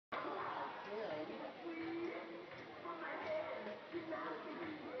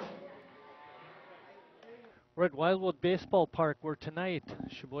We're at Wildwood Baseball Park where tonight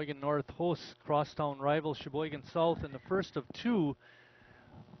Sheboygan North hosts crosstown rival Sheboygan South in the first of two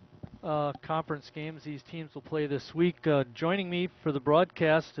conference games these teams will play this week. Joining me for the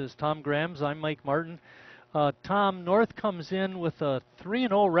broadcast is Tom Grams. I'm Mike Martin. Tom, North comes in with a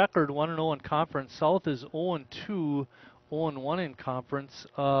 3-0 record, 1-0 in conference. South is 0-2, 0-1 in conference.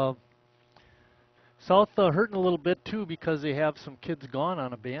 South hurting a little bit too because they have some kids gone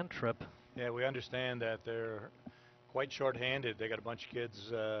on a band trip. Yeah, we understand that they're quite short-handed. They got a bunch of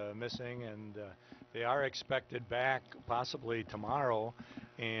kids missing, and they are expected back possibly tomorrow.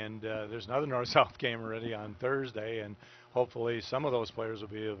 And there's another North-South game already on Thursday, and hopefully some of those players will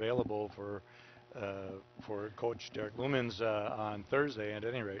be available for Coach Derek Lumens on Thursday at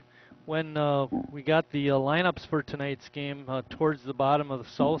any rate. When we got the lineups for tonight's game, towards the bottom of the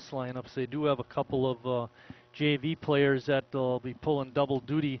South's lineups, they do have a couple of JV players that will be pulling double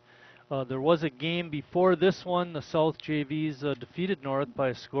duty. There was a game before this one. The South JVs defeated North by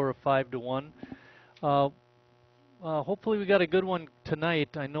a score of 5-1. Hopefully we got a good one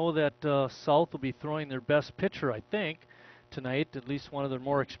tonight. I know that South will be throwing their best pitcher, I think, tonight, at least one of their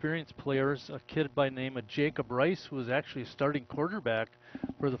more experienced players, a kid by the name of Jacob Rice, who is actually a starting quarterback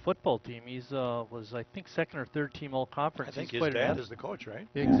for the football team. He's was, I think, second or third team all-conference. I think his dad is the coach, right?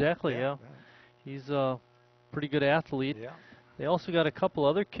 Exactly, yeah. He's a pretty good athlete. Yeah. They also got a couple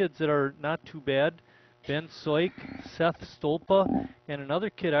other kids that are not too bad. Ben Soik, Seth Stolpa, and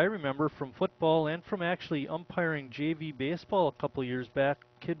another kid I remember from football and from actually umpiring JV baseball a couple years back,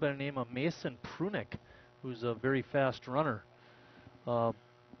 a kid by the name of Mason Prunick, who's a very fast runner. So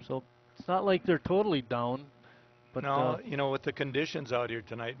it's not like they're totally down. But no, you know, with the conditions out here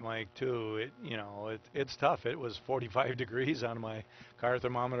tonight, Mike, too, it's tough. It was 45 degrees on my car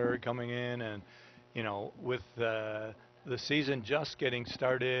thermometer coming in, and, you know, with the season just getting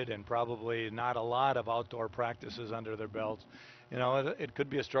started and probably not a lot of outdoor practices under their belts, you know, it could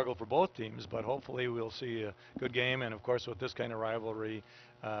be a struggle for both teams, but hopefully we'll see a good game. And, of course, with this kind of rivalry,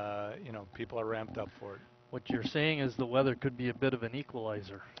 you know, people are ramped up for it. What you're saying is the weather could be a bit of an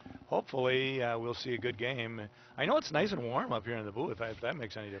equalizer. Hopefully we'll see a good game. I know it's nice and warm up here in the booth, if that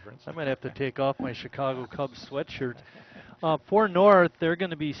makes any difference. I might have to take off my Chicago Cubs sweatshirt. For North, they're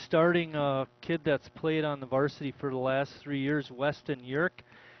going to be starting a kid that's played on the varsity for the last 3 years, Weston Yerk.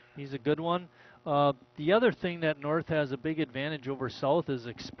 He's a good one. The other thing that North has a big advantage over South is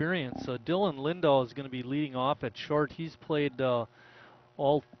experience. Dylan Lindahl is going to be leading off at short. He's played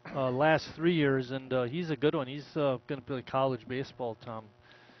all last 3 years, and he's a good one. He's going to play college baseball, Tom.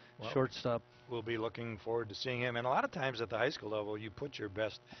 Well, shortstop. We'll be looking forward to seeing him. And a lot of times at the high school level, you put your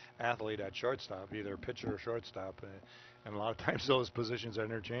best athlete at shortstop, either pitcher or shortstop. And a lot of times those positions are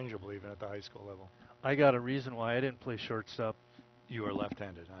interchangeable even at the high school level. I got a reason why I didn't play shortstop. You are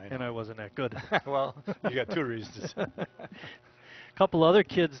left-handed. And I wasn't that good. Well, you got two reasons. A couple other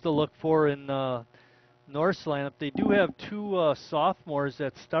kids to look for in North's lineup. They do have two sophomores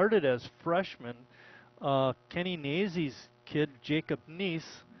that started as freshmen. Kenny Nazy's kid, Jacob Neese.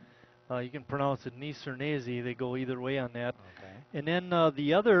 You can pronounce it Neese or Nazy. They go either way on that. Okay. And then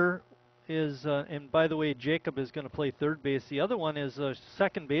the other is, and by the way, Jacob is going to play third base. The other one is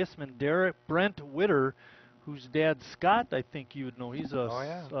second baseman Brent Witter, whose dad, Scott, I think you would know. He's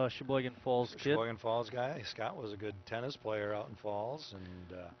a Sheboygan Falls kid. Sheboygan Falls guy. Scott was a good tennis player out in Falls.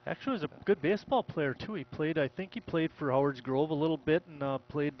 And actually was a good baseball player, too. He played, I think he played for Howards Grove a little bit and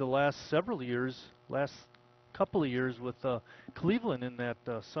played the last couple of years with Cleveland in that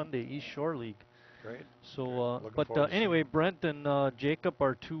Sunday East Shore League. Great. So, but anyway, Brent and Jacob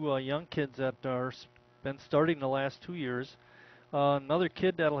are two young kids that are been starting the last 2 years. Another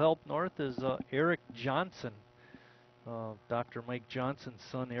kid that'll help North is Eric Johnson. Dr. Mike Johnson's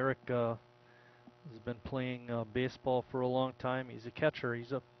son. Eric has been playing baseball for a long time. He's a catcher.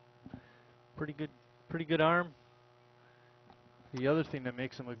 He's a pretty good arm. The other thing that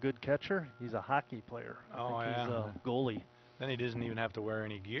makes him a good catcher, he's a hockey player. He's a goalie. Then he doesn't even have to wear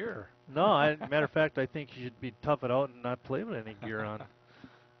any gear. No, matter of fact, I think he should be tough it out and not play with any gear on.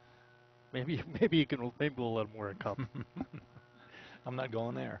 Maybe we'll let him wear a cup. I'm not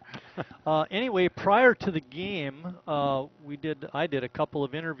going there. Anyway, prior to the game, I did a couple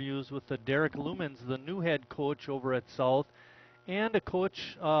of interviews with Derek Lumens, the new head coach over at South, and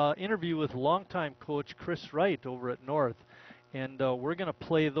a interview with longtime coach Chris Wright over at North. And we're going to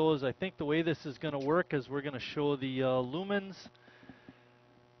play those. I think the way this is going to work is we're going to show the Lumens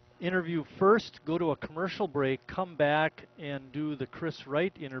interview first, go to a commercial break, come back and do the Chris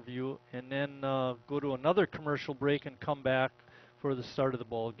Wright interview, and then go to another commercial break and come back for the start of the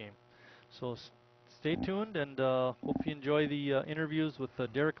ball game. So stay tuned, and hope you enjoy the interviews with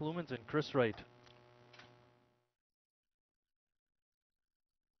Derek Lumens and Chris Wright.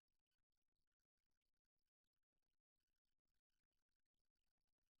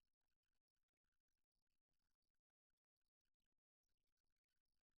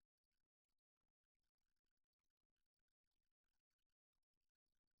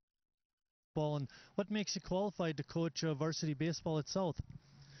 baseball, and what makes you qualified to coach varsity baseball at South?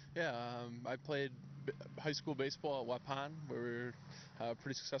 Yeah, I played high school baseball at Waupun, where we were a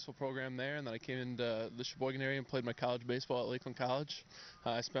pretty successful program there, and then I came into the Sheboygan area and played my college baseball at Lakeland College.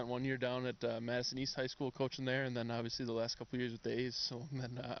 I spent 1 year down at Madison East High School coaching there, and then obviously the last couple of years with the A's. So I'm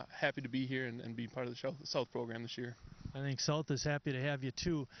then happy to be here and be part of the South program this year. I think South is happy to have you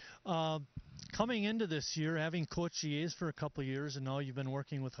too. Coming into this year, having coached the A's for a couple of years, and now you've been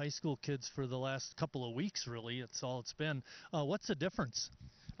working with high school kids for the last couple of weeks, really, it's all it's been. What's the difference?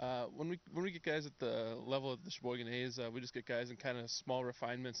 When we get guys at the level of the Sheboygan A's, we just get guys in kind of small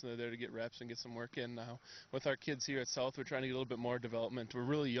refinements, and they're there to get reps and get some work in. Now, with our kids here at South, we're trying to get a little bit more development. We're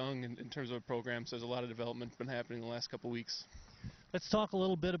really young in terms of a program, so there's a lot of development been happening in the last couple of weeks. Let's talk a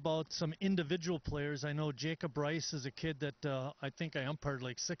little bit about some individual players. I know Jacob Rice is a kid that I think I umpired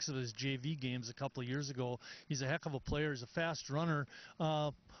like 6 of his JV games a couple of years ago. He's a heck of a player. He's a fast runner.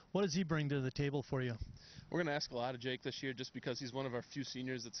 What does he bring to the table for you? We're going to ask a lot of Jake this year just because he's one of our few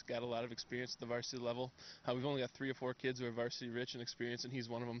seniors that's got a lot of experience at the varsity level. We've only got 3 or 4 kids who are varsity rich in experience, and he's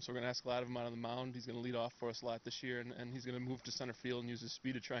one of them. So we're going to ask a lot of him out on the mound. He's going to lead off for us a lot this year, and he's going to move to center field and use his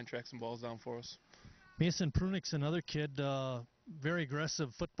speed to try and track some balls down for us. Mason Prunick's another kid, very aggressive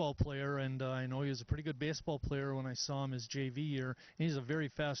football player, and I know he was a pretty good baseball player when I saw him his JV year. And he's a very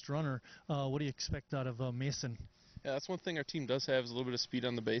fast runner. What do you expect out of Mason? Yeah, that's one thing our team does have is a little bit of speed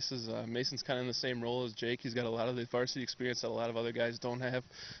on the bases. Mason's kind of in the same role as Jake. He's got a lot of the varsity experience that a lot of other guys don't have.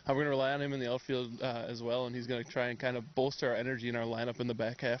 We're going to rely on him in the outfield as well, and he's going to try and kind of bolster our energy in our lineup in the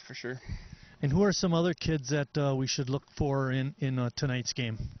back half for sure. And who are some other kids that we should look for in tonight's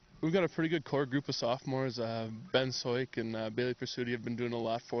game? We've got a pretty good core group of sophomores. Ben Soik and Bailey Pursuti have been doing a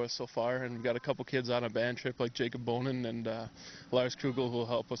lot for us so far, and we've got a couple kids on a band trip like Jacob Bonin and Lars Krugel who will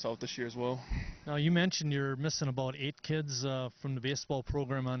help us out this year as well. Now, you mentioned you're missing about 8 kids from the baseball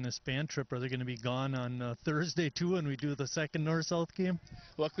program on this band trip. Are they going to be gone on Thursday too when we do the second North-South game?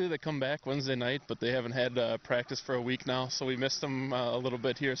 Luckily they come back Wednesday night, but they haven't had practice for a week now, so we missed them a little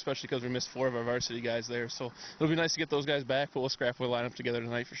bit here, especially because we missed 4 of our varsity guys there. So it'll be nice to get those guys back, but we'll scrap a lineup together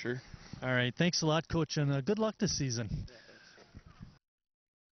tonight for sure. All right, thanks a lot, Coach, and good luck this season.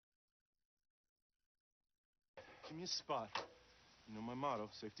 Give me a spot. You know my motto,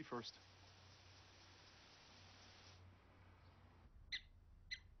 safety first.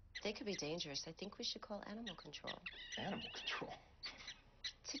 They could be dangerous. I think we should call animal control. Animal control?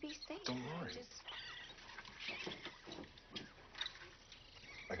 To be safe. Don't worry.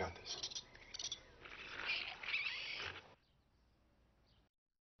 I got this.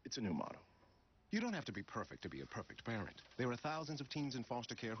 It's a new motto. You don't have to be perfect to be a perfect parent. There are thousands of teens in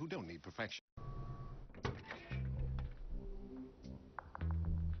foster care who don't need perfection.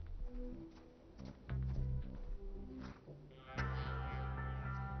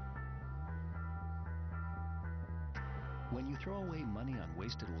 When you throw away money on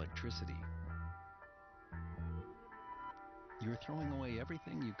wasted electricity, you're throwing away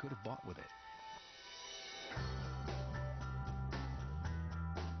everything you could have bought with it.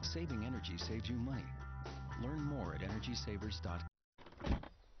 Saving energy saves you money. Learn more at energysavers.com.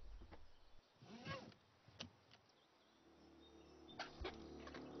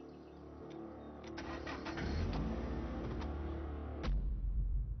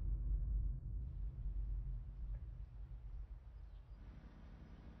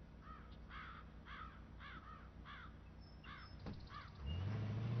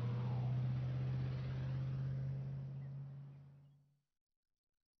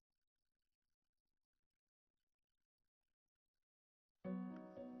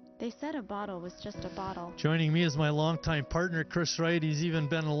 They said a bottle was just a bottle. Joining me is my longtime partner, Chris Wright. He's even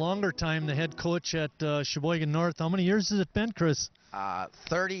been a longer time the head coach at Sheboygan North. How many years has it been, Chris?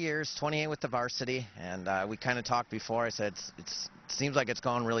 30 years, 28 with the varsity, and we kind of talked before. I said it seems like it's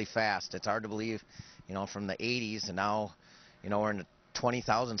gone really fast. It's hard to believe, you know, from the 80s and now, you know, we're in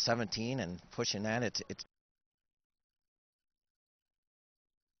 2017 and pushing that. It's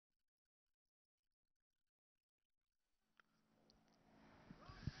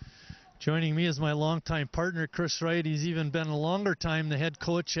Joining me is my longtime partner, Chris Wright. He's even been a longer time the head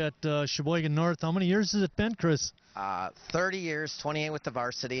coach at Sheboygan North. How many years has it been, Chris? 30 years, 28 with the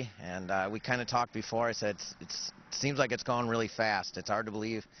varsity, and we kind of talked before. I said it seems like it's gone really fast. It's hard to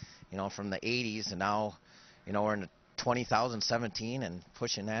believe, you know, from the 80s and now, you know, we're in 2017 and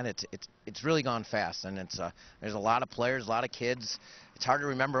pushing that. It's really gone fast, and there's a lot of players, a lot of kids. It's hard to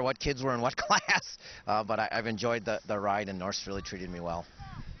remember what kids were in what class, but I've enjoyed the ride, and North's really treated me well.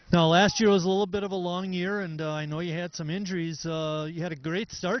 Now, last year was a little bit of a long year, and I know you had some injuries. You had a great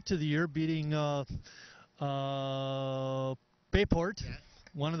start to the year, beating Bayport.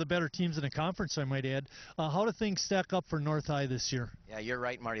 one of the better teams in the conference, I might add. How do things stack up for North High this year? Yeah, you're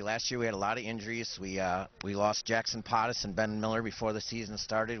right, Marty. Last year we had a lot of injuries. We lost Jackson Pottis and Ben Miller before the season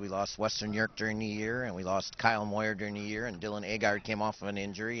started. We lost Western York during the year, and we lost Kyle Moyer during the year, and Dylan Agard came off of an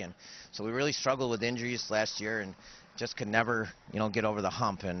injury. And so we really struggled with injuries last year and just could never, get over the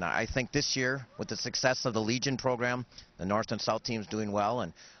hump. And I think this year, with the success of the Legion program, the North and South team's doing well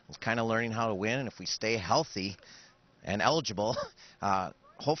and kind of learning how to win. And if we stay healthy and eligible,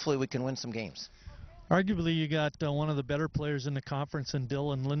 hopefully we can win some games. Arguably, you got one of the better players in the conference in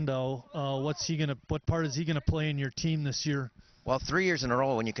Dylan Lindow. What part is he gonna play in your team this year? Well, 3 years in a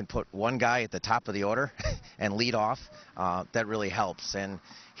row when you can put one guy at the top of the order and lead off, that really helps. And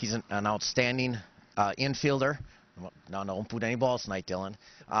he's an outstanding infielder. No, don't put any balls tonight, Dylan.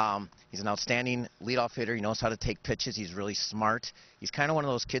 He's an outstanding leadoff hitter. He knows how to take pitches. He's really smart. He's kind of one of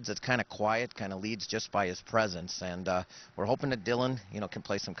those kids that's kind of quiet, kind of leads just by his presence. And we're hoping that Dylan, can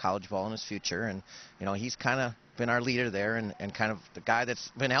play some college ball in his future. And, he's kind of been our leader there and kind of the guy that's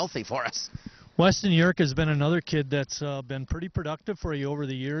been healthy for us. Weston York has been another kid that's been pretty productive for you over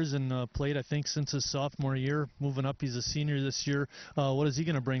the years and played, I think, since his sophomore year. Moving up, he's a senior this year. What is he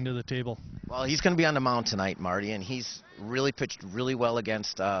going to bring to the table? Well, he's going to be on the mound tonight, Marty, and he's really pitched really well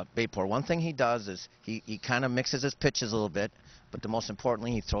against Bayport. One thing he does is he kind of mixes his pitches a little bit, but the most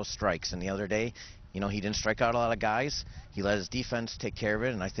importantly, he throws strikes. And the other day, he didn't strike out a lot of guys. He let his defense take care of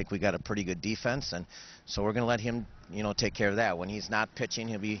it, and I think we got a pretty good defense. And so we're going to let him, take care of that. When he's not pitching,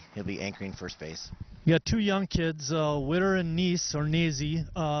 he'll be anchoring first base. You got two young kids, Witter and Nazy.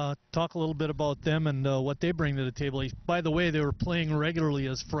 Talk a little bit about them and what they bring to the table. By the way, they were playing regularly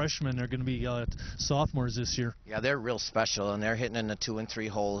as freshmen. They're going to be sophomores this year. Yeah, they're real special, and they're hitting in the 2 and 3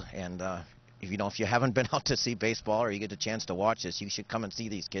 hole. And if you haven't been out to see baseball or you get a chance to watch this, you should come and see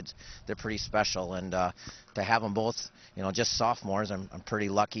these kids. They're pretty special, and to have them both, just sophomores, I'm pretty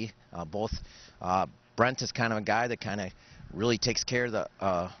lucky. Both Brent is kind of a guy that kind of really takes care of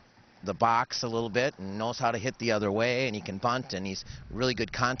the box a little bit and knows how to hit the other way, and he can bunt, and he's a really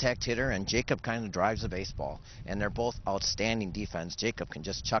good contact hitter, and Jacob kind of drives the baseball. And they're both outstanding defense. Jacob can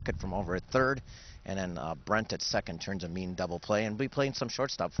just chuck it from over at third, and then Brent at second turns a mean double play and be playing some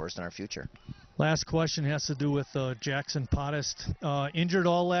shortstop for us in our future. Last question has to do with Jackson Pottis. Injured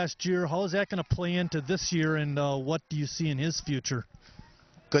all last year. How is that going to play into this year, and what do you see in his future?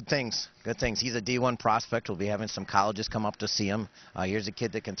 Good things. He's a D1 prospect. We'll be having some colleges come up to see him. Here's a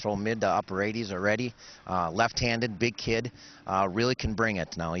kid that can throw mid to upper 80s already. Left-handed, big kid. Really can bring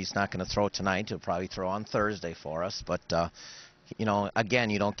it. Now, he's not going to throw tonight. He'll probably throw on Thursday for us. But, again,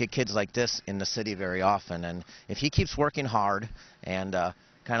 you don't get kids like this in the city very often. And if he keeps working hard and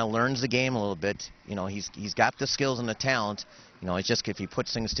kind of learns the game a little bit, he's got the skills and the talent. It's just if he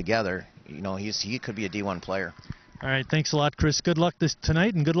puts things together, he could be a D1 player. All right, thanks a lot, Chris. Good luck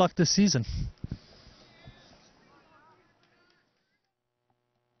tonight and good luck this season.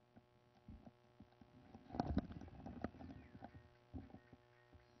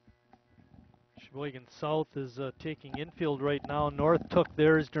 Sheboygan South is taking infield right now. North took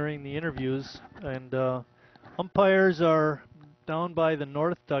theirs during the interviews, and umpires are down by the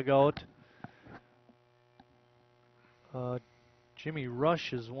North dugout. Jimmy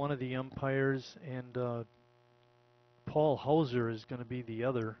Rush is one of the umpires, and Paul Hauser is going to be the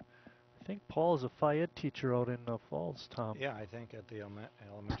other. I think Paul is a Phi Ed teacher out in Falls, Tom. Yeah, I think at the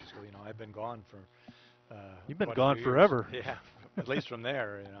elementary school. I've been gone for. You've been gone forever. Yeah, at least from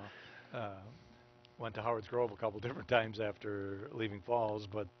there. Went to Howard's Grove a couple different times after leaving Falls,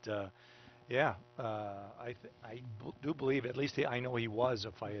 but I do believe at least I know he was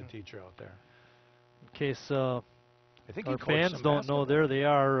a Phi Ed teacher out there. In case I think our fans don't know, there they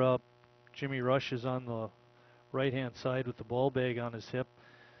are. Jimmy Rush is on the right-hand side with the ball bag on his hip.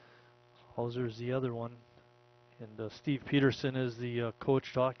 Hauser is the other one. And Steve Peterson is the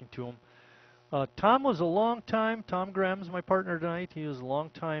coach talking to him. Tom was a long time, Tom Graham's my partner tonight. He was a long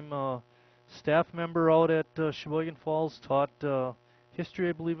time staff member out at Sheboygan Falls, taught history,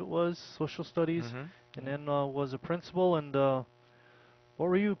 I believe it was, social studies, and then was a principal. And what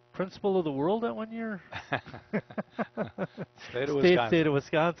were you, principal of the world at 1 year? State of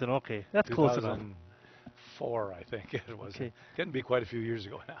Wisconsin, okay. That's close enough. 2004, I think it was. Okay. Couldn't be quite a few years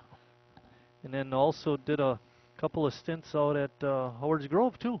ago now. And then also did a couple of stints out at Howard's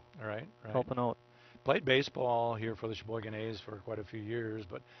Grove, too. Right. Helping out. Played baseball here for the Sheboygan A's for quite a few years,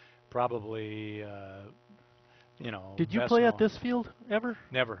 but probably, Did you play at this field ever?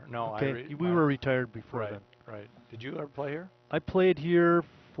 Never, no. Okay, we were retired before then. Right. Did you ever play here? I played here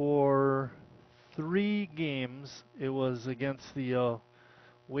for 3 games. It was against the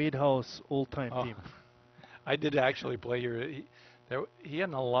Wade House old-time team. I did actually play here. He had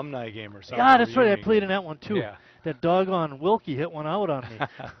an alumni game or something. Yeah, that's right. I reunion played game. in that one too. Yeah. That doggone Wilkie hit one out on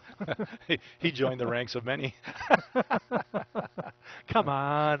me. He joined the ranks of many. Come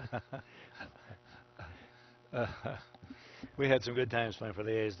on. We had some good times playing for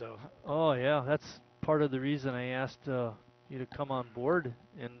the A's, though. Oh yeah, that's part of the reason I asked you to come on board.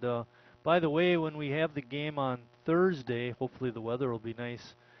 And by the way, when we have the game on Thursday, hopefully the weather will be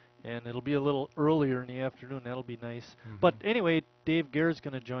nice, and it'll be a little earlier in the afternoon. That'll be nice. But anyway, Dave Gare's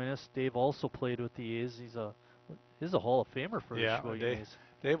going to join us. Dave also played with the A's. He's a Hall of Famer for the Sheboygan A's.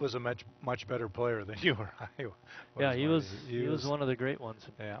 Dave was a much better player than you or I was. Yeah, he was one of the great ones.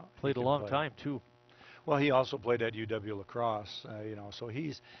 Yeah, played a long time too. Well, he also played at UW lacrosse, so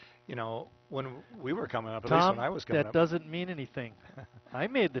he's, when we were coming up, at least when I was coming up. That doesn't mean anything. I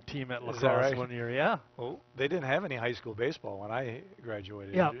made the team at lacrosse right? one year, yeah. Well, they didn't have any high school baseball when I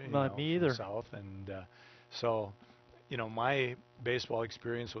graduated. Yeah, me either. South, and so, my baseball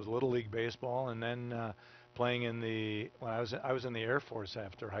experience was Little League baseball, and then playing when I was in the Air Force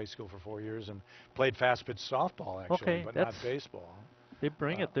after high school for 4 years, and played fast pitch softball actually, but not baseball. They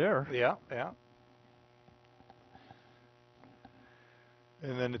bring it there. Yeah.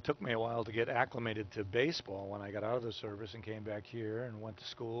 And then it took me a while to get acclimated to baseball when I got out of the service and came back here and went to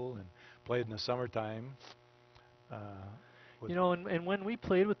school and played in the summertime. And when we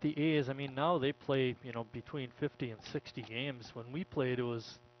played with the A's, I mean, now they play, between 50 and 60 games. When we played, it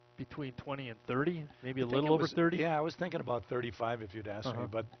was between 20 and 30, maybe a little over 30. Yeah, I was thinking about 35 if you'd asked me,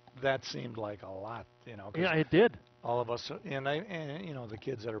 but that seemed like a lot, Yeah, it did. All of us, and the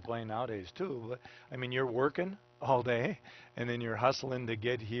kids that are playing nowadays too. But I mean, you're working all day, and then you're hustling to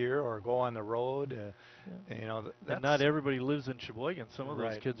get here or go on the road. And not everybody lives in Sheboygan. Some of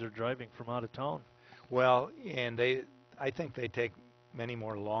those kids are driving from out of town. Well, and I think they take many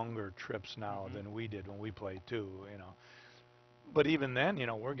more longer trips now than we did when we played too. But even then,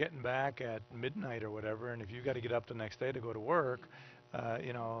 we're getting back at midnight or whatever, and if you got to get up the next day to go to work,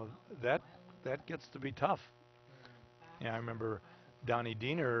 that gets to be tough. Yeah, I remember Donnie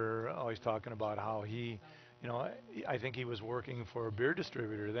Diener always talking about how he, I think he was working for a beer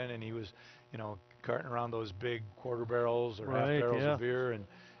distributor then, and he was, carting around those big quarter barrels or half barrels of beer, and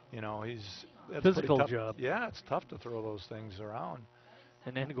that's physical tough. job. Yeah, it's tough to throw those things around.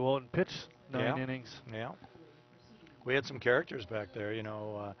 And then go out and pitch 9 innings. Yeah. We had some characters back there,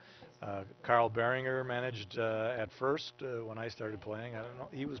 Carl Beringer managed at first when I started playing. I don't know.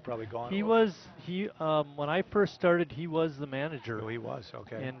 He was probably gone. When I first started, he was the manager. Oh, he was,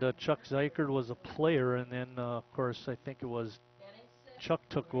 okay. And Chuck Zeichert was a player, and then, of course, I think it was Chuck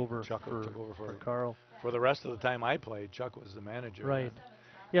took over for Carl. For the rest of the time I played, Chuck was the manager. Right.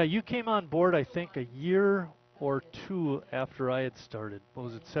 Yeah, you came on board, I think, a year or two after I had started. What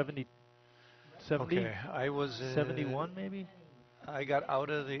was it, 70? Okay, I was 71 maybe. I got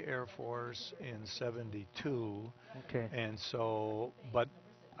out of the Air Force in 72. Okay. And so, but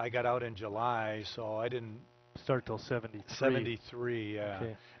I got out in July, so I didn't start till 73. 73, yeah.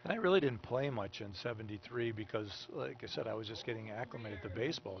 Okay. And I really didn't play much in 73 because, like I said, I was just getting acclimated to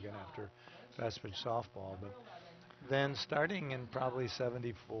baseball again after fast pitch softball. But then starting in probably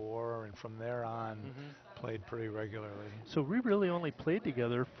 74 and from there on, played pretty regularly. So we really only played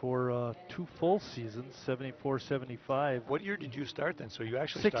together for 2 full seasons, 74, 75. What year did you start then? So you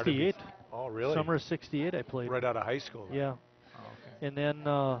actually 68. started. Oh, really? Summer of 68 I played. Right out of high school. Yeah. Oh, okay. And then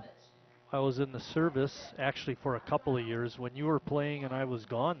I was in the service actually for a couple of years when you were playing and I was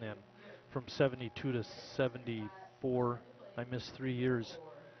gone then. From 72 to 74, I missed 3 years.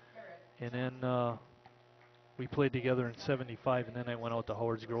 And then we played together in 75, and then I went out to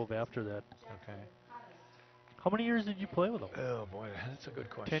Howard's Grove after that. Okay. How many years did you play with them? Oh, boy, that's a good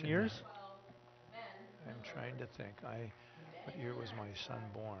question. 10 years? I'm trying to think. What year was my son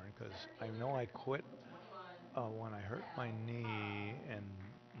born? Because I know I quit when I hurt my knee, and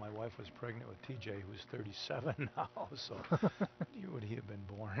my wife was pregnant with TJ, who's 37 now. So would he have been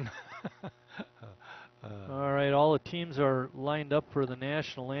born? All right, all the teams are lined up for the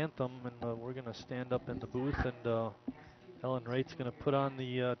national anthem, and we're going to stand up in the booth, and Ellen Wright's going to put on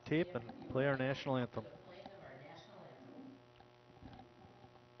the tape and play our national anthem.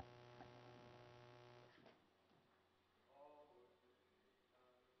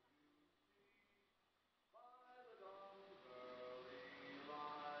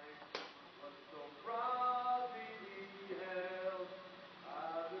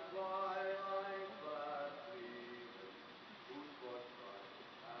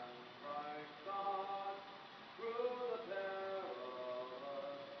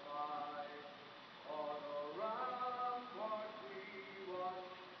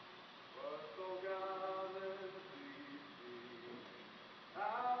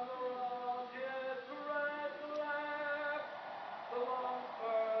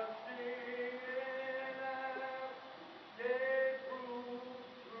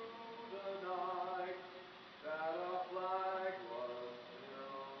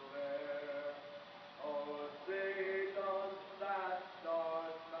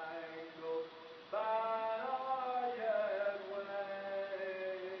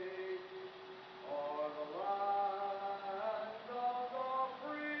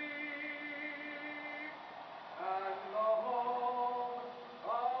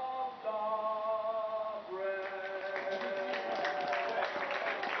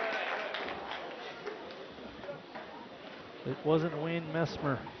 It wasn't Wayne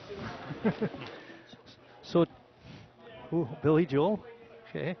Messmer. So, ooh, Billy Joel?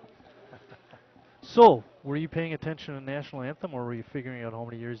 Okay. So, were you paying attention to the national anthem, or were you figuring out how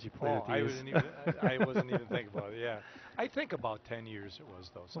many years you played with the I A's? wasn't even. I wasn't even thinking about it. Yeah, I think about 10 years it was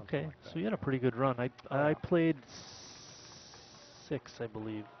though, something Okay, like that. so you had a pretty good run. I Oh, yeah. played 6, I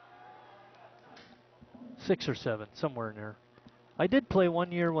believe. 6 or 7, somewhere in there. I did play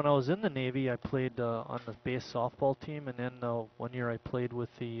one year when I was in the Navy. I played on the base softball team, and then one year I played with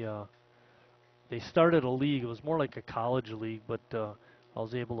the. They started a league. It was more like a college league, but I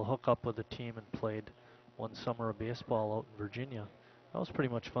was able to hook up with a team and played one summer of baseball out in Virginia. That was pretty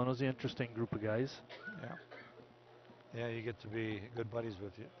much fun. It was an interesting group of guys. Yeah. Yeah, you get to be good buddies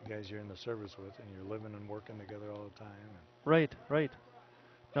with you, the guys you're in the service with, and you're living and working together all the time. Right, right.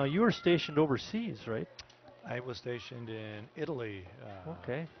 Now you were stationed overseas, right? I was stationed in Italy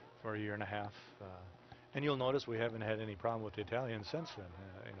Okay. for a year and a half, and you'll notice we haven't had any problem with the Italians since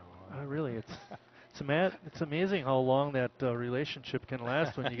then. Really, it's amazing how long that relationship can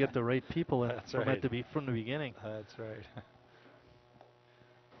last when you get the right people in from the beginning. That's right.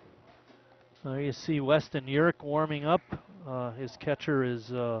 You see Weston Urick warming up. His catcher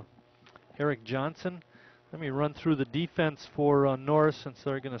is Eric Johnson. Let me run through the defense for North since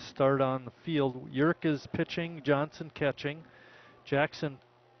they're going to start on the field. Urick is pitching, Johnson catching. Jackson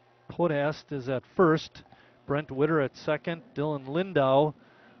Podast is at first. Brent Witter at second. Dylan Lindau,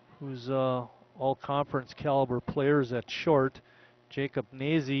 who's all-conference caliber players at short. Jacob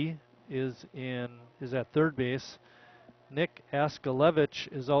Nazy is at third base. Nick Askelevich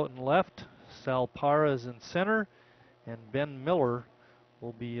is out in left. Sal Parra is in center, and Ben Miller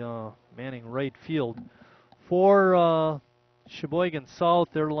will be manning right field. For Sheboygan South,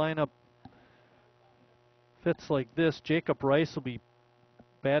 their lineup fits like this. Jacob Rice will be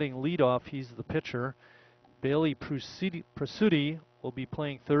batting leadoff. He's the pitcher. Bailey Prasuti will be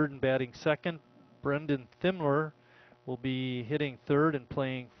playing third and batting second. Brendan Thimler will be hitting third and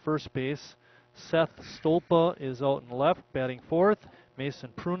playing first base. Seth Stolpa is out in left, batting fourth. Mason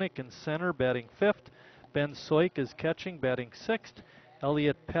Prunick in center, batting fifth. Ben Soik is catching, batting sixth.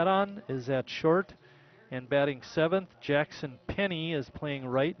 Elliot Petton is at short and batting seventh. Jackson Penny is playing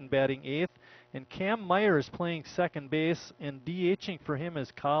right and batting eighth. And Cam Meyer is playing second base, and DHing for him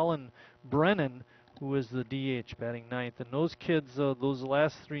is Colin Brennan, who is the DH, batting ninth. And those kids, those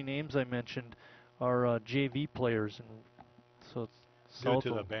last three names I mentioned, are JV players. And so it's Due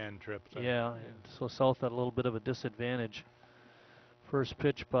to the band trip. Yeah, and so South had a little bit of a disadvantage. First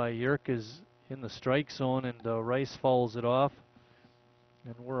pitch by Yerk is in the strike zone, and Rice fouls it off.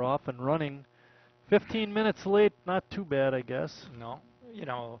 And we're off and running. 15 minutes late, not too bad, I guess. No,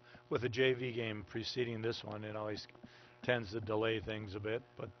 with a JV game preceding this one, it always tends to delay things a bit,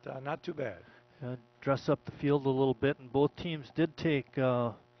 but not too bad. Dress up the field a little bit, and both teams did take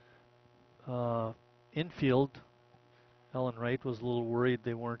infield. Ellen Wright was a little worried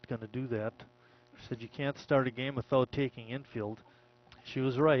they weren't going to do that. She said you can't start a game without taking infield. She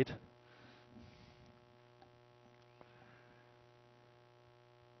was right.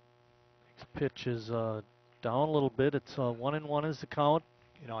 Next pitch is down a little bit. It's 1-1 is the count.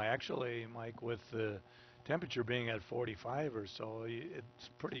 Actually, Mike, with the temperature being at 45 or so, it's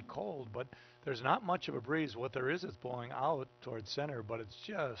pretty cold, but there's not much of a breeze. What there is blowing out towards center, but it's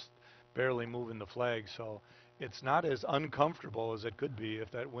just barely moving the flag, so it's not as uncomfortable as it could be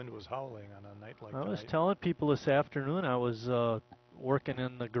if that wind was howling on a night like that. I was telling people this afternoon I was working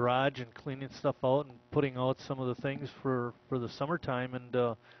in the garage and cleaning stuff out and putting out some of the things for the summertime,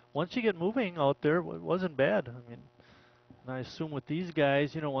 and once you get moving out there, it wasn't bad. I mean, and I assume with these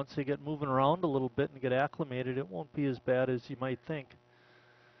guys, once they get moving around a little bit and get acclimated, it won't be as bad as you might think.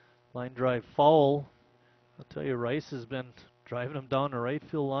 Line drive foul. I'll tell you, Rice has been driving him down the right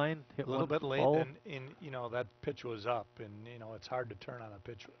field line. Hit a little bit late, foul. and that pitch was up, and it's hard to turn on a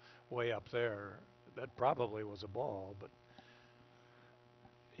pitch way up there. That probably was a ball, but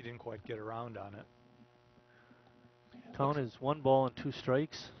he didn't quite get around on it. Count is 1 ball and 2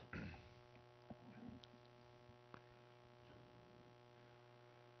 strikes.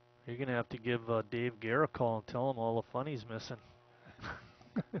 You're going to have to give Dave Gare a call and tell him all the fun he's missing.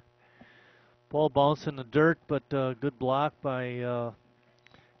 Ball bounced in the dirt, but good block by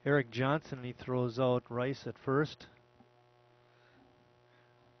Eric Johnson. He throws out Rice at first.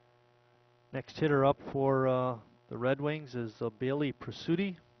 Next hitter up for the Red Wings is Bailey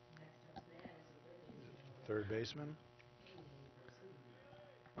Prasuti. Third baseman.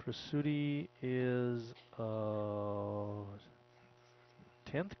 Prasuti is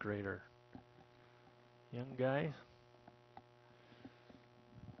 10th grader. Young guy.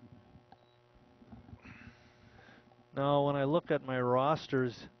 Now, when I look at my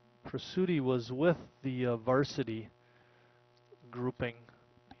rosters, Prasuti was with the varsity grouping.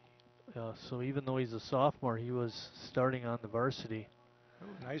 So even though he's a sophomore, he was starting on the varsity.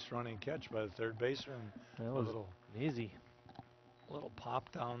 Ooh, nice running catch by the third baseman. That A was little easy.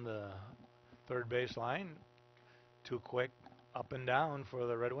 pop down the third base line. Too quick up and down for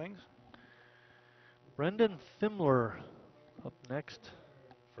the Red Wings. Brendan Thimler up next.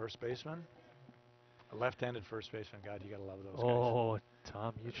 First baseman. A left-handed first baseman. God, you gotta love those guys. Oh,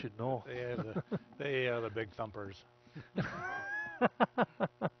 Tom, you should know. They are the big thumpers.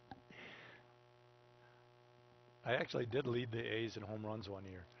 I actually did lead the A's in home runs one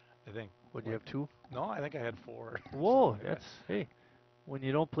year, I think. Would you have 2? No, I think I had 4. Whoa, hey, when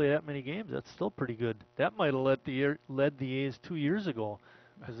you don't play that many games, that's still pretty good. That might have led the A's 2 years ago,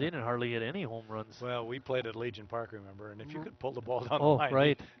 because they didn't hardly hit any home runs. Well, we played at Legion Park, remember, and if you could pull the ball down the Oh, line.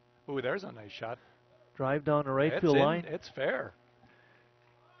 right. Ooh, there's a nice shot. Drive down the right field line. It's fair.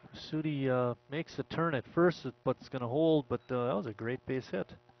 Sudi makes the turn at first, but it's going to hold, but that was a great base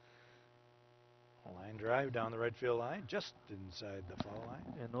hit. Line drive down the right field line, just inside the foul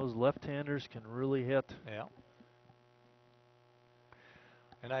line. And those left-handers can really hit. Yeah.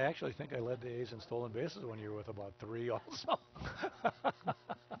 And I actually think I led the A's in stolen bases one year with about 3 also.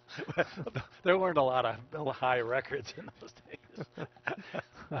 There weren't a lot of high records in those days.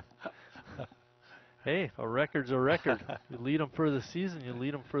 Hey, a record's a record. You lead them for the season, you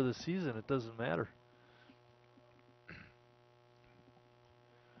lead them for the season. It doesn't matter.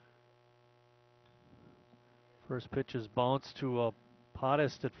 First pitch is bounced to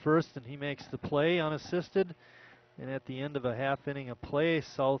Pottis at first, and he makes the play unassisted. And at the end of a half inning of play,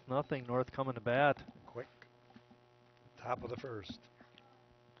 South nothing, North coming to bat. Quick. Top of the first.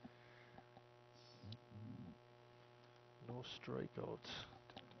 No strikeouts.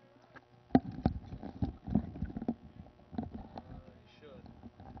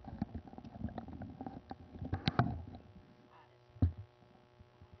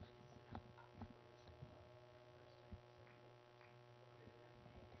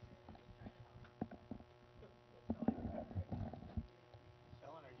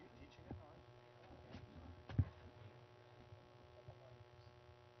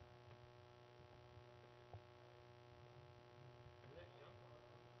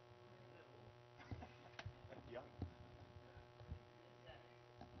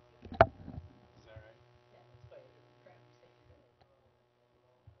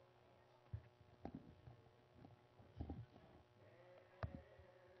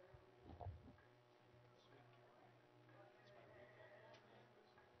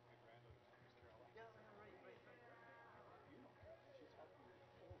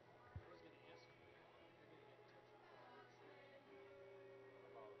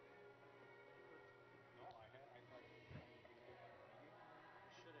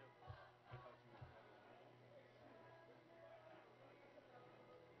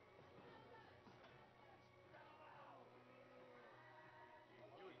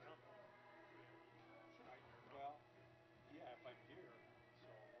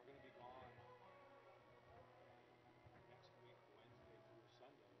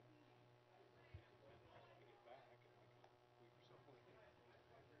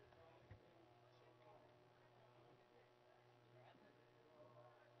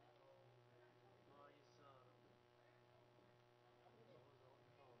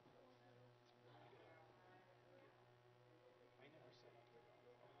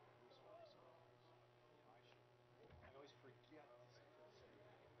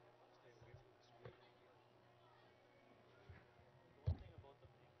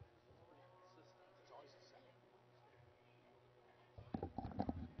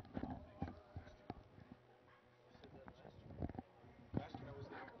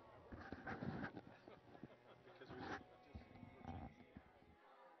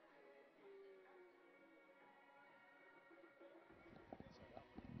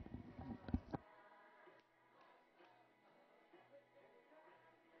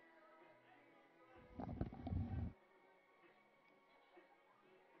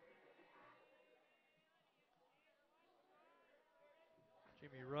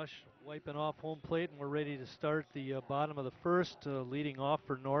 Jimmy Rush wiping off home plate, and we're ready to start the bottom of the first. Leading off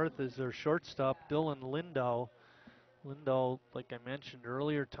for North is their shortstop, Dylan Lindau. Lindau, like I mentioned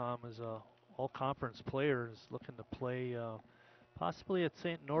earlier, Tom, is a all-conference player, is looking to play possibly at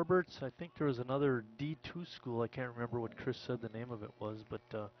St. Norbert's. I think there was another D2 school. I can't remember what Chris said the name of it was,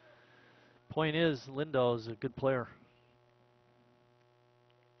 but point is, Lindau is a good player.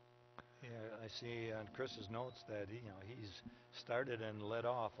 Yeah, I see on Chris's notes that he's started and led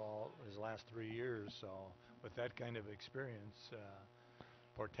off all his last 3 years. So with that kind of experience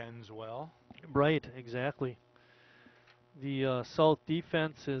portends well. Right, exactly. The South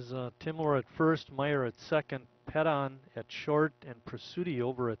defense is Timler at first, Meyer at second, Pedon at short, and Prasuti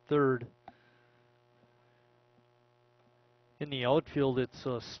over at third. In the outfield, it's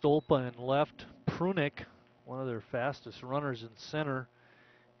Stolpa in left, Prunik, one of their fastest runners, in center,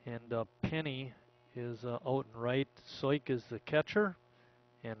 and Penny is out and right. Soik is the catcher,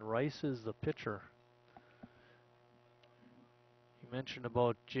 and Rice is the pitcher. You mentioned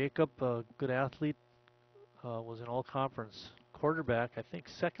about Jacob, a good athlete, was an all-conference quarterback, I think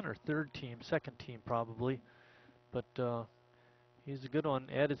second team probably, but he's a good one.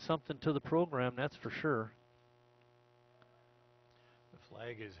 Added something to the program, that's for sure. The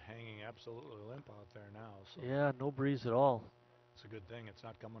flag is hanging absolutely limp out there now. So yeah, no breeze at all. It's a good thing it's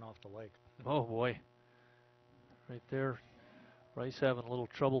not coming off the lake. Oh boy. Right there. Rice having a little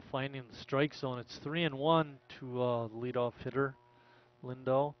trouble finding the strike zone. It's 3-1 to the leadoff hitter,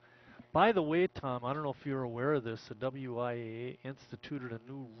 Lindow. By the way, Tom, I don't know if you're aware of this. The WIAA instituted a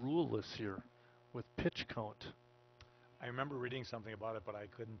new rule this year with pitch count. I remember reading something about it, but I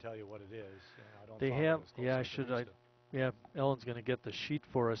couldn't tell you what it is. I don't They follow have, it as closely yeah, I as should, used to. yeah, Ellen's going to get the sheet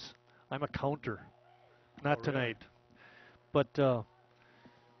for us. I'm a counter, not Oh, really? tonight. But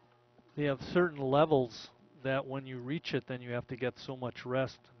they have certain levels that when you reach it, then you have to get so much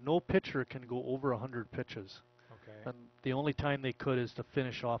rest. No pitcher can go over 100 pitches. Okay. And the only time they could is to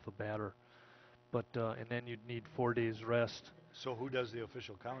finish off a batter. But and then you'd need 4 days rest. So who does the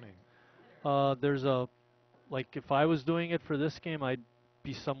official counting? There's a, like if I was doing it for this game, I'd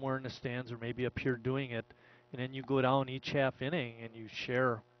be somewhere in the stands or maybe up here doing it. And then you go down each half inning and you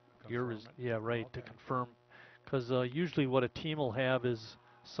share your, yeah, right, Okay. to confirm. Because usually what a team will have is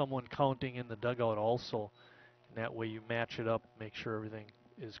someone counting in the dugout also. And that way you match it up, make sure everything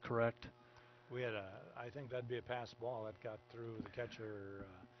is correct. We had I think that'd be a pass ball that got through the catcher.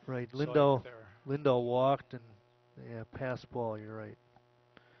 Right, Soik there. Lindow walked and, yeah, pass ball, you're right.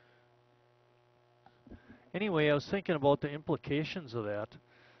 Anyway, I was thinking about the implications of that.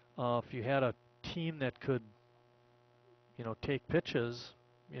 If you had a team that could, take pitches,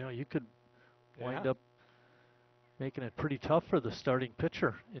 you could wind up making it pretty tough for the starting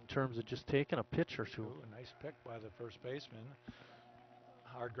pitcher in terms of just taking a pitch or two. Ooh, a nice pick by the first baseman.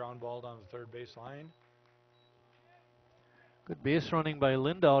 Hard ground ball down the third base line. Good base running by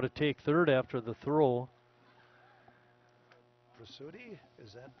Lindow to take third after the throw. Prasuti,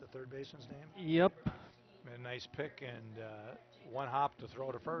 is that the third baseman's name? Yep. Made a nice pick and one hop to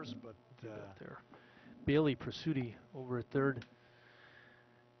throw to first, but there. Bailey Prasuti over at third.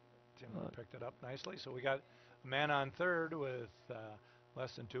 Tim picked it up nicely. So we got a man on third with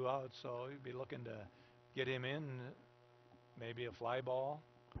less than 2 outs, so he'd be looking to get him in, maybe a fly ball.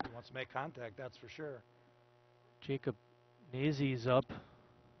 He wants to make contact, that's for sure. Jacob Nazy's up.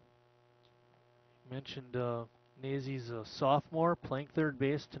 Mentioned Nazy's a sophomore playing third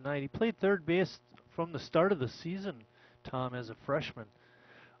base tonight. He played third base from the start of the season, Tom, as a freshman.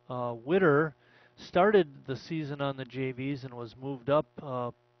 Witter started the season on the JVs and was moved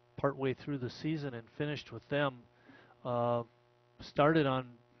up partway through the season and finished with them. Started on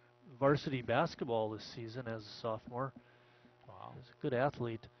varsity basketball this season as a sophomore. Wow. He's a good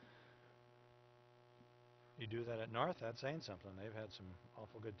athlete. You do that at North, that's saying something. They've had some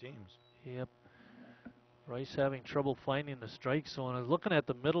awful good teams. Yep. Rice having trouble finding the strike zone. I was looking at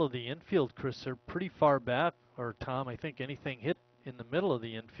the middle of the infield, Chris. They're pretty far back. Or Tom, I think anything hit in the middle of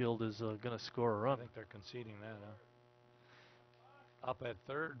the infield is going to score a run. I think they're conceding that, Up at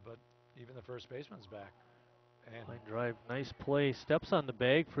third, but even the first baseman's back. And line drive, nice play. Steps on the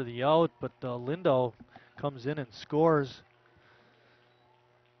bag for the out, but Lindow comes in and scores.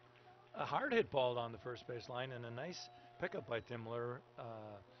 a hard hit ball down the first base line and a nice pickup by Timler.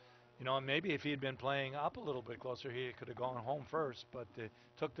 Maybe if he had been playing up a little bit closer, he could have gone home first, but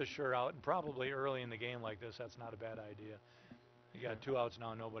took the sure out, and probably early in the game like this, that's not a bad idea. You got 2 outs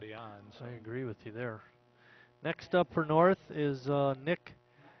now, nobody on. So. I agree with you there. Next up for North is Nick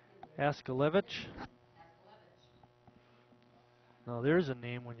Askelevich. Now there's a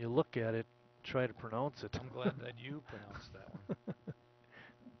name when you look at it, try to pronounce it. I'm glad that you pronounced that one.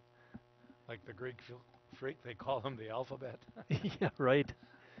 Like the Greek freak, they call him the alphabet. Yeah, right.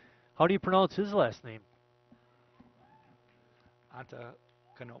 How do you pronounce his last name? Anta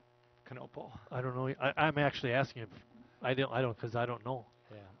Canopo. I don't know. I'm actually asking him. I don't, because I don't know.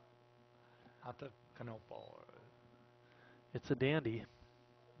 Yeah. Anta Canopo. It's a dandy.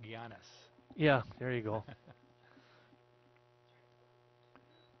 Giannis. Yeah, there you go.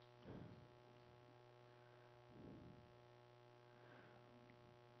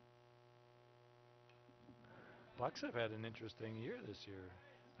 Bucks have had an interesting year this year.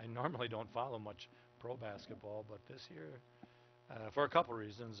 I normally don't follow much pro basketball, but this year, for a couple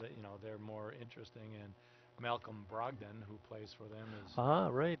reasons, you know, they're more interesting. And Malcolm Brogdon, who plays for them, is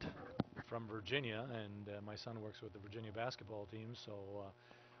right from Virginia, and my son works with the Virginia basketball team, so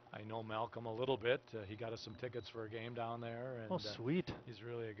I know Malcolm a little bit. He got us some tickets for a game down there, and sweet. He's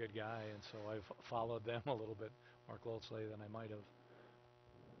really a good guy, and so I've followed them a little bit more closely than I might have.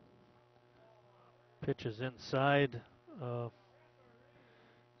 Pitch is inside.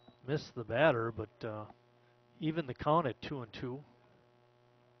 Missed the batter, but even the count at 2-2.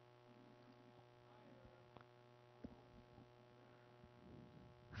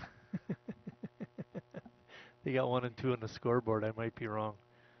 They got 1 and 2 on the scoreboard. I might be wrong.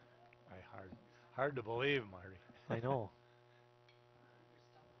 Hard to believe, Marty. I know.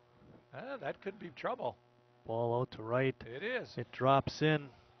 That could be trouble. Ball out to right. It is. It drops in.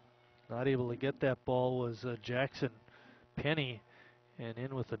 Not able to get that ball was Jackson Penny. And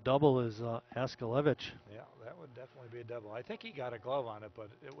in with a double is Askelevich. Yeah, that would definitely be a double. I think he got a glove on it, but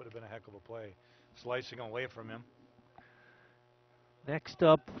it would have been a heck of a play. Slicing away from him. Next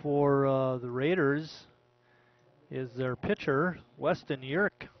up for the Raiders is their pitcher, Weston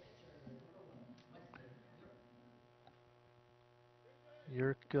Yerk.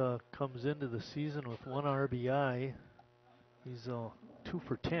 Yerk comes into the season with 1 RBI. He's 2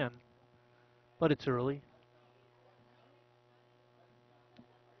 for 10, but it's early.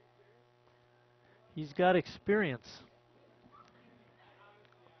 He's got experience.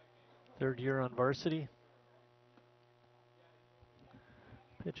 3rd year on varsity.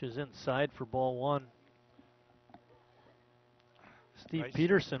 Pitch is inside for ball 1. Steve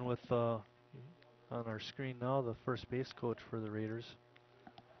Peterson with on our screen now, the first base coach for the Raiders.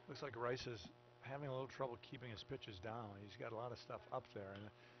 Looks like Rice is having a little trouble keeping his pitches down. He's got a lot of stuff up there,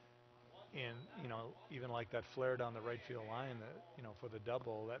 and you know, even like that flare down the right field line, that, you know, for the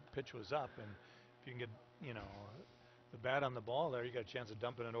double, that pitch was up, and if you can get, you know, the bat on the ball there, you got a chance of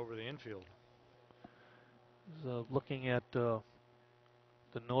dumping it over the infield. So looking at the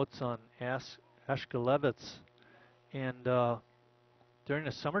notes on Ashkelevitz, and during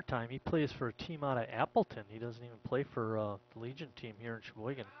the summertime, he plays for a team out of Appleton. He doesn't even play for the Legion team here in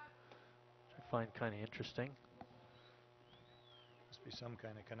Sheboygan, which I find kind of interesting. Must be some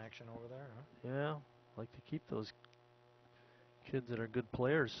kind of connection over there, huh? Yeah, like to keep those kids that are good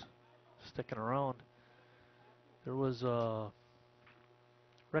players sticking around. There was a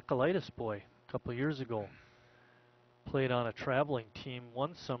Recollitis boy a couple of years ago. Played on a traveling team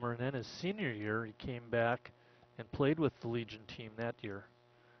one summer, and then his senior year, he came back and played with the Legion team that year.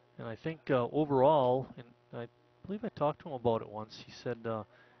 And I think overall, and I believe I talked to him about it once, he said it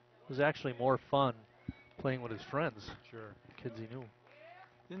was actually more fun playing with his friends. Sure. Kids he knew.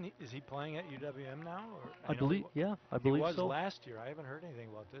 Is he playing at UWM now? Or I believe so. He was last year. I haven't heard anything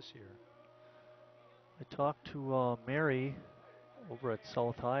about this year. I talked to Mary over at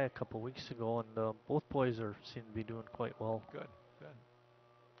South High a couple weeks ago, and both boys seem to be doing quite well. Good.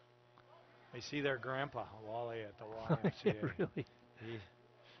 I see their grandpa, Wally, at the YMCA. Really?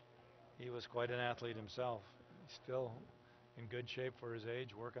 He was quite an athlete himself. He's still in good shape for his age,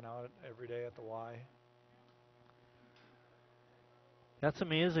 working out every day at the Y. That's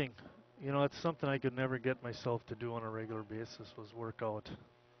amazing. You know, it's something I could never get myself to do on a regular basis, was work out.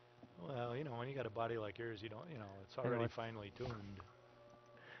 Well, you know, when you got a body like yours, you don't, you know, it's already finely tuned.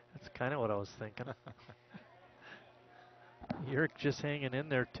 That's kind of what I was thinking. Yerk just hanging in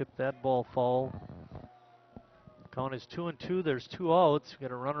there, tipped that ball foul. Count is 2-2. There's 2 outs. We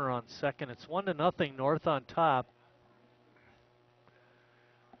got a runner on second. It's 1-0. North on top.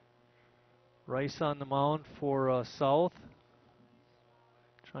 Rice on the mound for South,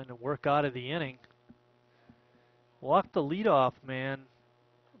 trying to work out of the inning. Walked the leadoff man,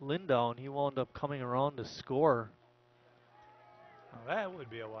 Lindown. He wound up coming around to score. Now that would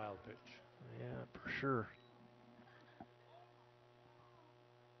be a wild pitch. Yeah, for sure.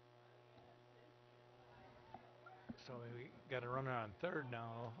 So we got a runner on third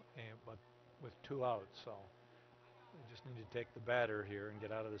now, but with 2 outs. So we just need to take the batter here and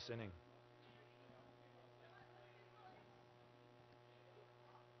get out of this inning.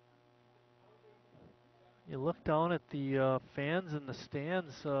 You look down at the fans in the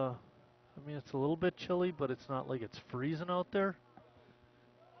stands. I mean, it's a little bit chilly, but it's not like it's freezing out there.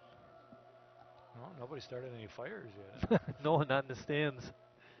 No, nobody started any fires yet. No, not in the stands.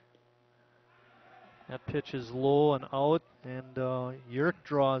 That pitch is low and out, and Yerk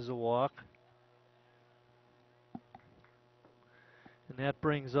draws a walk. And that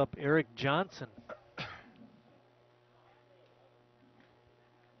brings up Eric Johnson.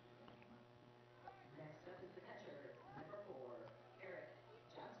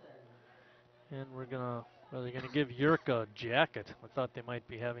 Are they gonna give Yerk a jacket? I thought they might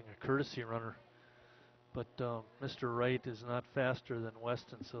be having a courtesy runner, but Mr. Wright is not faster than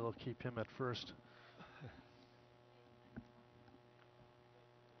Weston, so they'll keep him at first.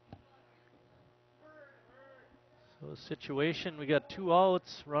 So the situation, we got 2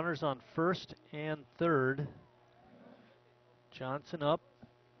 outs, runners on first and third. Johnson up.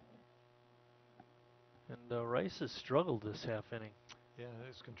 And Rice has struggled this half inning. Yeah,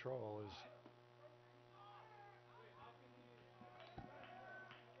 his control is.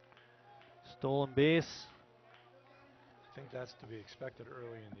 Stolen base. I think that's to be expected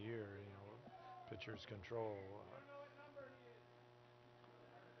early in the year, pitcher's control.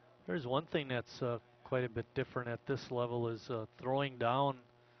 There's one thing that's quite a bit different at this level is throwing down,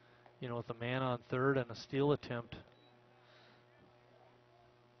 with a man on third and a steal attempt.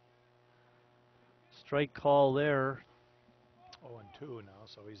 Strike call there. 0-2 now,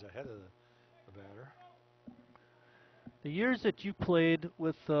 so he's ahead of the batter. The years that you played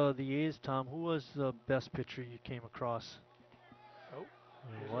with the A's, Tom, who was the best pitcher you came across? Oh,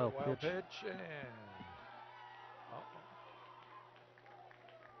 wild pitch. And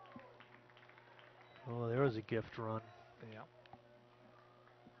oh, there was a gift run. Yeah.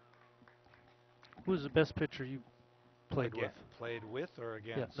 Who was the best pitcher you played with? Played with or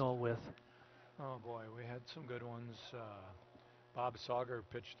against? Yeah, no, with. Oh boy, we had some good ones. Bob Sauger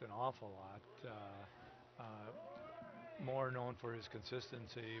pitched an awful lot. More known for his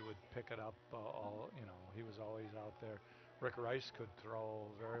consistency, would pick it up he was always out there. Rick Rice could throw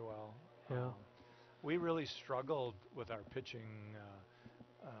very well. Yeah. We really struggled with our pitching.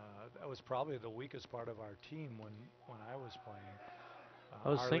 That was probably the weakest part of our team when I was playing. I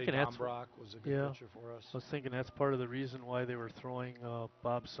was thinking that's Brock was a good pitcher for us. I was thinking that's part of the reason why they were throwing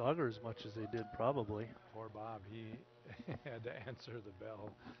Bob Sauger as much as they did, probably. Poor Bob, he had to answer the bell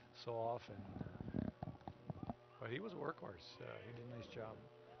so often. But he was a workhorse. He did a nice job.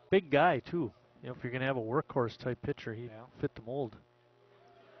 Big guy, too. If you're going to have a workhorse type pitcher, he fit the mold.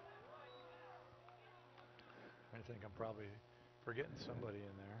 I think I'm probably forgetting somebody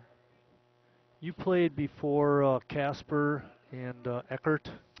in there. You played before Casper and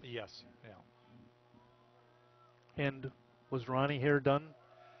Eckert? Yes, yeah. And was Ronnie Hare done?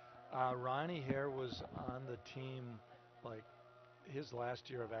 Ronnie Hare was on the team, like his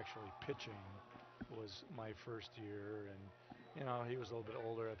last year of actually pitching was my first year, and he was a little bit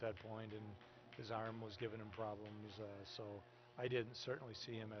older at that point, and his arm was giving him problems, so I didn't certainly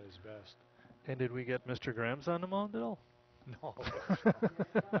see him at his best. And did we get Mr. Grams on the mound at all? No.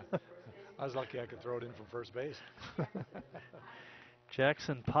 I was lucky I could throw it in from first base.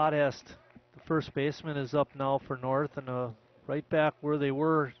 Jackson Podest, the first baseman, is up now for North, and right back where they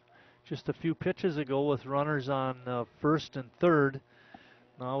were just a few pitches ago with runners on first and third.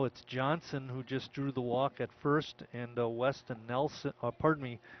 Now it's Johnson who just drew the walk at first, and Weston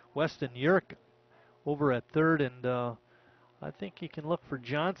Yerk over at third, and I think you can look for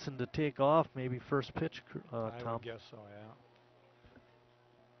Johnson to take off, maybe first pitch, Tom. I would guess so, yeah.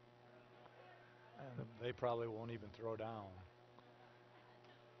 And they probably won't even throw down.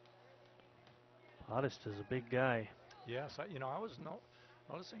 Podest is a big guy. Yes, I was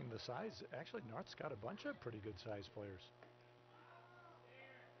noticing the size. Actually, North's got a bunch of pretty good size players.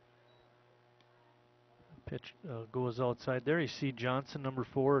 Pitch goes outside there. You see Johnson, number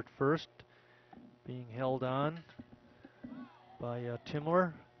 4 at first, being held on by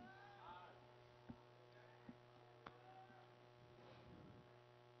Timler.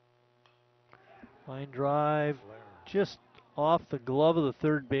 Line drive, just off the glove of the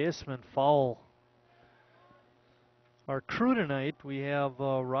third baseman, foul. Our crew tonight, we have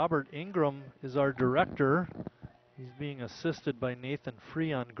Robert Ingram is our director. He's being assisted by Nathan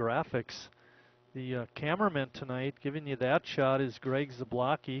Free on graphics. The cameraman tonight giving you that shot is Greg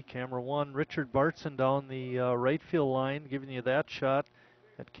Zablocki, camera 1. Richard Bartson down the right field line giving you that shot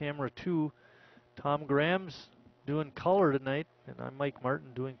at camera 2. Tom Graham's doing color tonight, and I'm Mike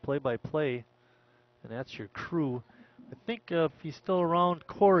Martin doing play-by-play. And that's your crew. I think if he's still around,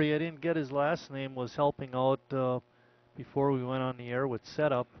 Corey, I didn't get his last name, was helping out before we went on the air with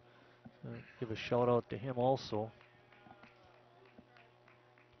setup. Give a shout out to him also.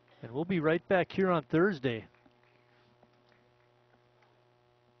 And we'll be right back here on Thursday.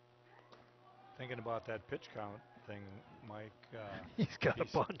 Thinking about that pitch count thing, Mike. He's got a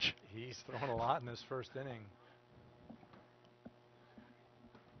bunch. He's thrown a lot in this first inning.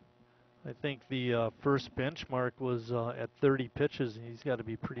 I think the first benchmark was at 30 pitches, and he's got to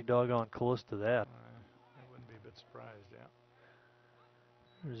be pretty doggone close to that. I wouldn't be a bit surprised, yeah.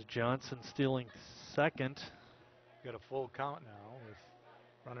 There's Johnson stealing second. Got a full count now with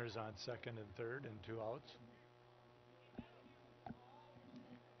Runners on second and third and 2 outs.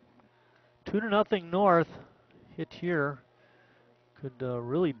 2-0 North. Hit here. Could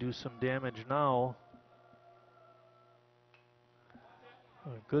really do some damage now. A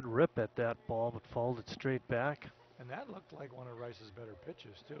good rip at that ball, but fouled it straight back. And that looked like one of Rice's better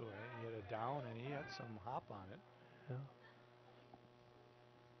pitches, too. He had a down, and he had some hop on it. Yeah.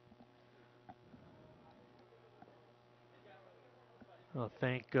 I'll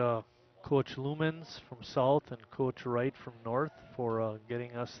thank Coach Lumens from South and Coach Wright from North for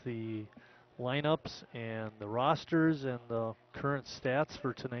getting us the lineups and the rosters and the current stats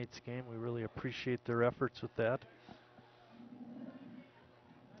for tonight's game. We really appreciate their efforts with that.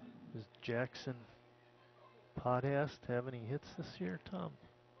 Does Jackson Podhast have any hits this year, Tom?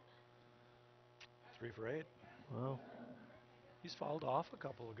 3 for 8. Well, he's fouled off a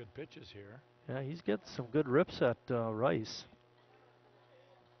couple of good pitches here. Yeah, he's getting some good rips at Rice.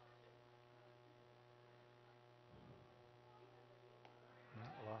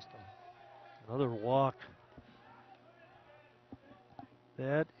 Lost him. Another walk.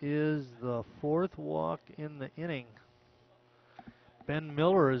 That is the 4th walk in the inning. Ben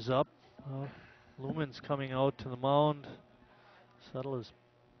Miller is up. Lumen's coming out to the mound. Settle his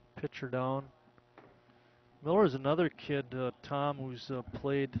pitcher down. Miller is another kid, Tom, who's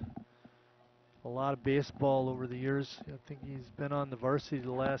played a lot of baseball over the years. I think he's been on the varsity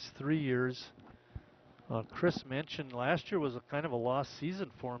the last 3 years. Chris mentioned last year was a kind of a lost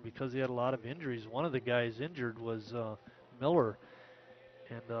season for him because he had a lot of injuries. One of the guys injured was Miller,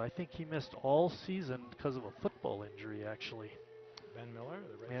 and I think he missed all season because of a football injury, actually. Ben Miller,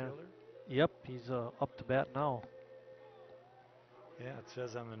 the right fielder? Yep, he's up to bat now. Yeah, it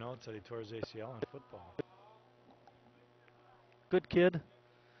says on the notes that he tore his ACL in football. Good kid.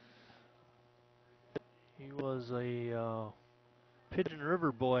 He was a Pigeon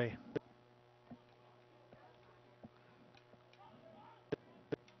River boy.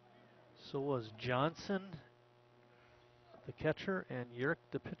 So was Johnson, the catcher, and Yerk,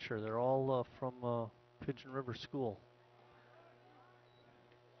 the pitcher. They're all from Pigeon River School.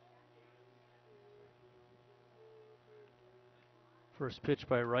 First pitch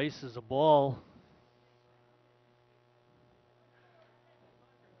by Rice is a ball.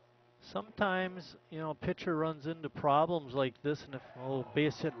 Sometimes, you know, a pitcher runs into problems like this, and if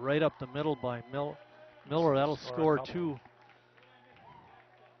base hit right up the middle by Miller, that'll score 2.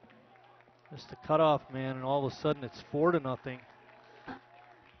 Just the cutoff man, and all of a sudden it's 4-0.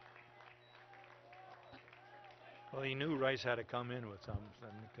 Well, he knew Rice had to come in with something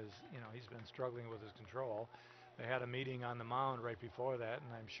because, you know, he's been struggling with his control. They had a meeting on the mound right before that,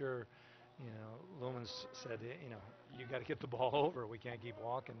 and I'm sure, you know, Lumens said, you know, you got to get the ball over. We can't keep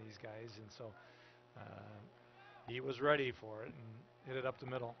walking these guys. And so he was ready for it and hit it up the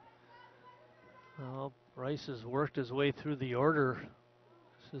middle. Well, Rice has worked his way through the order.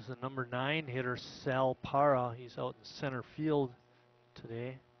 This is the number 9 hitter, Sal Para. He's out in center field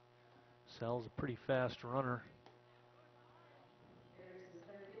today. Sal's a pretty fast runner.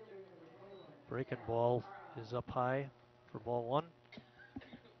 Breaking ball is up high for ball 1.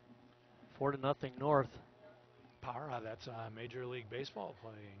 4-0 North. Para, that's a Major League Baseball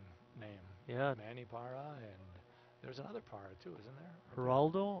playing name. Yeah. Manny Para, and there's another Para too, isn't there?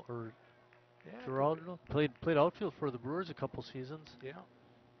 Geraldo or Geraldo played outfield for the Brewers a couple seasons. Yeah.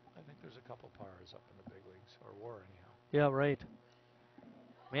 I think there's a couple Paras up in the big leagues, or were anyhow. Yeah, right.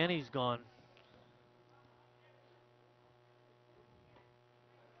 Manny's gone.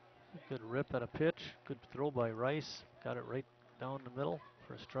 Good rip at a pitch. Good throw by Rice. Got it right down the middle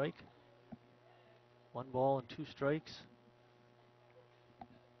for a strike. 1 ball and 2 strikes.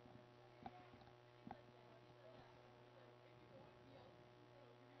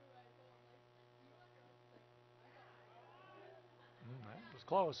 That was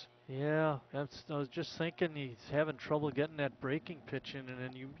close. Yeah, I was just thinking he's having trouble getting that breaking pitch in, and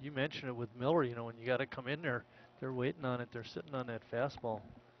then you mentioned it with Miller. You know, when you got to come in there, they're waiting on it. They're sitting on that fastball.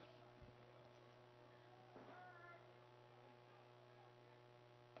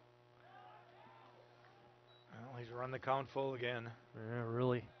 Well, he's run the count full again. Yeah,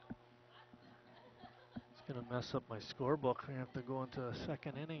 really. It's going to mess up my scorebook. I have to go into the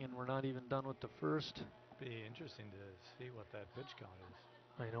 2nd inning, and we're not even done with the 1st. Be interesting to see what that pitch count is.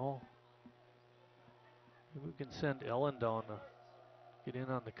 I know. Maybe we can send Ellen down to get in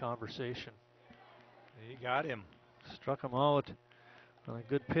on the conversation. He got him. Struck him out on a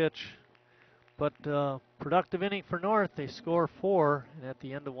good pitch. But productive inning for North. They score 4, and at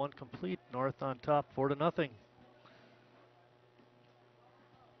the end of 1 complete, North on top, 4-0.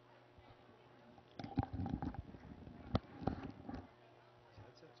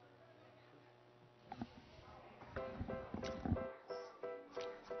 That's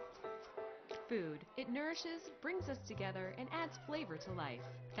food. It nourishes, brings us together, and adds flavor to life.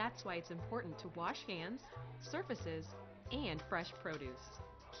 That's why it's important to wash hands, surfaces, and fresh produce.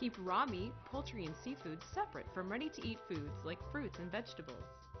 Keep raw meat, poultry, and seafood separate from ready-to-eat foods like fruits and vegetables.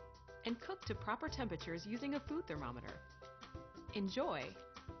 And cook to proper temperatures using a food thermometer. Enjoy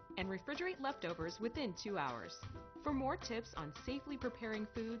and refrigerate leftovers within 2 hours. For more tips on safely preparing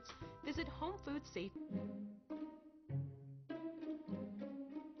foods, visit Home Food Safe.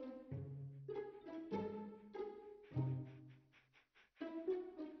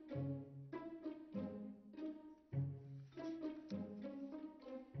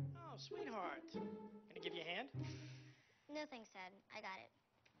 Oh, sweetheart. Gonna give you a hand? No thanks, Dad. I got it.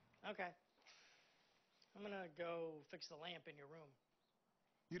 Okay. I'm gonna go fix the lamp in your room.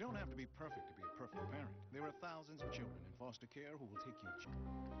 You don't have to be perfect to be a perfect parent. There are thousands of children in foster care who will take your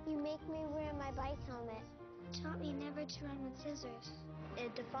You make me wear my bike helmet. Taught me never to run with scissors.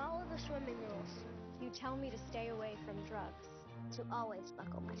 And to follow the swimming rules. You tell me to stay away from drugs. To always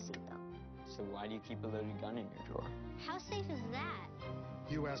buckle my seatbelt. So why do you keep a loaded gun in your drawer? How safe is that?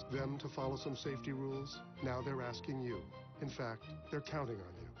 You asked them to follow some safety rules. Now they're asking you. In fact, they're counting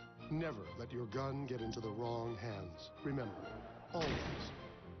on you. Never let your gun get into the wrong hands. Remember, always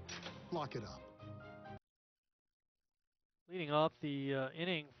lock it up. Leading off the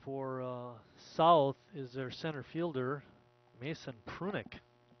inning for South is their center fielder, Mason Prunick.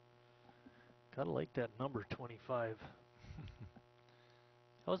 Gotta like that number 25.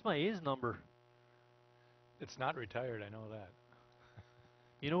 That was my A's number. It's not retired, I know that.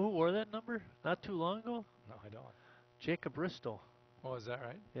 You know who wore that number not too long ago? No, I don't. Jacob Risto. Oh, is that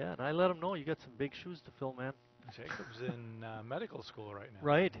right? Yeah, and I let him know you got some big shoes to fill, man. Jacob's in medical school right now.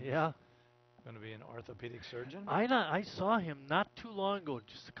 Right, yeah. Going to be an orthopedic surgeon? I saw him not too long ago,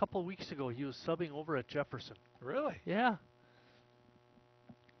 just a couple of weeks ago. He was subbing over at Jefferson. Really? Yeah.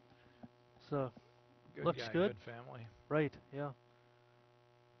 So, good looks guy, good. Good family. Right, yeah.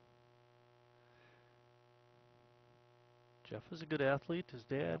 Jeff is a good athlete, his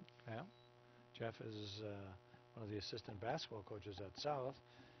dad. Yeah. Jeff is one of the assistant basketball coaches at South,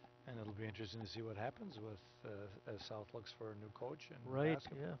 and it'll be interesting to see what happens with as South looks for a new coach in right,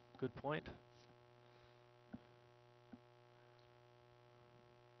 basketball. Yeah, good point.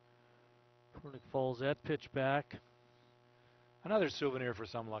 Prunick falls that pitch back. Another souvenir for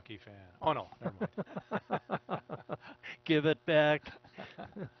some lucky fan. Oh, no, never mind. Give it back.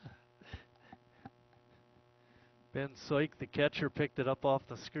 Ben Soik, the catcher, picked it up off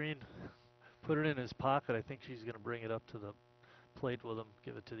the screen, put it in his pocket. I think she's going to bring it up to the plate with him,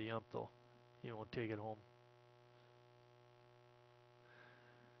 give it to the ump, though. He won't take it home.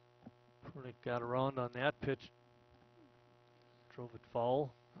 Prunick got around on that pitch, drove it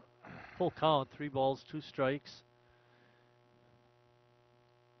foul. Full count, 3 balls, 2 strikes.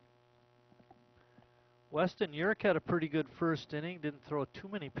 Weston Yerk had a pretty good first inning, didn't throw too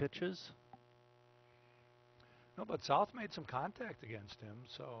many pitches. No, but South made some contact against him,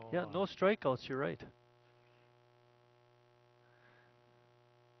 so... Yeah, no strikeouts, you're right.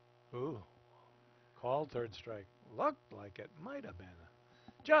 Ooh, called third strike. Looked like it might have been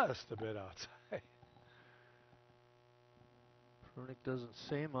just a bit outside. Prunick doesn't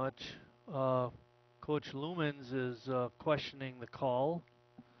say much. Coach Lumens is questioning the call.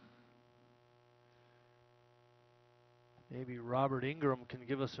 Maybe Robert Ingram can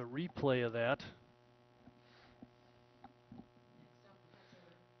give us a replay of that.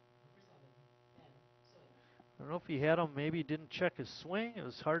 I don't know if he had him, maybe he didn't check his swing. It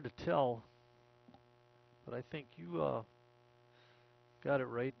was hard to tell. But I think you got it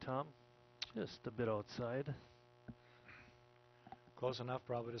right, Tom. Just a bit outside. Close enough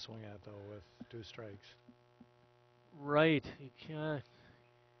probably to swing at, though, with 2 strikes. Right. You can't.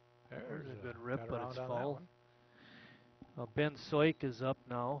 There's a good rip, but it's foul. One. Ben Soik is up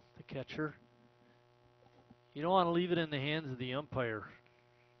now, the catcher. You don't want to leave it in the hands of the umpire.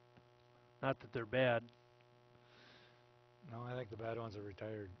 Not that they're bad. No, I think the bad ones are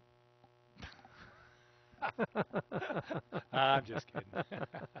retired. I'm just kidding.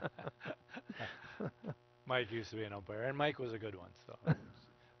 Mike used to be an umpire, and Mike was a good one, so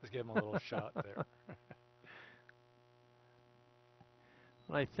let's give him a little shot there.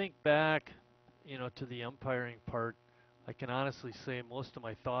 When I think back, to the umpiring part, I can honestly say most of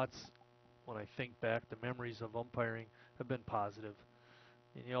my thoughts when I think back, the memories of umpiring have been positive.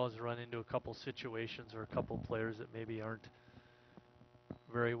 And you always run into a couple situations or a couple players that maybe aren't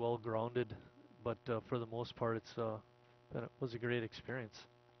very well grounded, but for the most part, it was a great experience.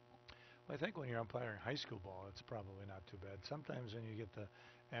 Well, I think when you're umpiring high school ball, it's probably not too bad. Sometimes when you get the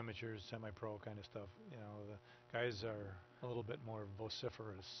amateurs, semi-pro kind of stuff, the guys are a little bit more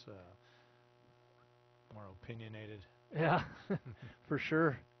vociferous. More opinionated. Yeah, for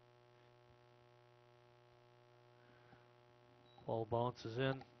sure. Ball bounces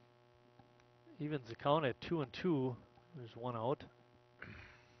in. Evens the count at 2-2. There's one out.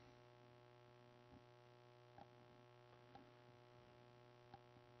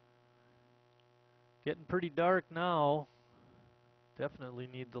 Getting pretty dark now. Definitely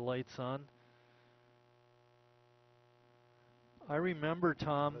need the lights on. I remember,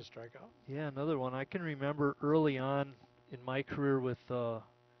 Tom. Another strikeout? Yeah, another one. I can remember early on in my career with the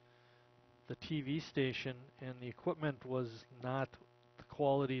TV station, and the equipment was not the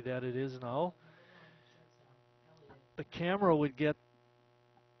quality that it is now. The camera would get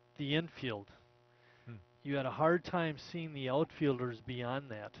the infield. You had a hard time seeing the outfielders beyond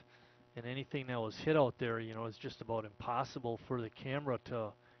that. And anything that was hit out there, you know, is just about impossible for the camera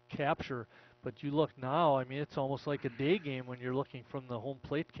to capture. But you look now, I mean, it's almost like a day game when you're looking from the home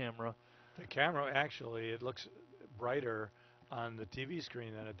plate camera. The camera, actually, it looks brighter on the TV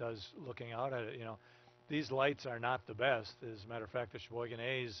screen than it does looking out at it. You know, these lights are not the best. As a matter of fact, the Sheboygan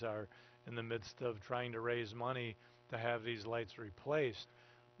A's are in the midst of trying to raise money to have these lights replaced.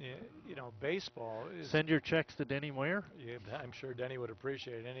 You know, baseball is... Send your checks to Denny Moyer? Yeah, I'm sure Denny would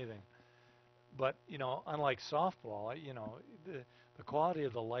appreciate anything. But, you know, unlike softball, you know, the quality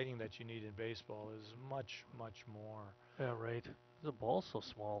of the lighting that you need in baseball is much, much more. Yeah, right. The ball's so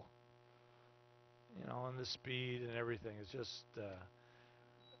small. You know, and the speed and everything is just, you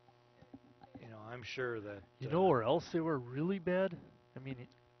know, I'm sure that... You know where else they were really bad? I mean,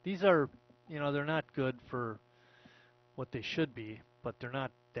 these are, you know, they're not good for what they should be, but they're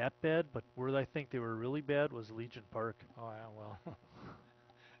not that bad. But where I think they were really bad was Legion Park. Oh, yeah, well...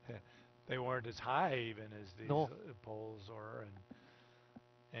 They weren't as high even as these poles were,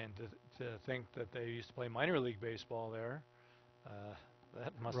 and to think that they used to play minor league baseball there,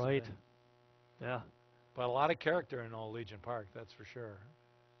 that must have been. Yeah. But a lot of character in old Legion Park, that's for sure.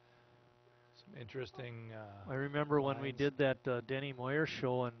 Some interesting. I remember lines. when we did that Denny Moyer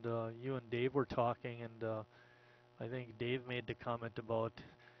show, and you and Dave were talking, and I think Dave made the comment about,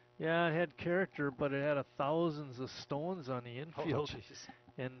 yeah, it had character, but it had thousands of stones on the infield. Oh, jeez.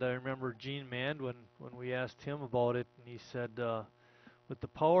 And I remember Gene Mand when we asked him about it, and he said, with the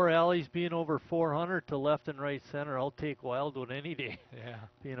power alleys being over 400 to left and right center, I'll take Wildwood any day. Yeah.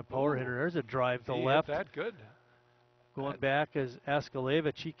 Being a power hitter. There's a drive to left. That good. Going back as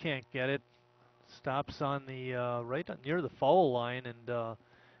Askelevich, he can't get it. Stops on the right near the foul line, and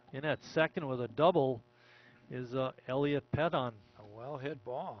in at second with a double is Elliot Petton. A well-hit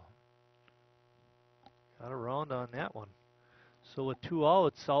ball. Got around on that one. So with 2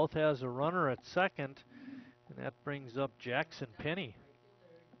 outs, South has a runner at second, and that brings up Jackson Penny.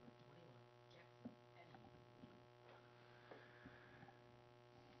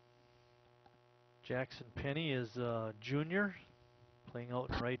 Jackson Penny is a junior, playing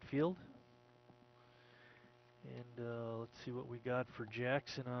out in right field. And let's see what we got for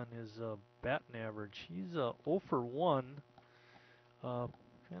Jackson on his batting average. He's 0 for 1, kind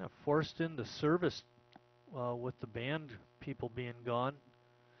of forced into service with the band people being gone.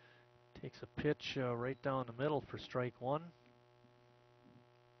 Takes a pitch right down the middle for strike one.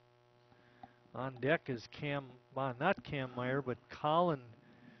 On deck is not Cam Meyer, but Colin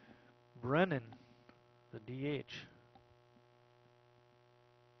Brennan, the DH.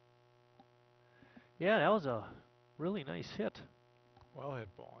 Yeah, that was a really nice hit. Well hit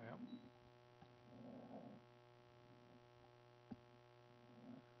ball, yeah.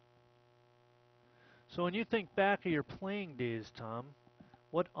 So when you think back of your playing days, Tom,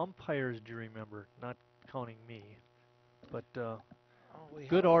 what umpires do you remember? Not counting me, but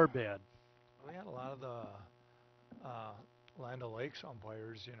good or bad? We had a lot of the Land O'Lakes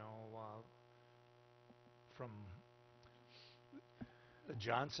umpires, you know, from the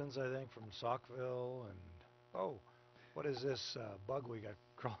Johnsons, I think, from Saukville, and what is this bug we got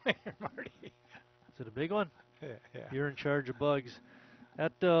crawling here, Marty? Is it a big one? Yeah. You're in charge of bugs.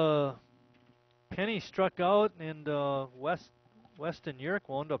 That Penny struck out, and Weston Yerk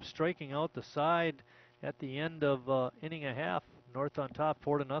wound up striking out the side at the end of inning a half. North on top,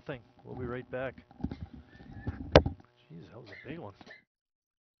 4-0. We'll be right back. Jeez, that was a big one.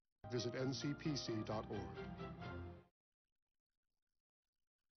 Visit ncpc.org.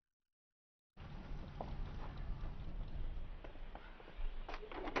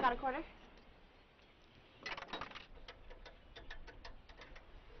 Got a quarter?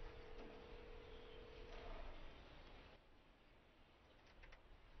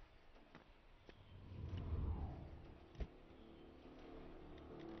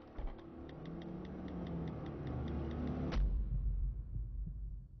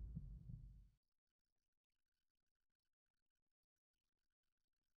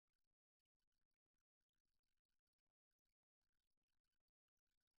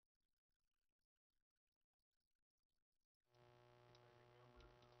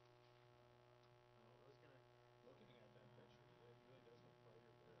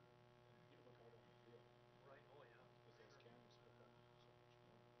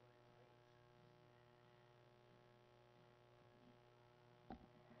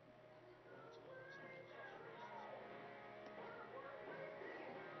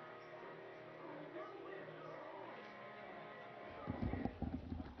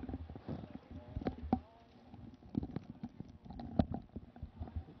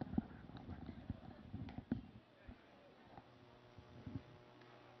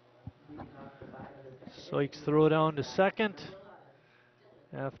 Sykes throw down to second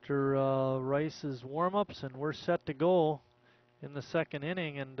after Rice's warm-ups, and we're set to go in the second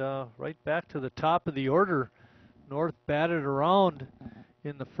inning, and right back to the top of the order. North batted around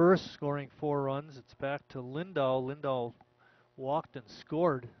in the first, scoring 4 runs. It's back to Lindahl. Lindahl walked and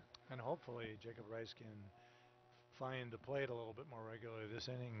scored. And hopefully Jacob Rice can find the plate a little bit more regularly this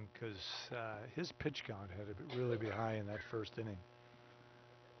inning, because his pitch count had to really be high in that first inning.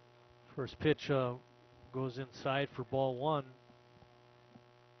 First pitch goes inside for ball 1.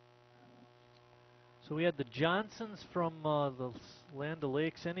 So we had the Johnsons from the Land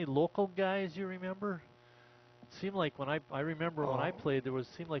O'Lakes. Any local guys you remember? It seemed like when I remember when I played,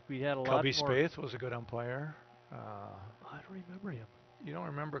 seemed like we had a lot more. Cubby Spaeth was a good umpire. I don't remember him. You don't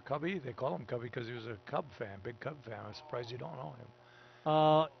remember Cubby? They call him Cubby because he was a Cub fan, big Cub fan. I'm surprised you don't know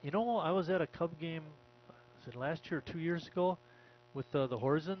him. You know, I was at a Cub game, was it last year or 2 years ago, with the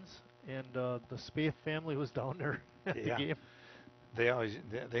Horzens, and the Spaeth family was down there at the game. They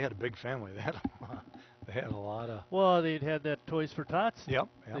had a big family. They had a lot of. Well, they'd had that Toys for Tots. Yep,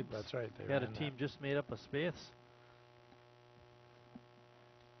 that's right. They had a team just made up of Spaeths.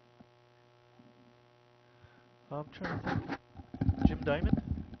 I'm trying to think. Jim Diamond?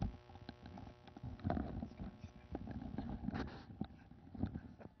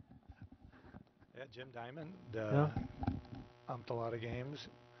 Yeah, Jim Diamond Yeah. umped a lot of games.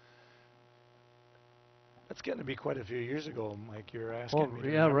 That's getting to be quite a few years ago, Mike. You're asking me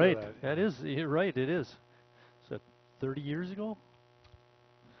to yeah, right. That. That is, you're right, it is. Is that 30 years ago?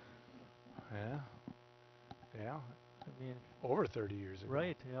 Yeah. Yeah. I mean, over 30 years ago.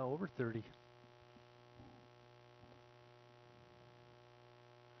 Right, yeah, over 30.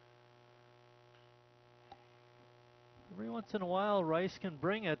 Every once in a while, Rice can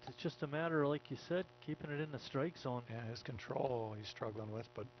bring it. It's just a matter, like you said, keeping it in the strike zone. Yeah, his control he's struggling with,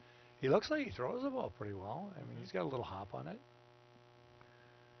 but he looks like he throws the ball pretty well. I mean, he's got a little hop on it.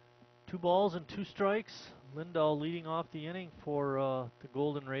 2 balls and 2 strikes. Lindahl leading off the inning for the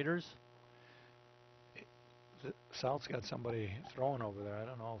Golden Raiders. South's got somebody throwing over there. I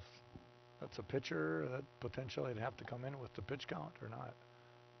don't know if that's a pitcher that potentially would have to come in with the pitch count or not.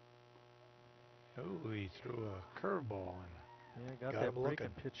 Oh, he threw a curveball in. Yeah, got that breaking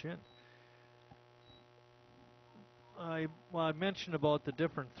pitch in. I mentioned about the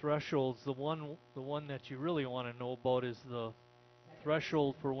different thresholds. The one that you really want to know about is the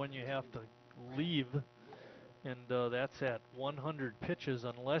threshold for when you have to leave, and that's at 100 pitches,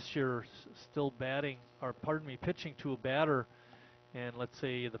 unless you're still pitching to a batter, and let's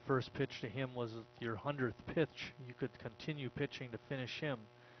say the first pitch to him was your 100th pitch, you could continue pitching to finish him,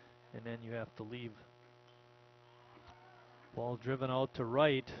 and then you have to leave. Ball driven out to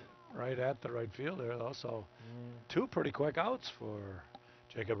right. Right at the right fielder. Also, 2 pretty quick outs for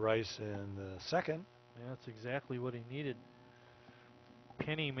Jacob Rice in the second. Yeah, that's exactly what he needed.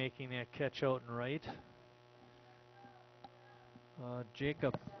 Penny making that catch out and right.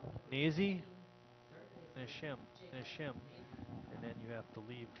 Jacob Nazy, Nishim, and then you have to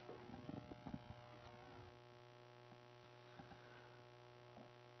leave.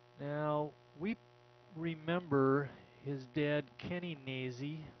 Now, we remember his dad, Kenny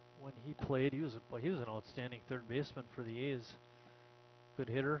Nazy, when he played. He was an outstanding third baseman for the A's. Good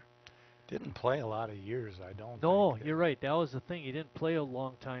hitter. Didn't play a lot of years, I don't No, think. you're right. That was the thing. He didn't play a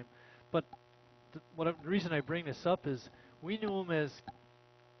long time. But the reason I bring this up is we knew him as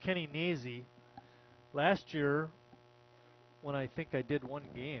Kenny Nazy. Last year, when I think I did one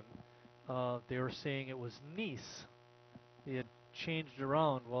game, they were saying it was Nice. He had changed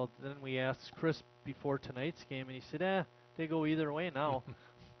around. Well, then we asked Chris before tonight's game, and he said, they go either way now.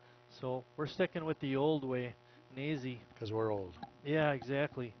 So we're sticking with the old way, Nazy. Because we're old. Yeah,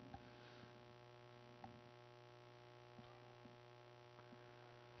 exactly.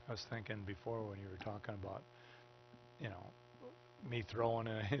 I was thinking before when you were talking about, me throwing,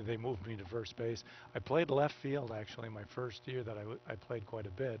 and they moved me to first base. I played left field, actually, my first year that I played quite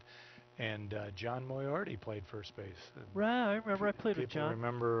a bit. And John Moriarty played first base. Right, I remember I played with John. People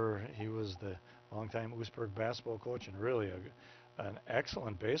remember he was the longtime Oostburg basketball coach and really an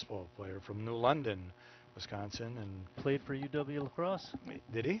excellent baseball player from New London, Wisconsin. And played for UW La Crosse.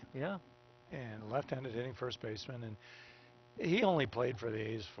 Did he? Yeah. And left-handed hitting first baseman. And he only played for the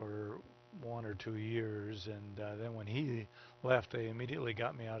A's for 1 or 2 years. And then when he left, they immediately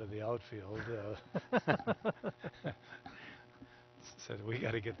got me out of the outfield. Said, we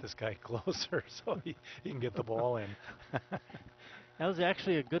got to get this guy closer so he can get the ball in. That was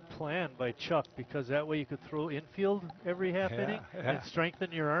actually a good plan by Chuck, because that way you could throw infield every half inning and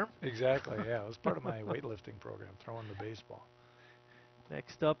strengthen your arm. Exactly, yeah. It was part of my weightlifting program, throwing the baseball.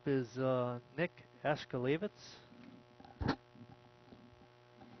 Next up is Nick Ashkalevitz.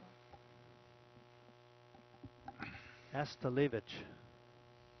 Astalevich.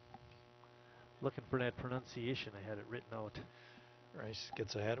 Looking for that pronunciation. I had it written out. Rice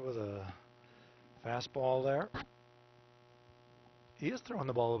gets ahead with a fastball there. He is throwing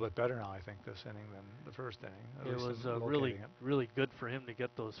the ball a little bit better now, I think, this inning than the first inning. It was really good for him to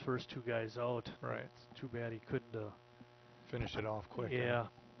get those first two guys out. Right. It's too bad he couldn't finish it off quick. Yeah.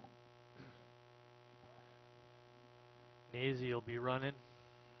 Nazy will be running.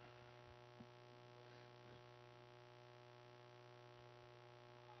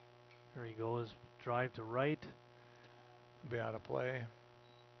 There he goes. Drive to right. Be out of play.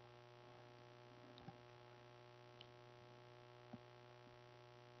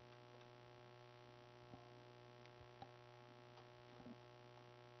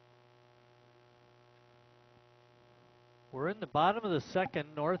 We're in the bottom of the second.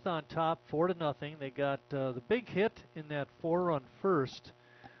 North on top, 4-0. They got the big hit in that 4-run first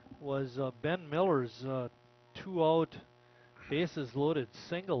was Ben Miller's 2-out bases loaded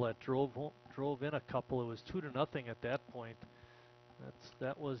single that drove in a couple. It was 2-0 at that point.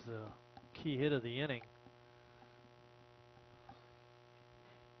 That was the key hit of the inning.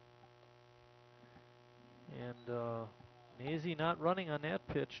 And Nazy not running on that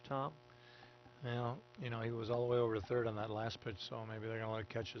pitch, Tom. Well, you know, he was all the way over to third on that last pitch, so maybe they're going to let him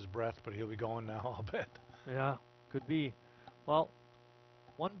catch his breath, but he'll be going now, I'll bet. Yeah, could be. Well,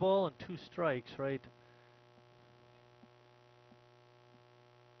 1 ball and 2 strikes, right?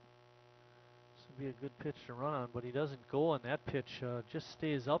 This would be a good pitch to run on, but he doesn't go on that pitch. Just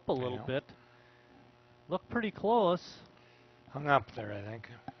stays up a little bit. Looked pretty close. Hung up there, I think.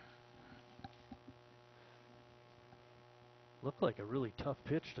 Looked like a really tough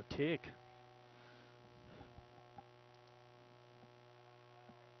pitch to take.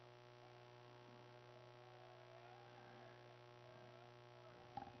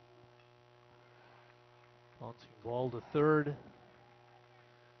 Bouncing ball to third.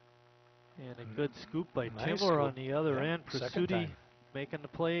 And a good scoop by Timler on the other end. Prasuti making the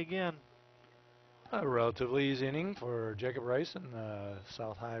play again. A relatively easy inning for Jacob Rice and the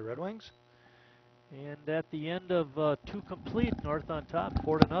South High Red Wings. And at the end of 2 complete, North on top,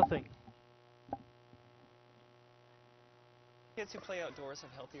 4-0. Kids who play outdoors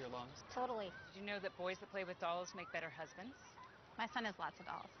have healthier lungs. Totally. Did you know that boys that play with dolls make better husbands? My son has lots of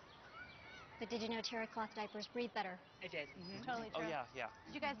dolls. But did you know terry cloth diapers breathe better? I did. Totally true. Oh, yeah.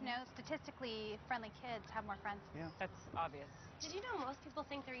 Did you guys know statistically friendly kids have more friends? Yeah. That's obvious. Did you know most people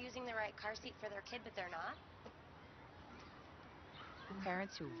think they're using the right car seat for their kid, but they're not?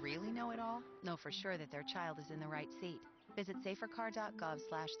 Parents who really know it all know for sure that their child is in the right seat. Visit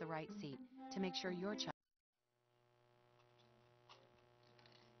safercar.gov/the right seat to make sure your child.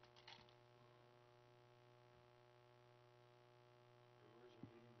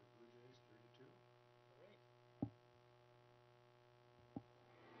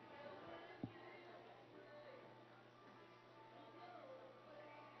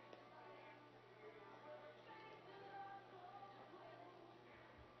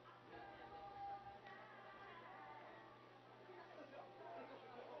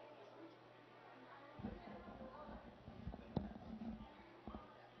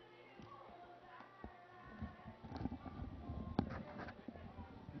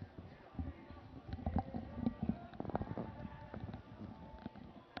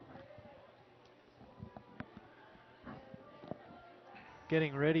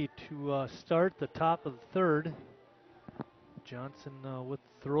 Getting ready to start the top of the third. Johnson with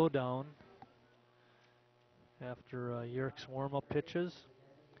the throw down after Yerk's warm-up pitches.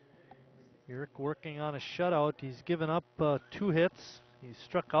 Yerk working on a shutout. He's given up 2 hits. He's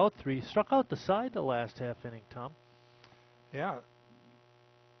struck out 3. Struck out the side the last half inning, Tom. Yeah.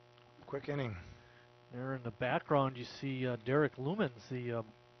 Quick inning. There in the background you see Derek Lumens, the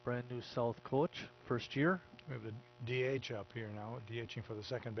brand new South coach, first year. We have the DH up here now, DHing for the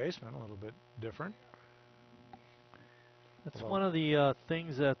second baseman, a little bit different. That's one of the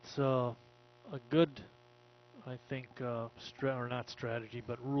things that's a good, I think, or not strategy,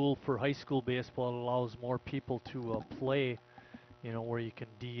 but rule for high school baseball. It allows more people to play, you know, where you can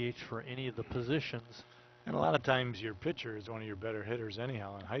DH for any of the positions. And a lot of times your pitcher is one of your better hitters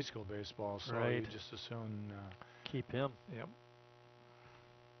anyhow in high school baseball, so you just as soon keep him. Yep.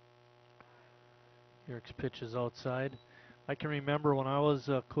 Yerk's pitch is outside. I can remember when I was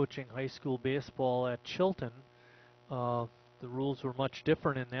coaching high school baseball at Chilton, the rules were much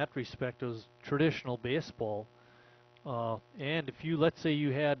different in that respect. It was traditional baseball. And if you, let's say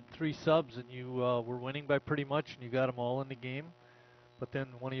you had 3 subs and you were winning by pretty much and you got them all in the game, but then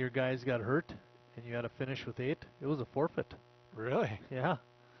one of your guys got hurt, and you had to finish with 8, it was a forfeit. Really? Yeah.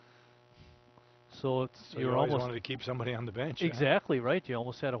 So So you always wanted to keep somebody on the bench. Exactly, right. You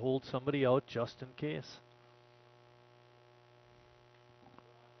almost had to hold somebody out just in case.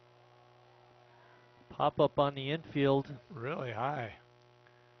 Pop up on the infield. Really high.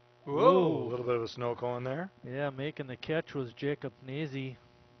 Whoa. Whoa, a little bit of a snow cone there. Yeah, making the catch was Jacob Nazy.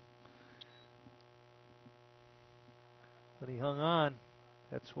 But he hung on.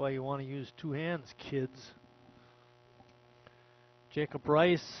 That's why you want to use 2 hands, kids. Jacob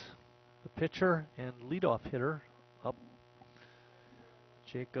Rice, the pitcher and leadoff hitter, up.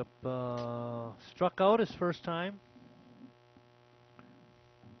 Jacob struck out his first time.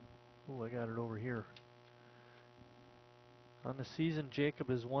 Oh, I got it over here. On the season,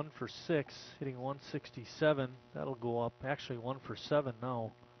 Jacob is 1 for 6, hitting 167. That'll go up. Actually, 1 for 7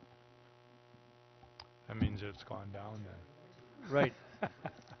 now. That means it's gone down then. Right.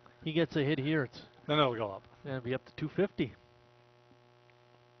 He gets a hit here. Then it'll go up. It'll be up to 250.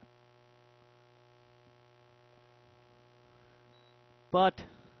 But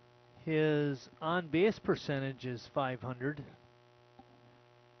his on-base percentage is 500,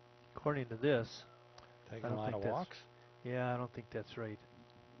 according to this. Taking a lot of walks? Yeah, I don't think that's right.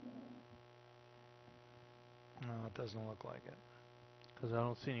 No, it doesn't look like it. Because I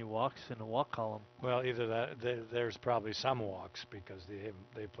don't see any walks in the walk column. Well, either that, there's probably some walks because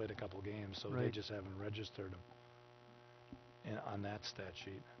they played a couple games, so they just haven't registered them on that stat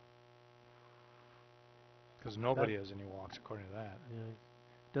sheet. Because nobody has any walks according to that. Yeah,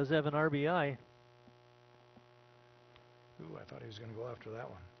 does have an RBI. Ooh, I thought he was going to go after that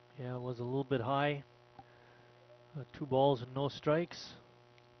one. Yeah, it was a little bit high. 2 balls and no strikes.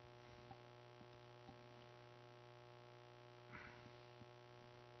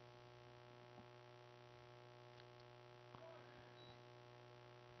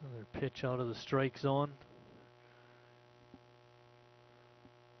 Another pitch out of the strike zone.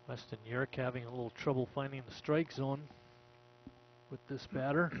 Weston Yerk having a little trouble finding the strike zone with this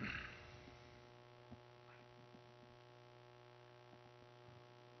batter.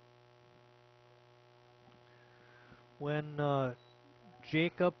 When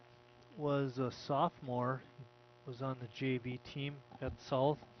Jacob was a sophomore, he was on the JV team at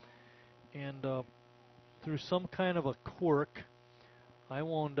South, and through some kind of a quirk, I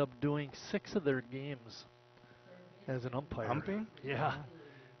wound up doing 6 of their games as an umpire. Umping? Yeah.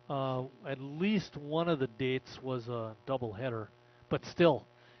 At least one of the dates was a doubleheader, but still,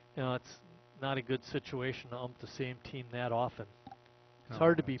 it's not a good situation to ump the same team that often. It's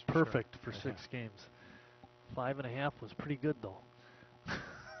hard to be perfect for 6 games. 5.5 was pretty good, though.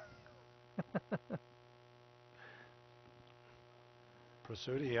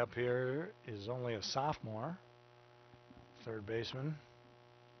 Prasuti up here is only a sophomore, third baseman.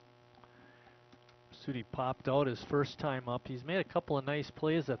 Prasuti popped out his first time up. He's made a couple of nice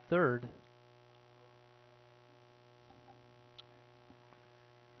plays at third.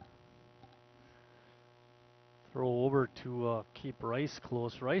 Throw over to keep Rice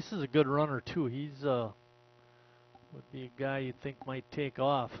close. Rice is a good runner, too. He's would be a guy you'd think might take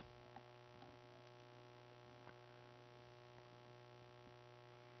off.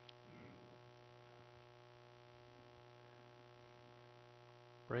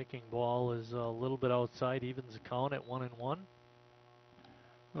 Breaking ball is a little bit outside, evens the count at 1-1.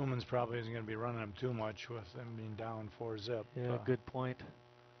 Lumen's probably isn't going to be running him too much with them being down 4-zip. Yeah, good point.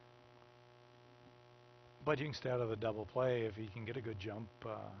 But you can stay out of the double play if he can get a good jump.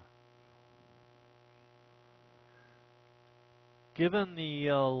 Given the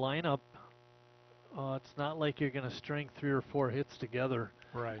lineup, it's not like you're going to string 3 or 4 hits together.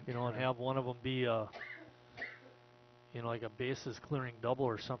 Right. You know, and have one of them be like a bases clearing double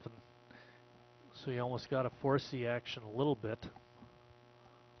or something. So you almost got to force the action a little bit.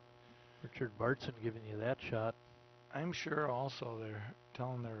 Richard Bartson giving you that shot. I'm sure also they're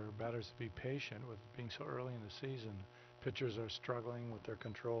telling their batters to be patient with being so early in the season. Pitchers are struggling with their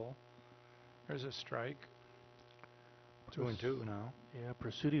control. There's a strike. 2-2 now. Yeah,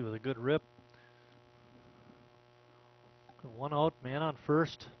 Prasuti with a good rip. 1 out, man on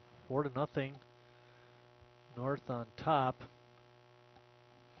first, 4-0. North on top.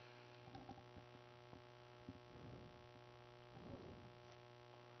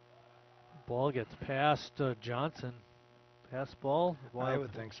 Ball gets past Johnson. Pass ball? I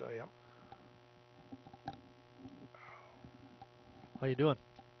would think so, yep. How you doing?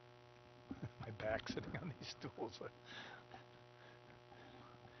 My back's sitting on these stools.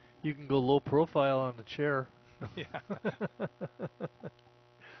 You can go low profile on the chair. Yeah.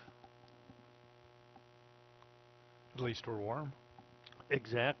 At least we're warm.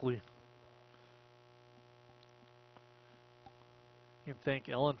 Exactly. You can thank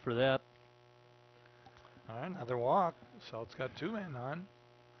Ellen for that. All right, another walk. South's got 2 men on.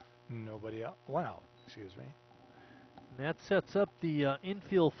 Nobody out. 1 out, excuse me. And that sets up the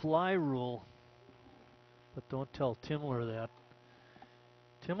infield fly rule. But don't tell Timler that.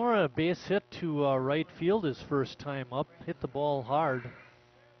 Timler had a base hit to right field his first time up. Hit the ball hard.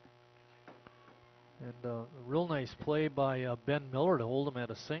 And a real nice play by Ben Miller to hold him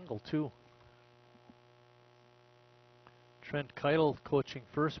at a single, too. Trent Keitel coaching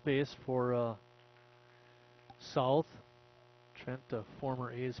first base for South. Trent, a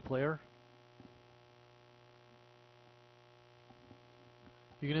former A's player.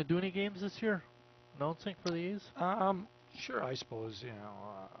 You going to do any games this year? Announcing for the A's? Sure, I suppose,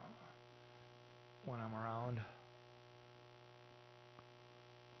 when I'm around.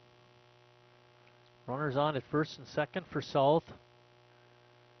 Runners on at first and second for South.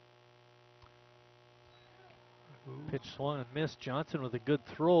 Ooh. Pitch swung and missed. Johnson with a good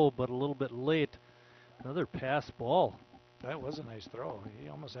throw, but a little bit late. Another pass ball. That was a nice throw. He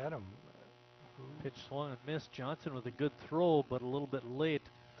almost had him. Ooh. Pitch swung and missed. Johnson with a good throw, but a little bit late.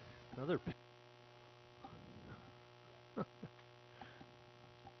 Another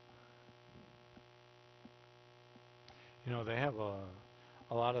They have a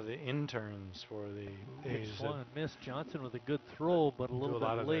lot of the interns for the A's. Pitch swung and missed. Johnson with a good throw, but a little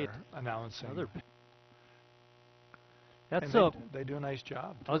bit late. Announcing. That's they do a nice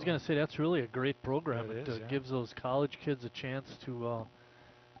job. I was going to say that's really a great program. It gives those college kids a chance to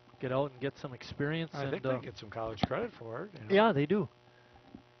get out and get some experience. I think they get some college credit for it. Yeah, they do.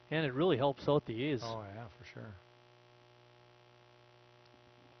 And it really helps out the A's. Oh, yeah, for sure.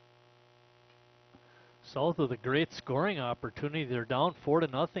 South with a great scoring opportunity. They're down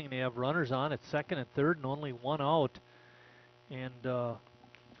 4-0. They have runners on at second and third and only 1 out. And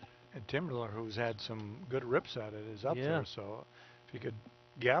Timberler, who's had some good rips at it, is up there. So if you could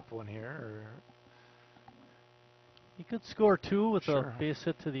gap one here. Or he could score 2 with a base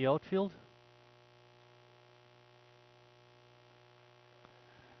hit to the outfield.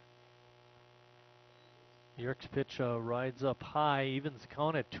 Yerk's pitch rides up high, evens the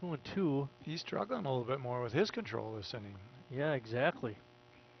count at 2-2. He's struggling a little bit more with his control this inning. Yeah, exactly.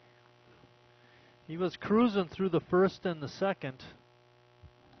 He was cruising through the first and the second.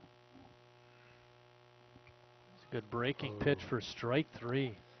 It's a good breaking pitch for strike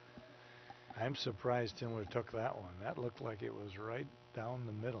 3. I'm surprised Timler took that one. That looked like it was right down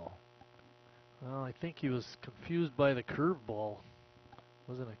the middle. Well, I think he was confused by the curveball.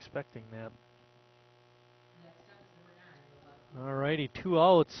 Wasn't expecting that. All righty, 2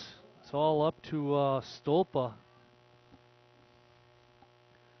 outs. It's all up to Stolpa.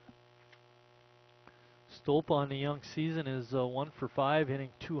 Stolpa on the young season is 1 for 5,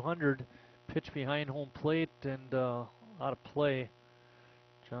 hitting 200. Pitch behind home plate and out of play.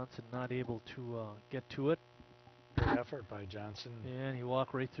 Johnson not able to get to it. Good effort by Johnson. And he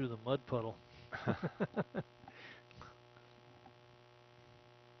walked right through the mud puddle.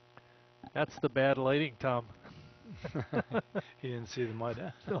 That's the bad lighting, Tom. He didn't see the mud,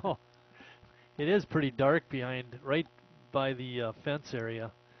 huh? No. It is pretty dark behind, right by the fence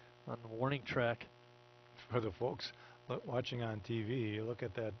area on the warning track. For the folks watching on TV, you look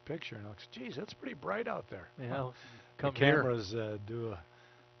at that picture and looks, geez, that's pretty bright out there. Yeah, the cameras do a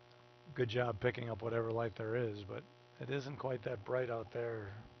good job picking up whatever light there is, but it isn't quite that bright out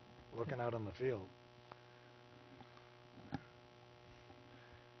there looking out on the field.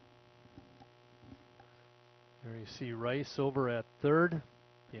 There you see Rice over at third.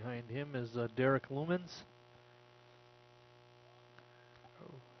 Behind him is Derek Lumens.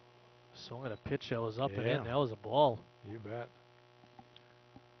 Swung at a pitch that was up and in. That was a ball. You bet.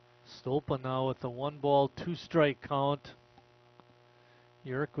 Stolpa now with the 1-ball, 2-strike count.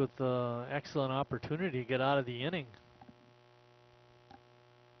 Yerk with an excellent opportunity to get out of the inning.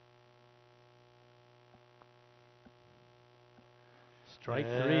 Strike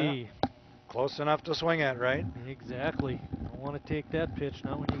 3. Close enough to swing at, right? Exactly. Don't want to take that pitch,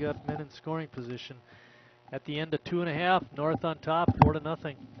 not when you got men in scoring position. At the end of 2.5, North on top,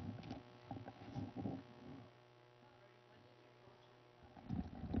 4-0.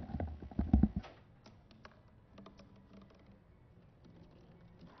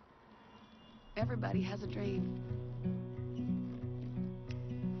 Everybody has a dream.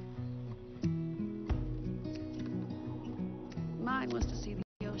 Mine was to see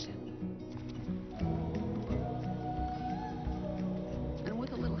the ocean. And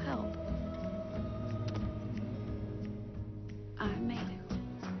with a little help, I made it.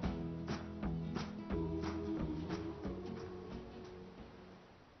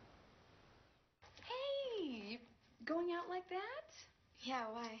 Hey, you going out like that? Yeah,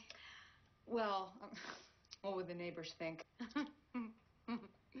 why? Well, what would the neighbors think? I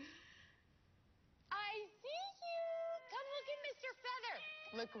see you! Come look at Mr. Feather!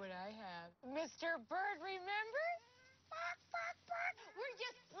 Look what I have. Mr. Bird, remember? Bark, bark, bark! We're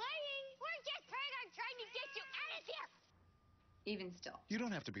just playing! We're just playing! I'm trying to get you out of here! Even still. You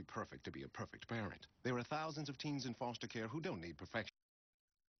don't have to be perfect to be a perfect parent. There are thousands of teens in foster care who don't need perfection.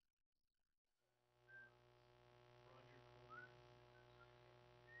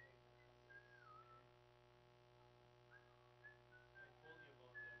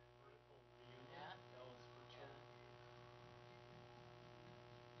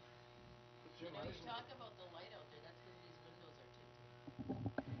 You know, you talk about the light out there, that's because these windows are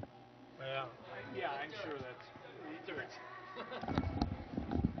tinted. Well, yeah, I'm sure that's dirt.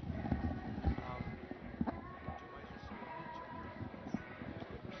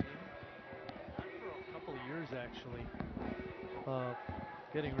 For a couple of years, actually.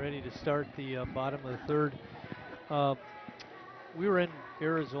 Getting ready to start the bottom of the third. We were in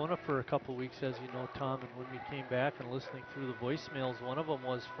Arizona for a couple of weeks, as you know, Tom, and when we came back and listening through the voicemails, one of them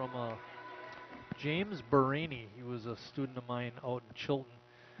was from James Baraney. He was a student of mine out in Chilton.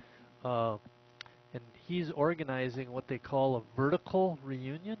 And he's organizing what they call a vertical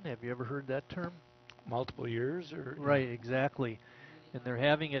reunion. Have you ever heard that term? Multiple years? Or Right, exactly. And they're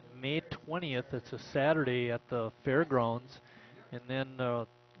having it May 20th. It's a Saturday at the fairgrounds. And then,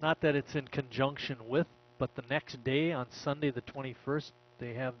 not that it's in conjunction with, but the next day on Sunday the 21st,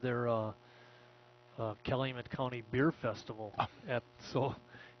 they have their Calumet County Beer Festival. So,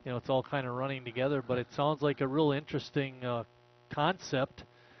 you know, it's all kind of running together, but it sounds like a real interesting concept.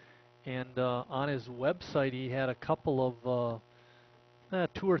 And on his website, he had a couple of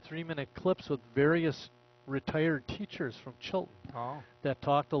 2 or 3 minute clips with various retired teachers from Chilton that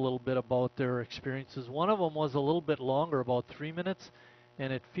talked a little bit about their experiences. One of them was a little bit longer, about 3 minutes,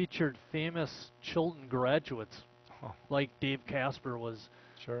 and it featured famous Chilton graduates, like Dave Casper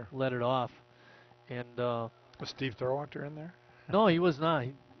let it off. And was Steve Thorwachter in there? No, he was not.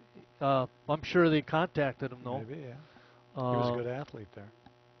 I'm sure they contacted him, though. Maybe, yeah. He was a good athlete there.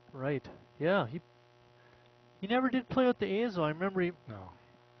 Right. Yeah, he never did play with the A's, though. I remember he... No.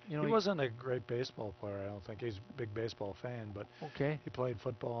 You know, he wasn't a great baseball player, I don't think. He's a big baseball fan, but he played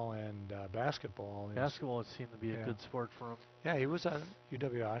football and basketball. Basketball seemed to be a good sport for him. Yeah, he was on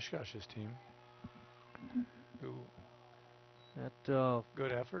UW Oshkosh's team.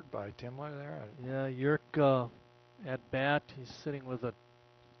 Good effort by Timler there. Yeah, Yerk at bat, he's sitting with a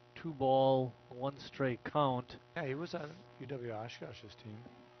 2-ball, 1-strike count. Yeah, he was on UW Oshkosh's team.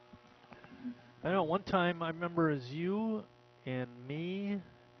 I know one time I remember as you and me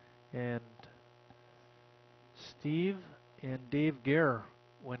and Steve and Dave Gare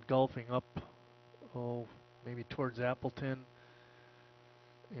went golfing up, maybe towards Appleton.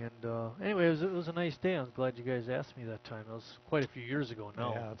 And anyway, it was a nice day. I was glad you guys asked me that time. That was quite a few years ago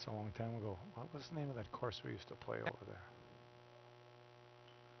now. Yeah, that's a long time ago. What was the name of that course we used to play over there?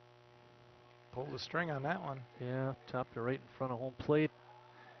 Pulled the string on that one. Yeah, topped it right in front of home plate.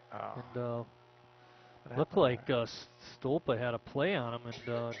 And looked happened like Stolpa had a play on him and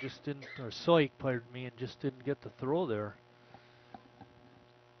just didn't, or Soik, pardon me, and just didn't get the throw there.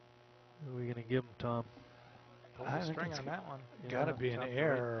 What are we going to give him, Tom? Pulled the string on that one. Got to be an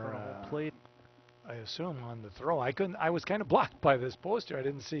error. Right in front of home plate. I assume on the throw. I was kind of blocked by this poster. I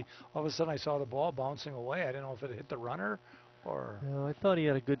didn't see. All of a sudden, I saw the ball bouncing away. I didn't know if it hit the runner or. Yeah, I thought he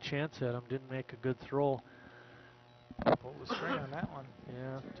had a good chance at him. Didn't make a good throw. Pulled the string on that one.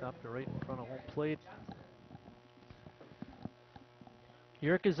 Yeah, topped it right in front of home plate.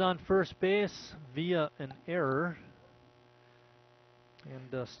 Yerk is on first base via an error.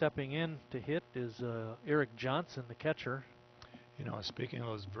 And stepping in to hit is Eric Johnson, the catcher. You know, speaking of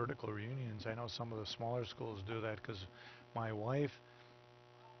those vertical reunions, I know some of the smaller schools do that because my wife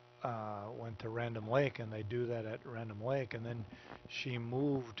went to Random Lake, and they do that at Random Lake, and then she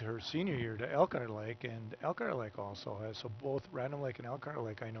moved her senior year to Elkhart Lake, and Elkhart Lake also has, so both Random Lake and Elkhart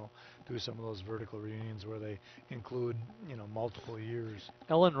Lake, I know, do some of those vertical reunions where they include, you know, multiple years.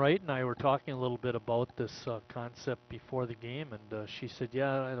 Ellen Wright and I were talking a little bit about this concept before the game, and she said,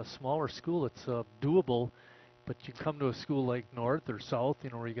 yeah, at a smaller school it's doable, but you come to a school like North or South, you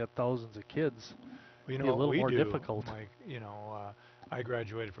know, where you got thousands of kids, well, you know, be a little more do, difficult. Mike, you know, I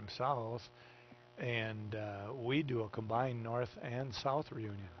graduated from South, and we do a combined North and South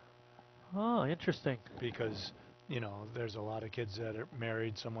reunion. Oh, interesting. Because, you know, there's a lot of kids that are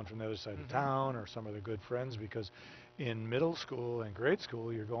married someone from the other side of town, or some of their good friends, because in middle school and grade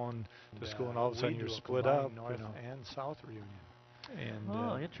school, you're going to school, and all of a sudden you're split up, North and South reunion.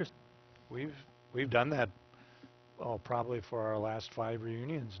 And interesting. we've done that probably for our last 5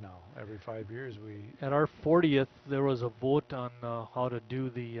 reunions now. Every 5 years we. At our 40th, there was a vote on how to do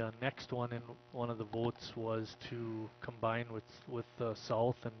the next one, and one of the votes was to combine with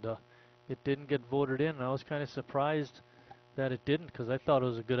South, and it didn't get voted in. And I was kind of surprised that it didn't, because I thought it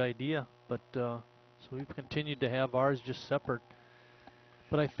was a good idea. But so we've continued to have ours just separate.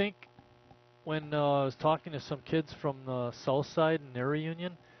 But I think when I was talking to some kids from the South Side in their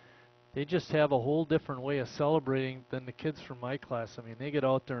reunion, they just have a whole different way of celebrating than the kids from my class. I mean, they get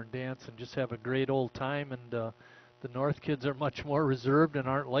out there and dance and just have a great old time, and the North kids are much more reserved and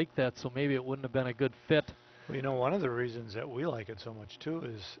aren't like that, so maybe it wouldn't have been a good fit. Well, you know, one of the reasons that we like it so much too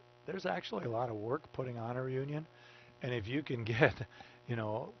is there's actually a lot of work putting on a reunion, and if you can get, you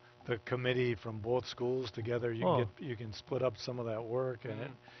know, the committee from both schools together, you can split up some of that work, and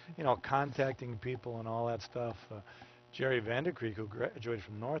you know, contacting people and all that stuff. Jerry Vandercreek, who graduated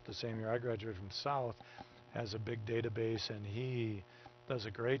from North the same year I graduated from South, has a big database, and he does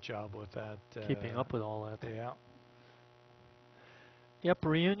a great job with that. Keeping up with all that. Yeah. Yep,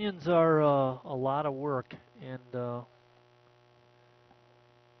 reunions are a lot of work, and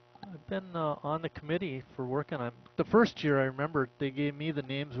I've been on the committee for working on. The first year, I remember they gave me the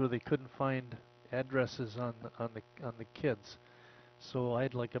names where they couldn't find addresses on the kids, so I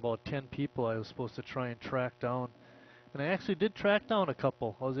had like about 10 people I was supposed to try and track down. And I actually did track down a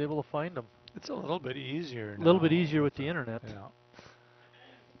couple. I was able to find them. It's a little bit easier now. A little bit easier with the internet. Yeah.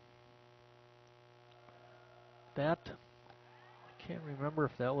 That, I can't remember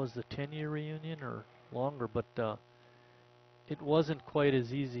if that was the 10-year reunion or longer, but it wasn't quite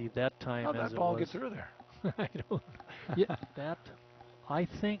as easy that time How'd as that it ball was. get through there? I don't. Yeah, that. I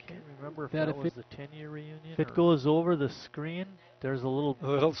think. Can't remember if that was the 10-year reunion. If it goes over the screen, there's a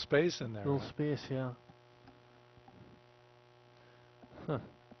little space in there. Little space, yeah. Huh.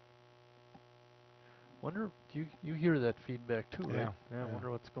 Wonder, you hear that feedback too, right? Yeah. I wonder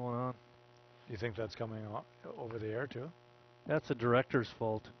what's going on. You think that's coming over the air too? That's the director's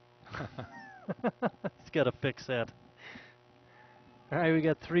fault. He's got to fix that. All right, we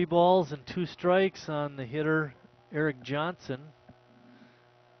got 3 balls and 2 strikes on the hitter, Eric Johnson.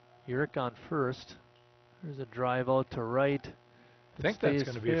 Eric on first. There's a drive out to right. I think that's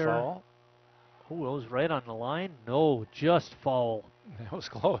going to be foul. Oh, it was right on the line? No, just foul. That was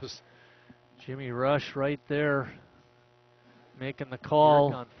close. Jimmy Rush right there making the call.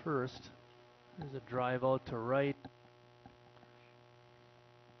 Eric on first. There's a drive out to right.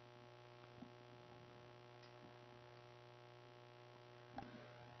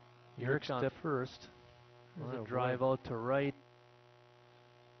 Eric on first. There's a drive out to right.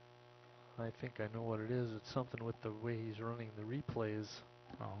 I think I know what it is. It's something with the way he's running the replays.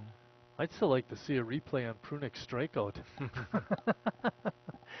 Oh. I'd still like to see a replay on Prunick's strikeout.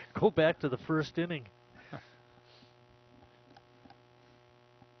 Go back to the first inning.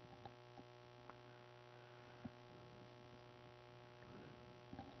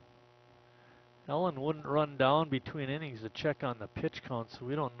 Ellen wouldn't run down between innings to check on the pitch count, so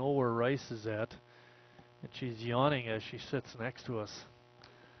we don't know where Rice is at. And she's yawning as she sits next to us.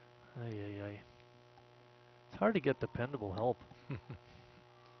 Ay, ay, ay. It's hard to get dependable help.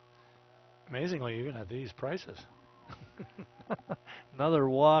 Amazingly, even at these prices. Another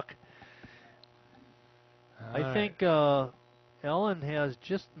walk. I think Ellen has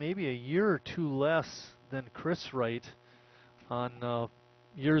just maybe a year or 2 less than Chris Wright on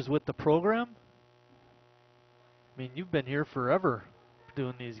years with the program. I mean, you've been here forever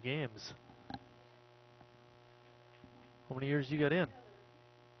doing these games. How many years you got in?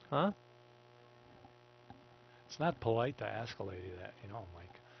 Huh? It's not polite to ask a lady that, you know, Mike.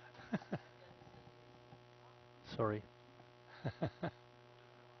 Sorry.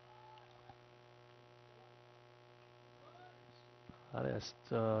 Just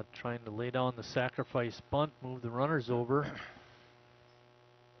trying to lay down the sacrifice bunt, move the runners over.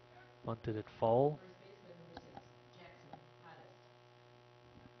 Bunted it foul.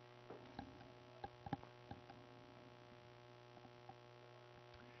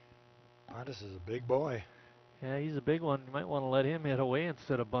 This is a big boy. Yeah, he's a big one. You might want to let him hit away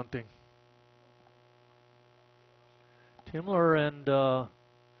instead of bunting. Timler and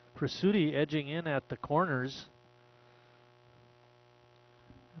Prasuti edging in at the corners.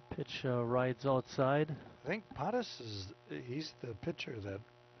 Pitch rides outside. I think Pottis he's the pitcher that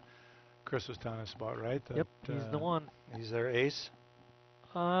Chris was telling us about, right? That, yep, he's the one. He's their ace?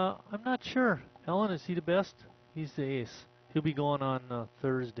 I'm not sure. Ellen, is he the best? He's the ace. He'll be going on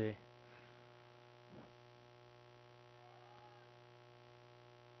Thursday.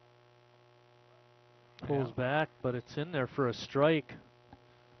 Pulls back, but it's in there for a strike.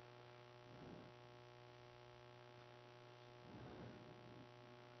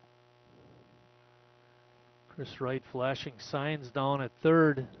 Chris Wright flashing signs down at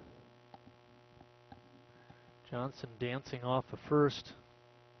third. Johnson dancing off the first.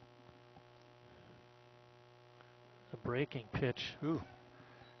 A breaking pitch. Ooh.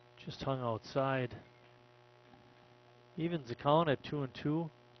 Just hung outside. Evens the count at 2-2.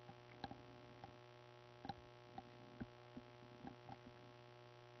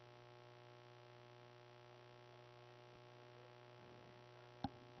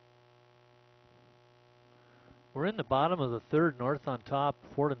 We're in the bottom of the third, North on top,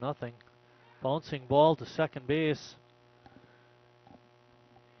 4-0. Bouncing ball to second base.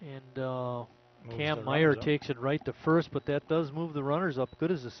 And Cam Meyer takes it right to first, but that does move the runners up. Good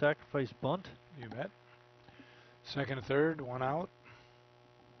as a sacrifice bunt. You bet. Second and third, one out.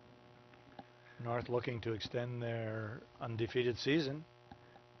 North looking to extend their undefeated season.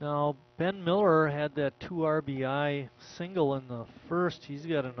 Now, Ben Miller had that 2 RBI single in the first. He's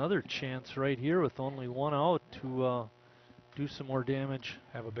got another chance right here with only one out to do some more damage.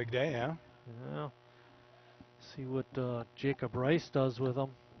 Have a big day, huh? Yeah. See what Jacob Rice does with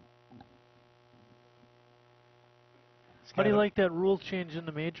him. How do you like that rule change in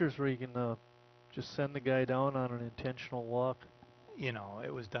the majors where you can just send the guy down on an intentional walk? You know,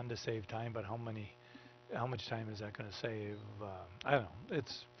 it was done to save time, but how much time is that going to save? I don't know.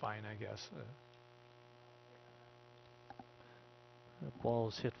 It's fine, I guess. The ball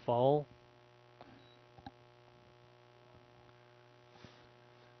is hit foul.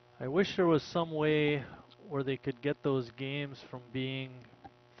 I wish there was some way where they could get those games from being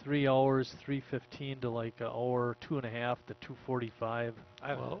 3 hours, 3:15 to like an hour, 2.5 to 2:45.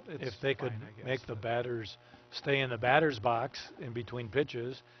 Well, if they could make the batters stay in the batter's box in between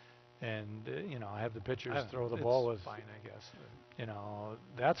pitches, and you know, have the pitchers throw the ball with. Fine, I guess. You know,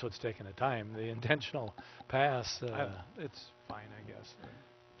 that's what's taking the time. The intentional pass. It's fine, I guess.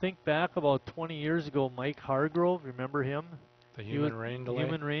 Think back about 20 years ago, Mike Hargrove. Remember him? The human rain delay.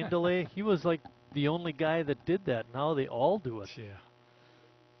 Human rain delay. He was like the only guy that did that. Now they all do it. Yeah.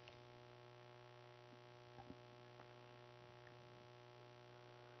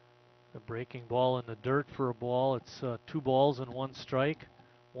 The breaking ball in the dirt for a ball. It's 2 balls and 1 strike.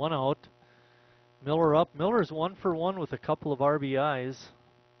 1 out. Miller up. Miller's 1 for 1 with a couple of RBIs.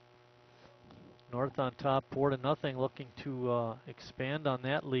 North on top, 4-0, looking to expand on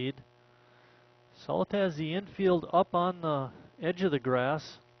that lead. South has the infield up on the edge of the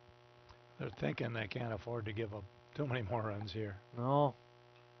grass. They're thinking they can't afford to give up too many more runs here. No.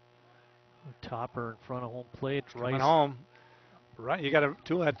 Topper in front of home plate. Coming home. Right, you got a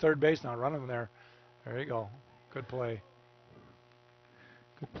 2 at third base now. Run him there. There you go. Good play.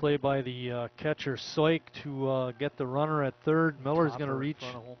 Good play by the catcher Soik to get the runner at third. Miller's going to reach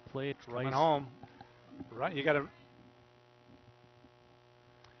in front of home plate. Coming home. Right, you got to.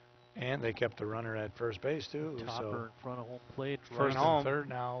 And they kept the runner at first base too. Topper in front of home plate. First and third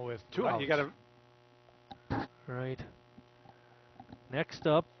now with 2 outs. You got to. Right. Next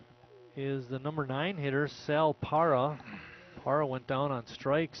up is the number 9 hitter, Sal Parra. Parra went down on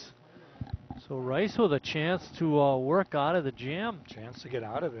strikes. So Rice with a chance to work out of the jam. Chance to get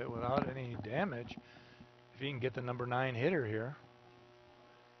out of it without any damage. If you can get the number 9 hitter here.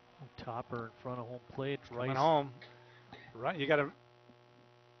 Topper in front of home plate. Coming Rice. home. Right, you got to.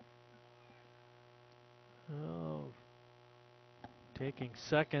 Oh. Taking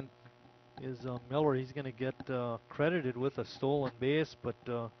second is Miller. He's going to get credited with a stolen base, but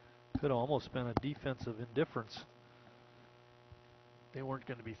could have almost been a defensive indifference. They weren't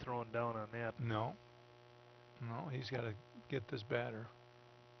going to be thrown down on that. No. No, he's got to get this batter.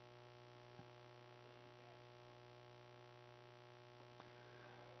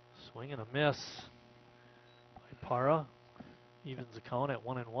 Swing and a miss by Parra. Evens the count at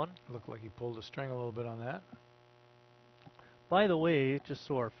 1-1. Looked like he pulled a string a little bit on that. By the way, just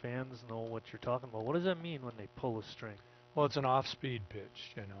so our fans know what you're talking about, what does that mean when they pull a string? Well, it's an off-speed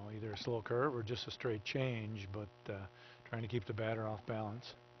pitch, you know, either a slow curve or just a straight change, but trying to keep the batter off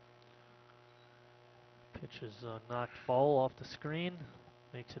balance. Pitch is knocked foul off the screen.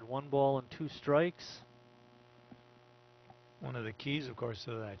 Makes it 1 ball and 2 strikes. One of the keys, of course,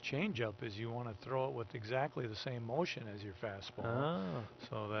 to that changeup is you want to throw it with exactly the same motion as your fastball,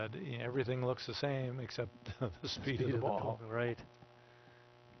 so that everything looks the same except the speed of the ball. Right.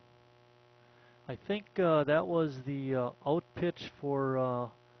 I think that was the out pitch for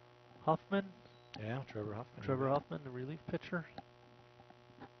Huffman. Yeah, Trevor Huffman. Trevor Huffman, the relief pitcher.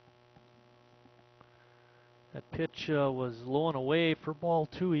 That pitch was low and away for ball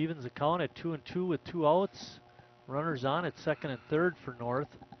 2. Evens the count at 2-2 with 2 outs. Runners on at second and third for North.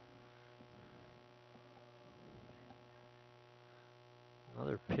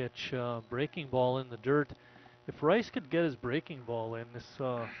 Another pitch, breaking ball in the dirt. If Rice could get his breaking ball in, this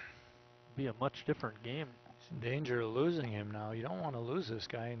be a much different game. He's in danger of losing him now. You don't want to lose this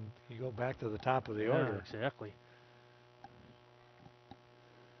guy, and you go back to the top of the order. Exactly.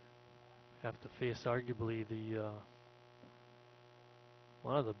 Have to face arguably the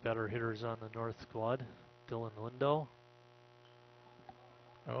one of the better hitters on the North squad, Dylan Lindow.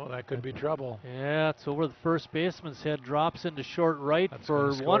 Oh, that could be trouble. Yeah, it's over the first baseman's head, drops into short right That's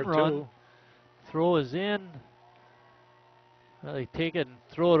for one run. Two. Throw is in. Well, they take it and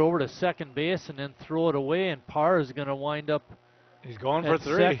throw it over to second base and then throw it away, and Parr is going to wind up. He's going at for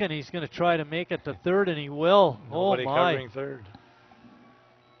three. Second, he's going to try to make it to third, and he will. Nobody oh my! Covering third.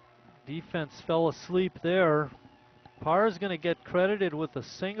 Defense fell asleep there. Parr is going to get credited with a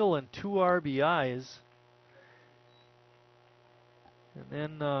single and 2 RBIs.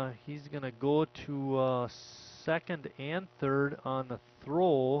 And then he's going to go to second and third on the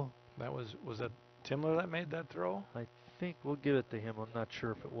throw. Was that Timler that made that throw? I think we'll give it to him. I'm not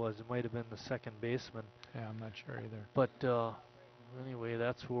sure if it was. It might have been the second baseman. Yeah, I'm not sure either. But anyway,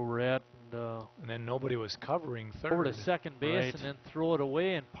 that's where we're at. And then nobody was covering third. Over to second base right. and then throw it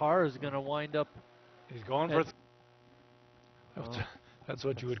away, and Parr is going to wind up. He's going for. That's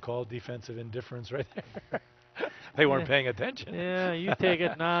what you would call defensive indifference, right there. They weren't paying attention. Yeah, you take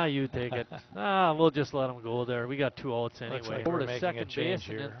it. Nah, you take it. We'll just let them go there. We got 2 outs anyway. Like over to second base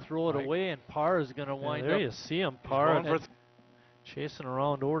and then throw it away, and Parr is going to wind up. There you see him, Parr, chasing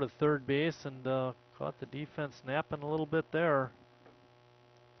around over to third base, and caught the defense napping a little bit there.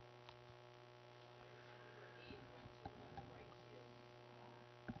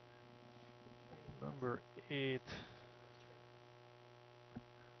 Number 8.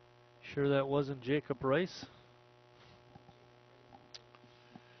 Sure that wasn't Jacob Rice?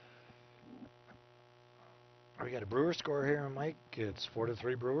 We got a Brewer score here, Mike. It's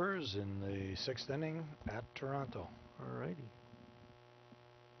 4-3 Brewers in the 6th inning at Toronto. Alrighty.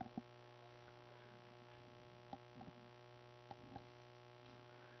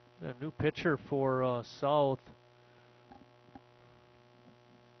 A new pitcher for South.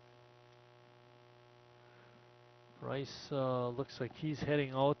 Rice looks like he's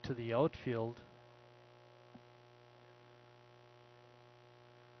heading out to the outfield.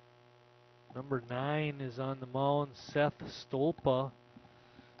 Number 9 is on the mound, Seth Stolpa.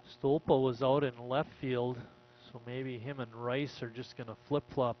 Stolpa was out in left field, so maybe him and Rice are just going to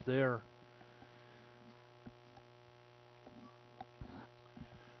flip-flop there.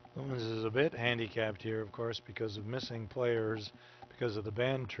 Lumens is a bit handicapped here, of course, because of missing players, because of the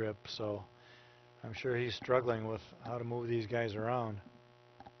band trip, so I'm sure he's struggling with how to move these guys around.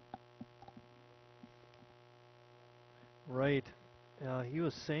 Right. He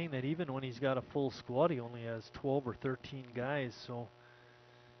was saying that even when he's got a full squad, he only has 12 or 13 guys, so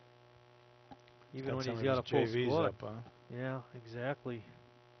even when he's got a full JVs squad. Up, huh? Yeah, exactly.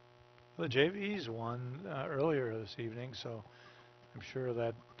 The JVs won earlier this evening, so I'm sure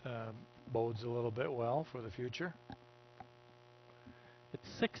that bodes a little bit well for the future. It's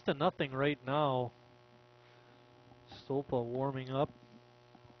 6-0 right now. Stolpa warming up.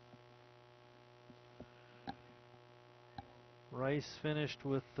 Rice finished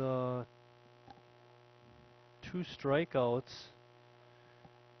with 2 strikeouts.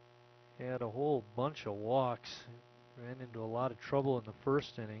 Had a whole bunch of walks. Ran into a lot of trouble in the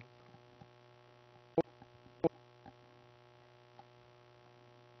first inning.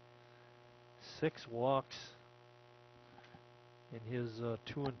 Six walks in his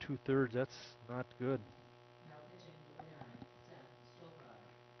 2 2/3. That's not good. Now pitching number 9, Seth Stolpa.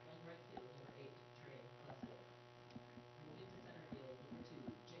 Playing right field, number 8, Trey Plessis. Moving to center field, number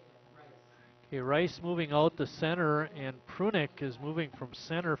 2, Jacob Rice. Okay, Rice moving out to center, and Prunick is moving from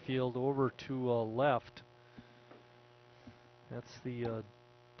center field over to left. That's the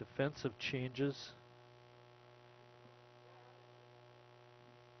defensive changes.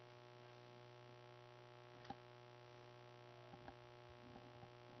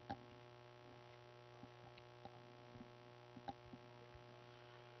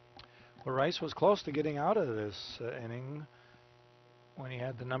 Well, Rice was close to getting out of this inning when he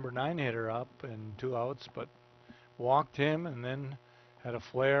had the number 9 hitter up and 2 outs, but walked him and then had a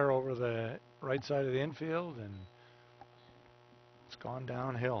flare over the right side of the infield, and it's gone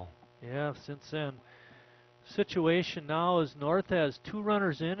downhill. Yeah, since then. Situation now is North has 2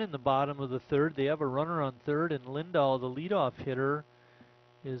 runners in the bottom of the 3rd. They have a runner on 3rd, and Lindahl, the leadoff hitter,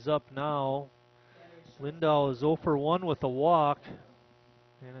 is up now. Lindahl is 0 for 1 with a walk,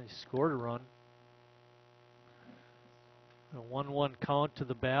 and he scored a run. A 1-1 count to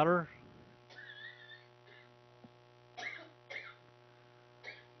the batter.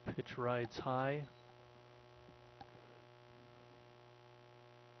 Pitch rides high.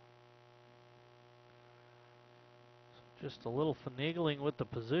 Just a little finagling with the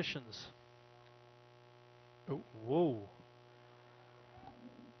positions. Oh, whoa.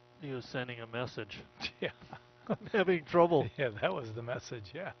 He was sending a message. Yeah. I'm having trouble. Yeah, that was the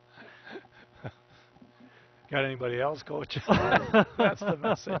message, yeah. Got anybody else, Coach? That's the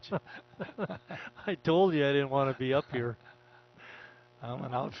message. I told you I didn't want to be up here. I'm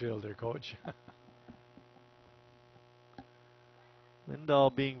an outfielder, Coach.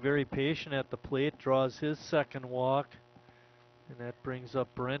 Lindahl being very patient at the plate, draws his second walk. And that brings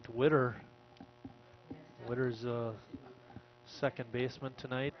up Brent Witter. Witter's second baseman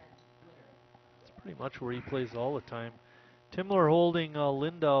tonight. It's pretty much where he plays all the time. Timler holding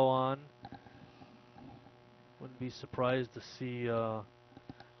Lindahl on. Wouldn't be surprised to see Dylan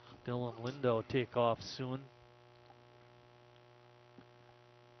Lindahl take off soon.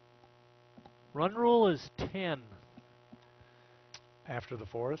 Run rule is 10. After the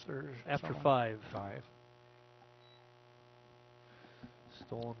fourth or after something? 5. 5.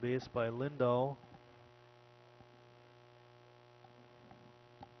 Stolen base by Lindahl.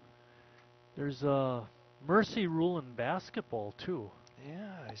 There's a mercy rule in basketball too. Yeah,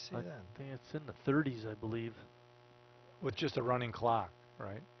 I see that. I think it's in the 30s, I believe. With just a running clock,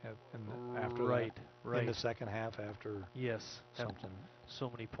 right? After right, that, right. in the second half, after yes, something. So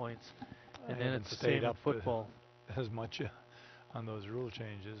many points, and I then haven't it's the stayed same up in football. as much on those rule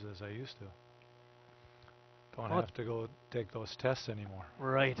changes as I used to. Don't have to go take those tests anymore.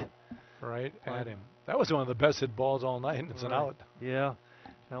 Right. Right at him. That was one of the best hit balls all night, and it's an out. Yeah.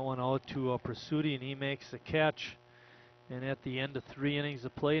 That one out to Pursuti, and he makes the catch. And at the end of 3 innings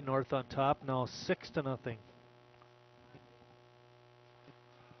of play, North on top now 6-0.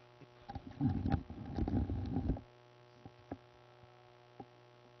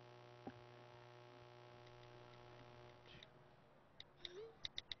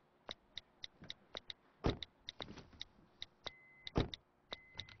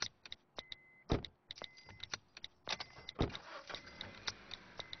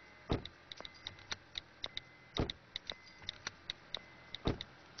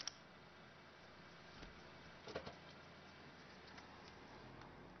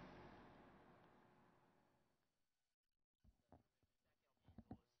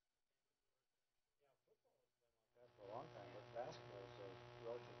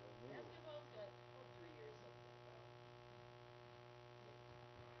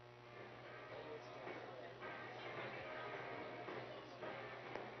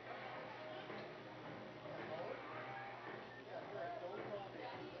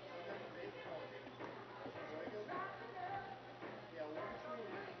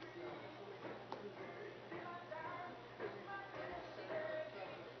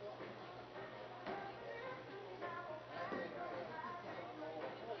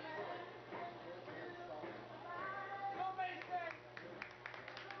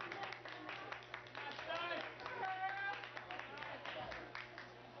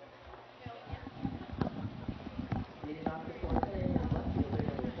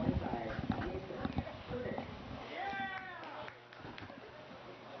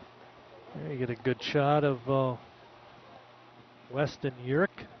 There you get a good shot of Weston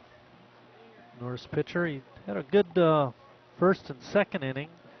Yerk, Norris pitcher. He had a good first and second inning.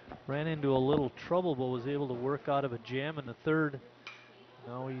 Ran into a little trouble, but was able to work out of a jam in the third.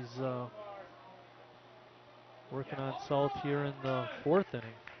 Now he's working on South here in the fourth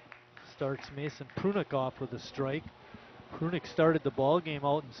inning. Starts Mason Prunick off with a strike. Prunick started the ball game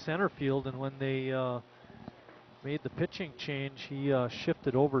out in center field, and when they made the pitching change, he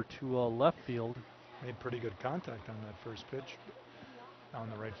shifted over to left field. Made pretty good contact on that first pitch down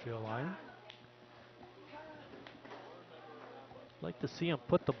the right field line. Like to see him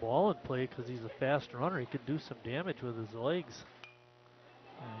put the ball in play because he's a fast runner. He could do some damage with his legs.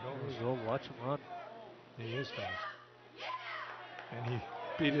 There you go. Watch him run. He is fast. And he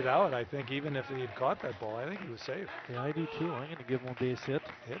beat it out, I think, even if he had caught that ball. I think he was safe. Yeah, I do too. I'm going to give him a base hit.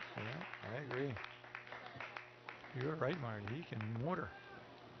 Yeah, I agree. You're right, Marty. He can mortar.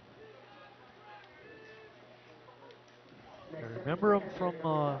 I remember him from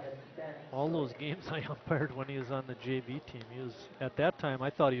all those games I umpired when he was on the JV team. He was, at that time, I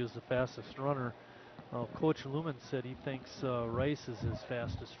thought he was the fastest runner. Coach Lumen said he thinks Rice is his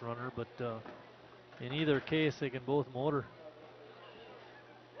fastest runner, but in either case, they can both motor.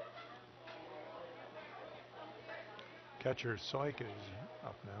 Catcher Soik is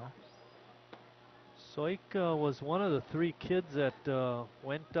up now. Soik was one of the 3 kids that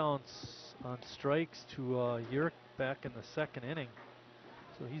went down on strikes to Yerk back in the second inning.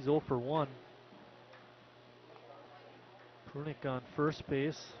 So he's 0 for 1. Prunick on first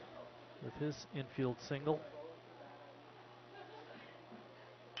base with his infield single.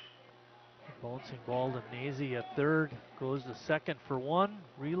 Bouncing ball to Nazy at third. Goes to second for one.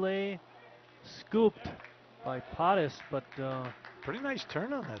 Relay. Scooped by Pottis, but pretty nice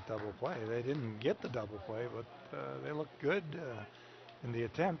turn on that double play. They didn't get the double play, but they looked good in the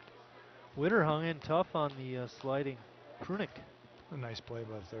attempt. Witter hung in tough on the sliding Krunick. A nice play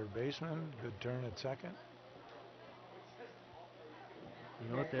by the third baseman. Good turn at second. You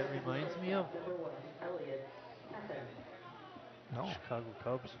know what that reminds me of? No. Chicago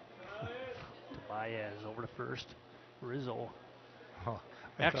Cubs. Tobias over to first. Rizzo. Oh,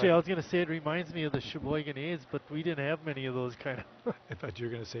 Actually, I was going to say it reminds me of the Sheboygan A's, but we didn't have many of those kind of. I thought you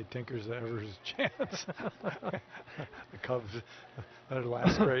were going to say Tinker's Evers' chance. The Cubs, their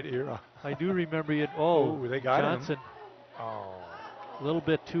last great era. I do remember it. Oh, they got Johnson. him. Oh. A little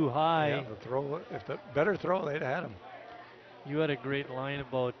bit too high. Yeah, the throw. If the better throw, they'd had him. You had a great line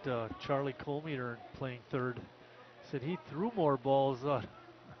about Charlie Colmeter playing third. Said he threw more balls on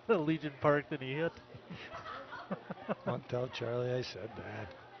Legion Park than he hit. Don't tell Charlie I said that.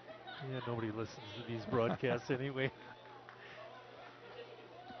 Yeah, nobody listens to these broadcasts anyway.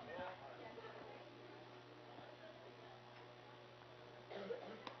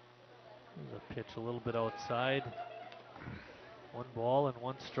 There's a pitch a little bit outside. 1 ball and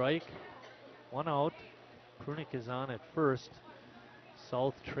 1 strike. 1 out. Krunick is on at first.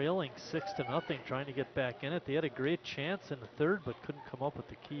 South trailing 6-0, trying to get back in it. They had a great chance in the third, but couldn't come up with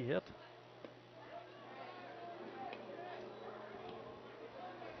the key hit.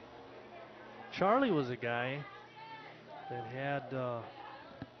 Charlie was a guy that had a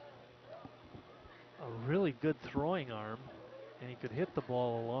really good throwing arm, and he could hit the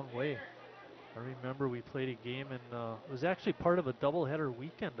ball a long way. I remember we played a game, and it was actually part of a doubleheader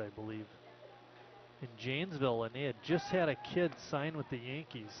weekend, I believe, in Janesville, and they had just had a kid sign with the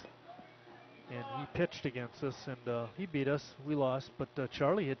Yankees. And he pitched against us, and he beat us. We lost, but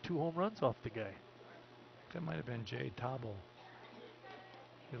Charlie hit 2 home runs off the guy. That might have been Jay Tobble.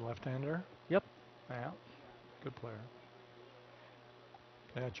 The left-hander? Yep. Yeah, good player.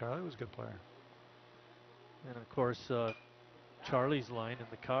 Yeah, Charlie was a good player. And of course, Charlie's line in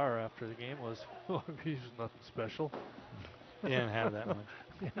the car after the game was, "Oh, he's nothing special." He didn't have that much.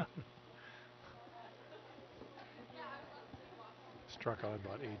 Yeah. Struck out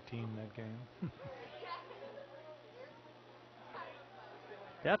about 18 that game.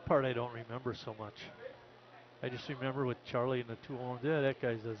 That part I don't remember so much. I just remember with Charlie and the 2 homes. Yeah, that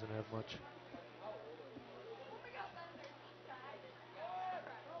guy doesn't have much.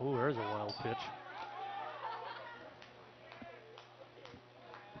 Oh, there's a wild pitch.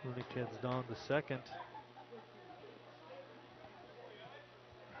 Krunick heads down to second.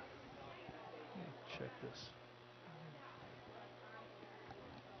 Check this.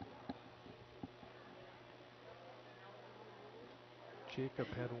 Jacob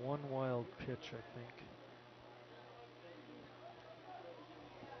had 1 wild pitch, I think.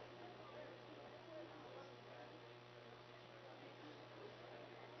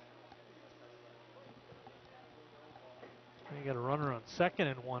 You got a runner on second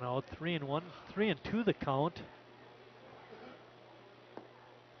and 1 out. 3-1, 3-2 the count.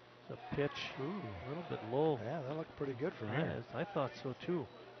 The pitch, a little bit low. Yeah, that looked pretty good from Yeah, here. I thought so too.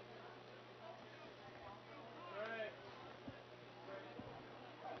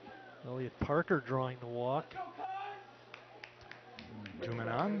 Elliot Parker drawing the walk. 2 men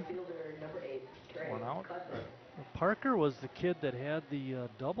on. 1 out. Well, Parker was the kid that had the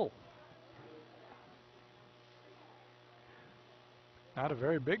double. Not a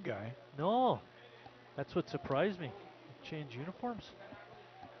very big guy. No, that's what surprised me. Change uniforms.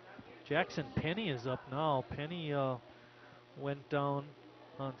 Jackson Penny is up now. Penny went down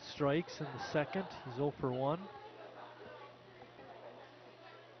on strikes in the second. He's 0 for 1.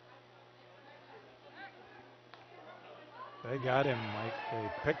 They got him, Mike.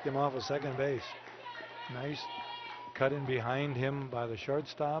 They picked him off of second base. Nice cut in behind him by the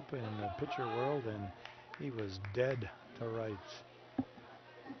shortstop in the pitcher world, and he was dead to rights.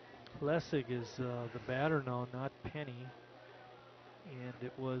 Lessig is the batter now, not Penny. And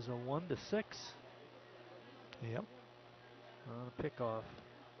it was a 1-6. Yep. On a pickoff.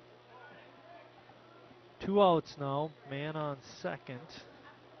 2 outs now. Man on second.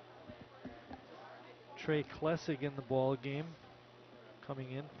 Trey Klessig in the ball game,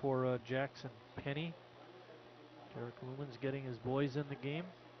 coming in for Jackson Penny. Derek Lumen's getting his boys in the game.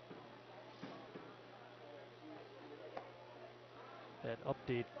 That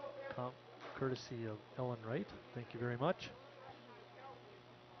update courtesy of Ellen Wright. Thank you very much.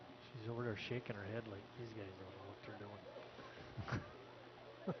 She's over there shaking her head like these guys don't know what they're doing.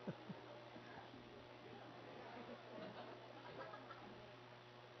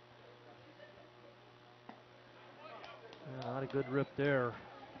 good rip there.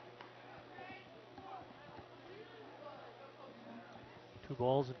 2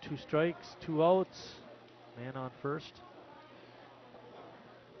 balls and 2 strikes, 2 outs. Man on first.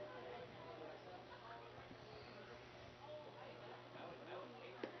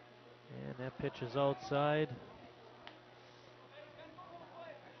 And that pitch is outside.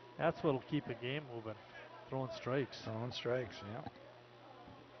 That's what'll keep a game moving. Throwing strikes. Throwing strikes, yeah.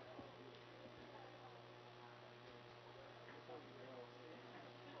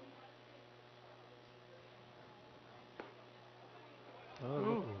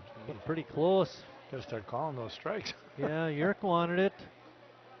 Oh, getting pretty close. Gotta start calling those strikes. Yeah, Yerk wanted it.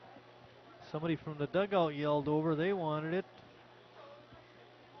 Somebody from the dugout yelled over they wanted it.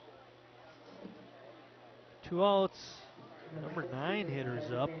 2 outs. Number 9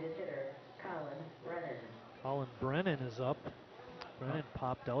 hitter's up. Colin Brennan is up. Brennan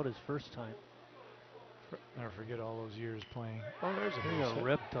popped out his first time. Never forget all those years playing. Oh, there's a base Here's a hit.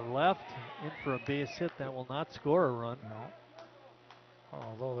 rip to left, in for a base hit. That will not score a run. No.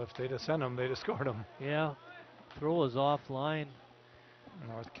 Although if they'd have sent him, they'd have scored him. Yeah, throw was offline.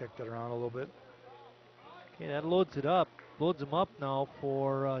 North kicked it around a little bit. Okay, that loads it up. Loads him up now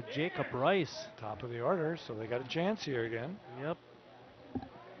for Jacob Rice. Top of the order, so they got a chance here again. Yep.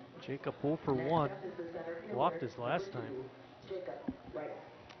 Jacob 0 for 1. Walked his last time.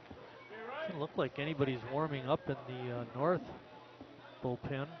 Doesn't look like anybody's warming up in the north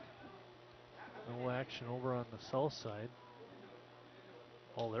bullpen. No action over on the south side.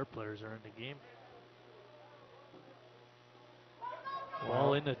 All their players are in the game.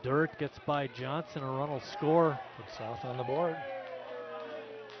 Ball in the dirt, gets by Johnson, a run will score. Put South on the board.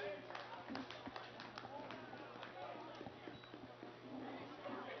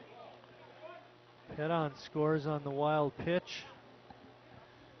 Head-on scores on the wild pitch.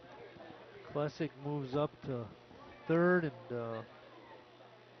 Klesic moves up to third and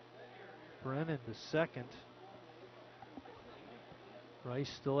Brennan to second.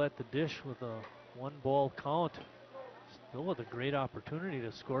 Rice still at the dish with a 1-ball count. Still with a great opportunity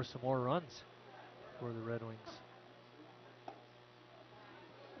to score some more runs for the Red Wings.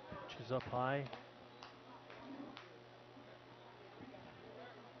 Pitch is up high.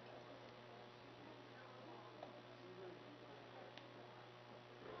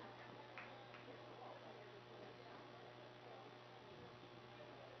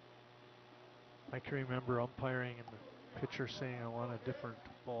 I can remember umpiring and the pitcher saying I want a different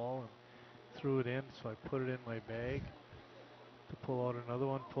ball and threw it in, so I put it in my bag to pull out another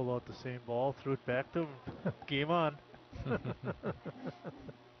one, pull out the same ball, threw it back to him. Game on.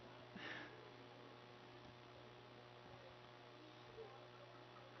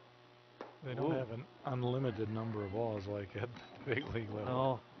 They don't have an unlimited number of balls like at the big league level.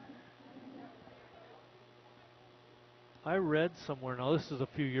 No. I read somewhere, now this is a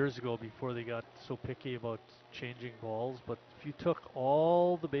few years ago before they got so picky about changing balls, but if you took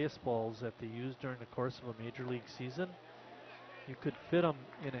all the baseballs that they used during the course of a major league season, you could fit them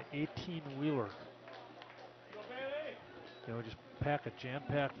in an 18-wheeler. You know, just pack a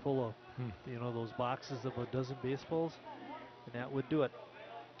jam-pack full of, you know, those boxes of a dozen baseballs, and that would do it.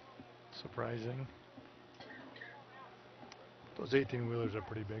 Surprising. Those 18-wheelers are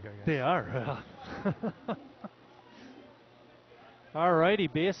pretty big, I guess. They are. All righty,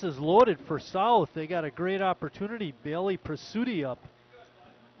 bases loaded for South. They got a great opportunity. Bailey Prasuti up.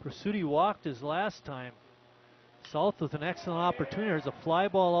 Prasuti walked his last time. South with an excellent opportunity. There's a fly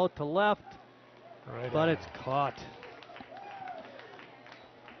ball out to left, but it's caught.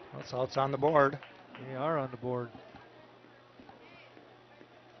 Well, South's on the board. They are on the board.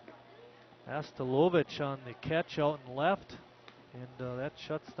 Astalovich on the catch out and left, and that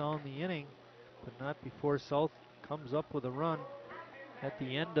shuts down the inning, but not before South comes up with a run at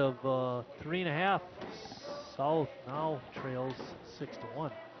the end of 3.5. South now trails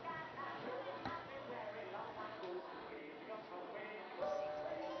 6-1.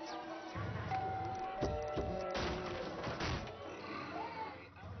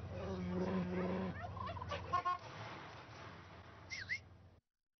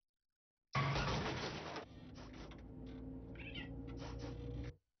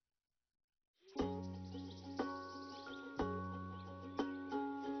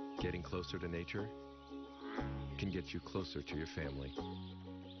 Getting closer to nature can get you closer to your family.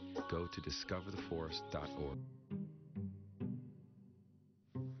 Go to discovertheforest.org.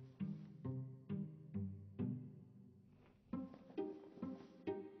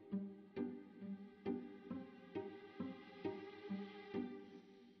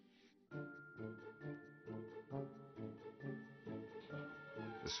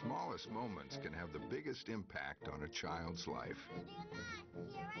 The smallest moments can have the biggest impact on a child's life.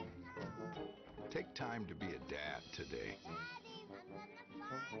 Take time to be a dad today.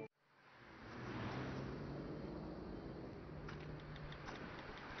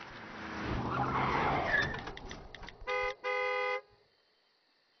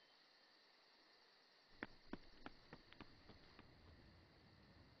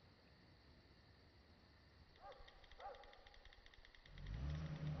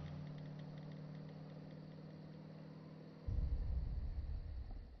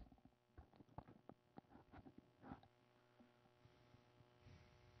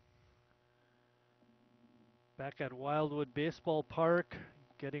 Back at Wildwood Baseball Park,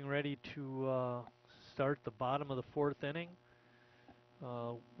 getting ready to start the bottom of the fourth inning.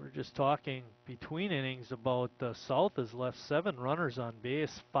 We're just talking between innings about South has left 7 runners on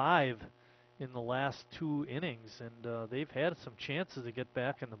base, 5 in the last 2 innings, and they've had some chances to get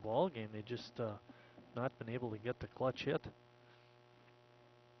back in the ball game. They just not been able to get the clutch hit.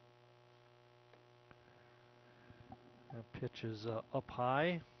 That pitch is up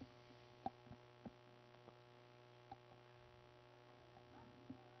high.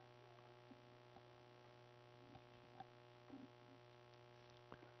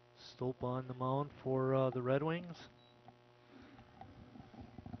 Stope on the mound for the Red Wings.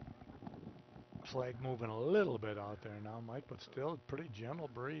 Flag moving a little bit out there now, Mike, but still a pretty gentle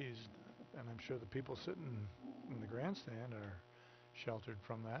breeze. And I'm sure the people sitting in the grandstand are sheltered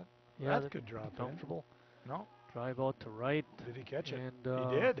from that. Yeah, that could drop comfortable. In. No. Drive out to right. Did he catch it? And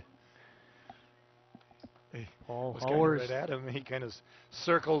he did. He Paul was kind of right at him. He kind of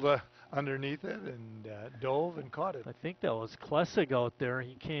circled underneath it and dove and caught it. I think that was Klessig out there.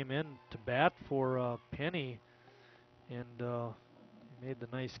 He came in to bat for Penny, and he made the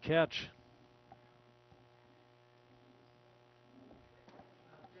nice catch.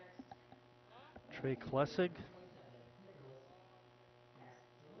 Trey Klessig.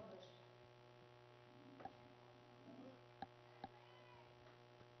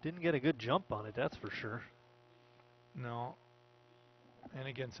 Didn't get a good jump on it, that's for sure. No. And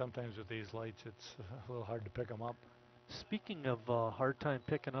again, sometimes with these lights, it's a little hard to pick them up. Speaking of hard time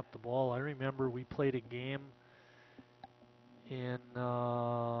picking up the ball, I remember we played a game in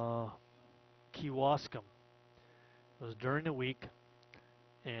Kewaskum. It was during the week,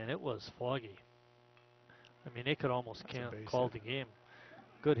 and it was foggy. I mean, they could almost call the game.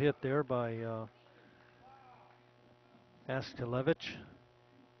 Good hit there by Askelevich.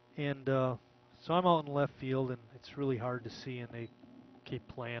 And so I'm out in left field, and it's really hard to see, and they keep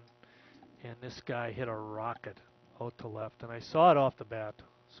playing. And this guy hit a rocket out to left, and I saw it off the bat,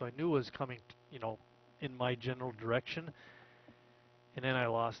 so I knew it was coming, in my general direction. And then I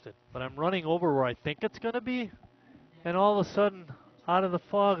lost it. But I'm running over where I think it's going to be, and all of a sudden, out of the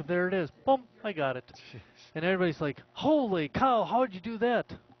fog, there it is. Boom, I got it. Jeez. And everybody's like, holy cow, how'd you do that?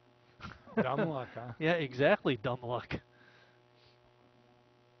 Dumb luck, huh? Yeah, exactly, dumb luck.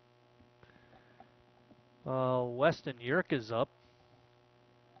 Weston Yerk is up.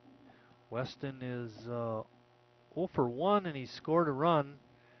 Weston is 0 for 1, and he scored a run.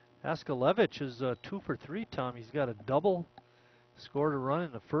 Askelevich is 2 for 3, Tom. He's got a double, scored a run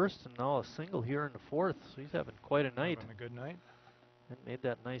in the first, and now a single here in the fourth. So he's having quite a night. Having a good night. And made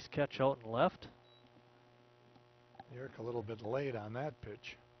that nice catch out and left. Yerk a little bit late on that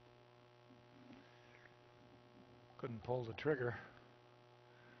pitch. Couldn't pull the trigger.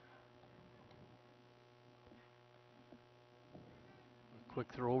 Quick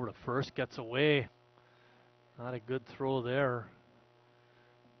throw over to first, gets away. Not a good throw there.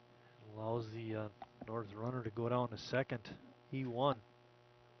 Allows the North runner to go down to second. He won.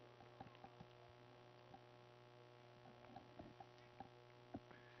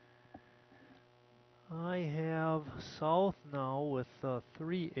 I have South now with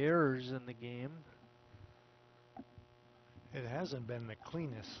 3 errors in the game. It hasn't been the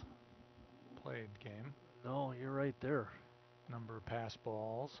cleanest played game. No, you're right there. Number of pass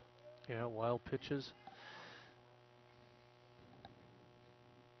balls. Yeah, wild pitches.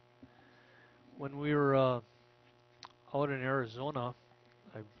 When we were out in Arizona,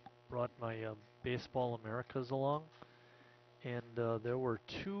 I brought my Baseball Americas along, and there were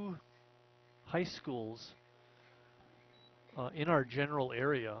 2 high schools in our general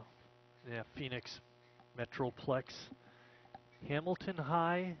area, Phoenix Metroplex, Hamilton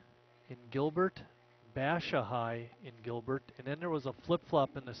High in Gilbert, Basha High in Gilbert, and then there was a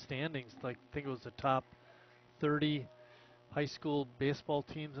flip-flop in the standings. Like, I think it was the top 30 high school baseball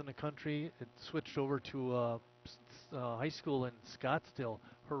teams in the country. It switched over to high school in Scottsdale,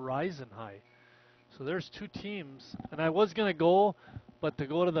 Horizon High. So there's 2 teams, and I was going to go, But to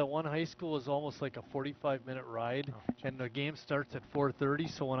go to that one high school was almost like a 45-minute ride, and the game starts at 4:30.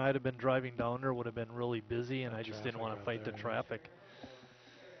 So when I'd have been driving down there, would have been really busy, and I just didn't want to fight the traffic.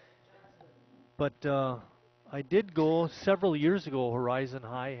 But I did go several years ago. Horizon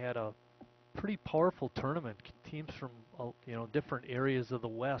High had a pretty powerful tournament. Teams from different areas of the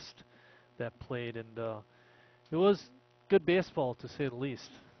West that played, and it was good baseball to say the least.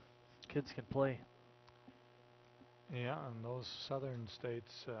 Kids can play. Yeah, and those southern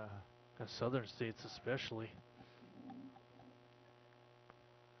states. The southern states especially.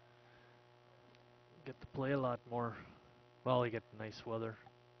 Get to play a lot more. Well, you get nice weather.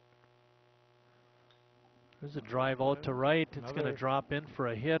 There's a drive out to right. It's going to drop in for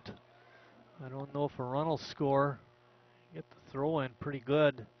a hit. I don't know if a run will score. Get the throw in pretty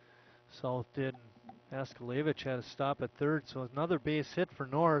good. South did. Askelevich had to stop at third, so another base hit for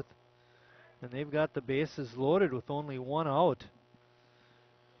North. And they've got the bases loaded with only one out.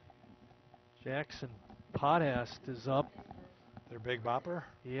 Jackson Podhast is up. Their big bopper?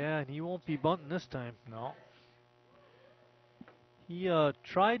 Yeah, and he won't be bunting this time. No. He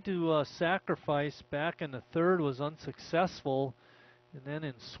tried to sacrifice back in the third, was unsuccessful, and then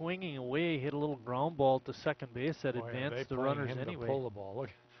in swinging away, hit a little ground ball to second base that advanced the runners anyway. To pull the ball. Look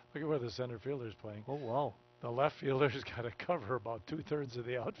at where the center fielder's playing. Oh, wow. The left fielder's got to cover about 2/3 of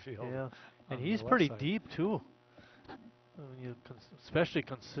the outfield. Yeah, and he's pretty deep, too. I mean, especially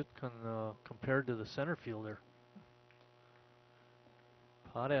compared to the center fielder.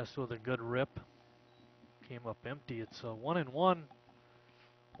 Podhast with a good rip. Came up empty. It's 1-1.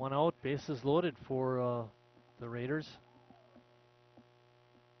 One out, bases loaded for the Raiders.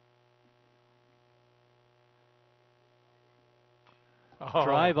 Oh,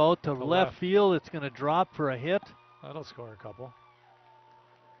 drive out to left field. It's going to drop for a hit. That'll score a couple.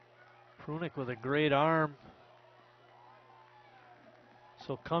 Prunick with a great arm.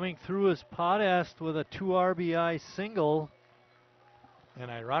 So coming through is Podhast with a 2 RBI single. And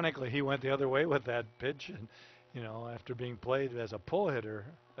ironically, he went the other way with that pitch, and after being played as a pull hitter,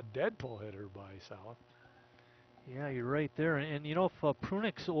 a dead pull hitter by South. Yeah, you're right there. And if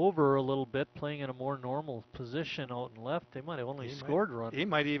Prunick's over a little bit, playing in a more normal position out and left, they might have only scored a run. He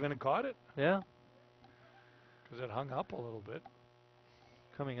might even have caught it. Yeah. Because it hung up a little bit.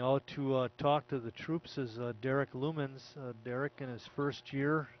 Coming out to talk to the troops is Derek Lumens. Derek, in his first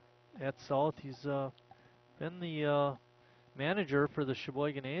year at South, he's been the manager for the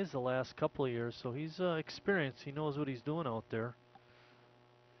Sheboygan A's the last couple of years, so he's experienced. He knows what he's doing out there.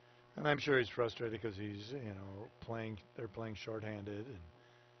 And I'm sure he's frustrated because he's, playing. They're playing shorthanded and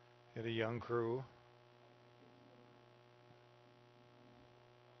get a young crew.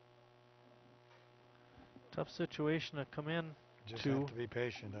 Tough situation to come in. Just have to be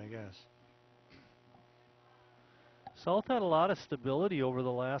patient, I guess. South had a lot of stability over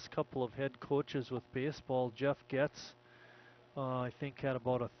the last couple of head coaches with baseball. Jeff Getz, I think, had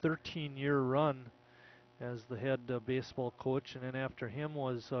about a 13-year run as the head baseball coach, and then after him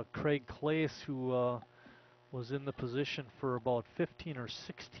was Craig Clace, who was in the position for about 15 or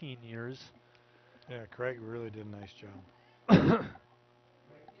 16 years. Yeah, Craig really did a nice job.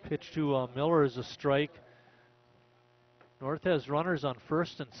 Pitch to Miller is a strike. North has runners on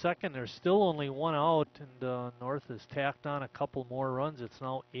first and second. There's still only one out, and North has tacked on a couple more runs. It's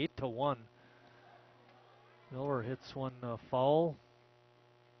now 8-1. Miller hits one foul,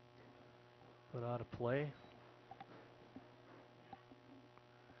 but out of play.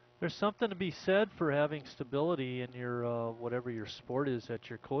 There's something to be said for having stability in your whatever your sport is that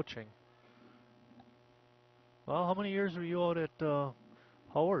you're coaching. Well, how many years were you out at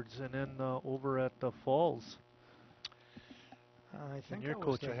Howard's and then over at Falls? I think your I was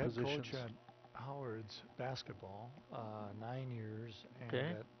coaching the head positions. coach at Howard's basketball, 9 years, and Okay.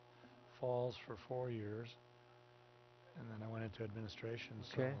 at Falls for 4 years, and then I went into administration,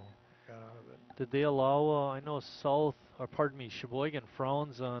 Okay. so got out of it. Did they allow, I know Sheboygan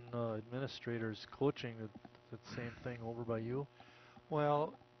frowns on administrators coaching the same thing over by you?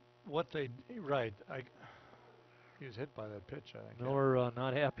 Well, he was hit by that pitch, I think. Miller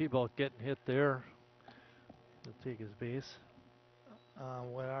not happy about getting hit there. He'll take his base.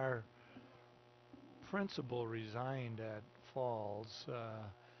 When our principal resigned at Falls,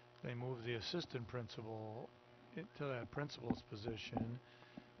 they moved the assistant principal to that principal's position,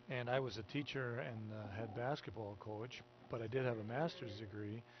 and I was a teacher and head basketball coach, but I did have a master's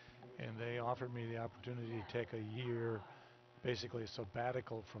degree, and they offered me the opportunity to take a year, basically a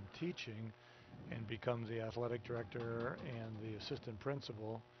sabbatical from teaching, and become the athletic director and the assistant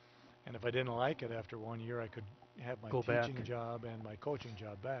principal. And if I didn't like it after 1 year, I could have my Go teaching back. job and my coaching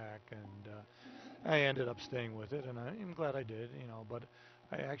job back. And I ended up staying with it, and I'm glad I did, you know, but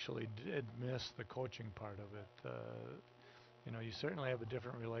I actually did miss the coaching part of it. You know, you certainly have a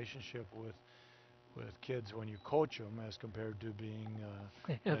different relationship with kids when you coach them as compared to being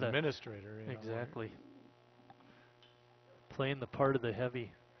Yeah, an administrator. You know, exactly. Playing the part of the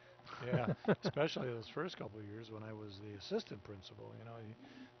heavy. yeah, especially those first couple of years when I was the assistant principal. You know, you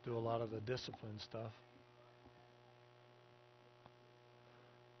do a lot of the discipline stuff.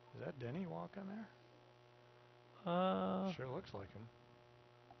 Is that Denny walking there? Sure looks like him.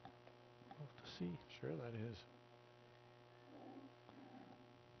 We'll have to see. Sure, that is.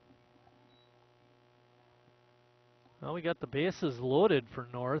 Well, we got the bases loaded for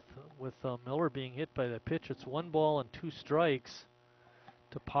North with Miller being hit by that pitch. It's 1 ball and 2 strikes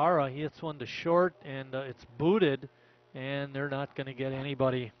to Para. He hits one to short, and it's booted, and they're not going to get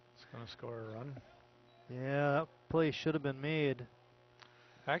anybody. It's going to score a run. Yeah, that play should have been made.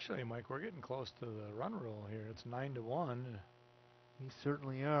 Actually, Mike, we're getting close to the run rule here. It's 9-1. We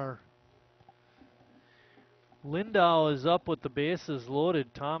certainly are. Lindau is up with the bases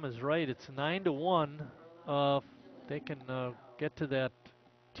loaded. Tom is right. It's 9-1. They can get to that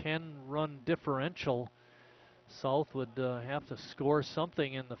 10-run differential. South would have to score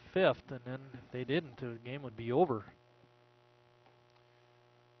something in the 5th, and then if they didn't, the game would be over.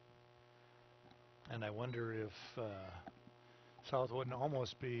 And I wonder if South wouldn't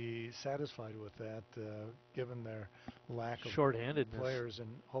almost be satisfied with that, given their lack of shorthandedness players, and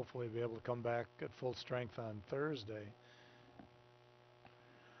hopefully be able to come back at full strength on Thursday.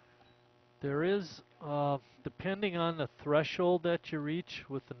 There is, depending on the threshold that you reach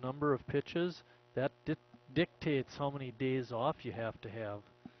with the number of pitches, that dictates how many days off you have to have.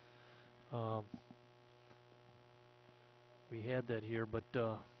 We had that here, but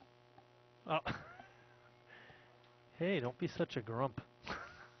hey, don't be such a grump.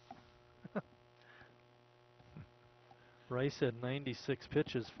 Rice had 96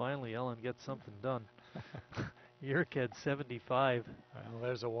 pitches. Finally, Ellen gets something done. Yerk had 75. Well,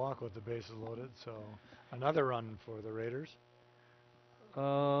 there's a walk with the bases loaded, so another run for the Raiders.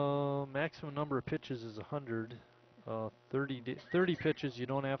 Maximum number of pitches is 100. 30 pitches you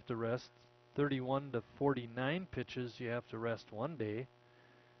don't have to rest. 31 to 49 pitches you have to rest 1 day.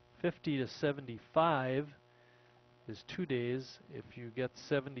 50 to 75 is 2 days. If you get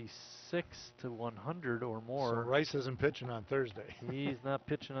 76 to 100 or more. So Rice isn't pitching on Thursday. He's not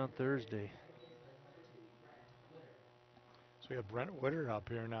pitching on Thursday. So we have Brent Witter up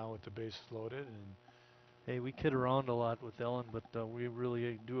here now with the bases loaded. And hey, we kid around a lot with Ellen, but we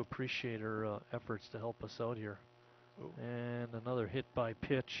really do appreciate her efforts to help us out here. Ooh. And another hit by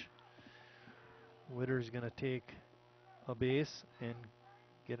pitch. Witter's going to take a base and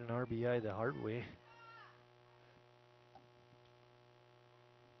get an RBI the hard way.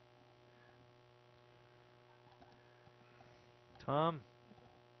 Tom,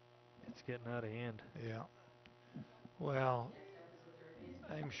 it's getting out of hand. Yeah. Well,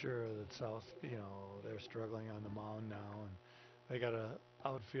 I'm sure that South, you know, they're struggling on the mound now, and they got a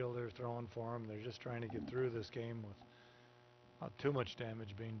outfielder throwing for them. They're just trying to get through this game without too much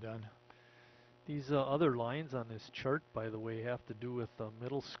damage being done. These other lines on this chart, by the way, have to do with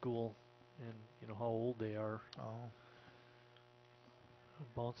middle school and you know how old they are. Oh. A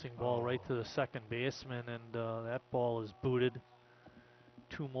bouncing ball right to the second baseman, and that ball is booted.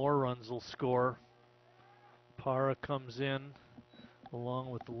 2 more runs will score. Para comes in along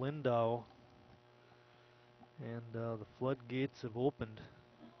with Lindau, and the floodgates have opened.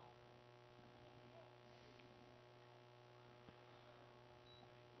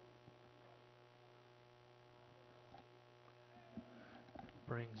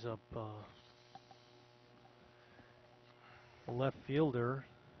 Brings up the left fielder,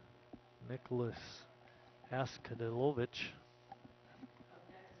 Nicholas Askadilovich.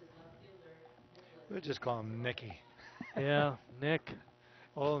 We'll just call him Nicky. Yeah, Nick.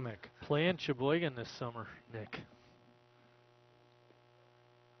 Oh, Nick. Playing Sheboygan this summer, Nick.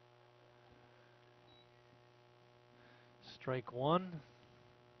 Strike 1.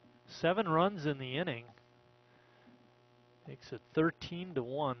 7 runs in the inning. Makes it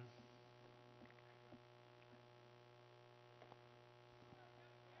 13-1.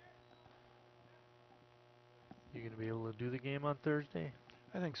 You going to be able to do the game on Thursday?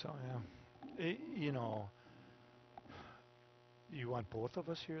 I think so, yeah. You know, you want both of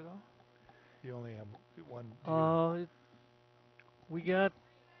us here, though? You only have one. We got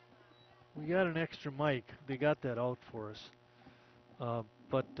an extra mic. They got that out for us.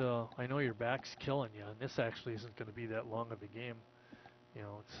 But I know your back's killing you, and this actually isn't going to be that long of a game. You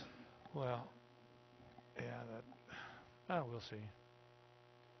know, it's well, yeah. We'll see.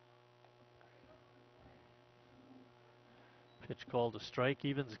 Pitch called a strike,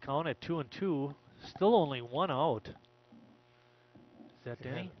 evens the count at 2-2. Still only one out. Is that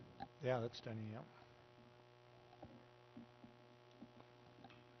Denny? Yeah, that's Denny, yeah.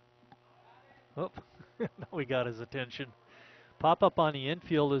 Oh, now we got his attention. Pop up on the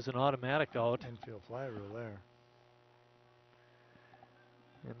infield is an automatic out. Infield fly rule there.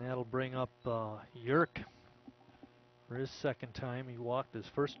 And that'll bring up Yerk for his second time. He walked his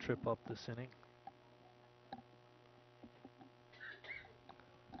first trip up this inning.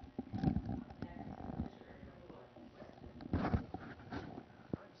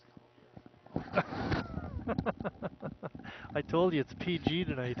 I told you it's PG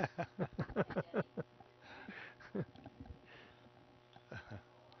tonight.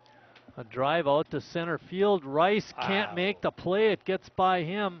 A drive out to center field. Rice can't make the play. It gets by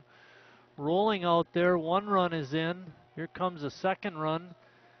him. Rolling out there. One run is in. Here comes a second run.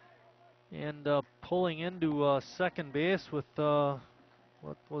 And pulling into second base with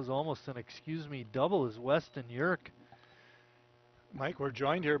what was almost an excuse me double is Weston Yerk. Mike, we're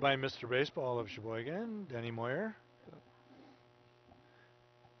joined here by Mr. Baseball of Sheboygan, Denny Moyer.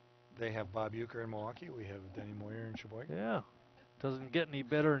 They have Bob Euchre in Milwaukee. We have Denny Moyer in Sheboygan. Yeah, doesn't get any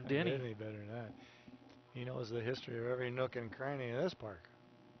better than Denny. Any better than that. He knows the history of every nook and cranny of this park.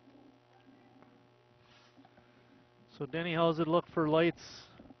 So Denny, how's it look for lights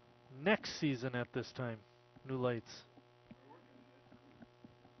next season at this time? New lights.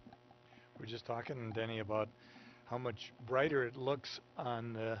 We're just talking, Denny, about how much brighter it looks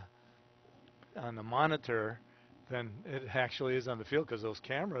on the monitor than it actually is on the field, because those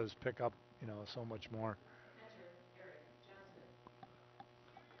cameras pick up, so much more.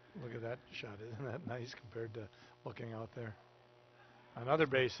 Look at that shot. Isn't that nice compared to looking out there? Another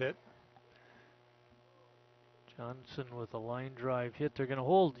base hit. Johnson with a line drive hit. They're going to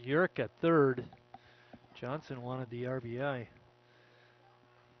hold Yerk at third. Johnson wanted the RBI.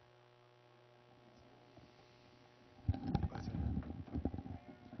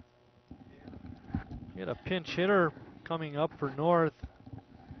 Get a pinch hitter coming up for North.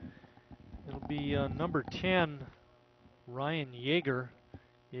 It'll be number 10, Ryan Yeager.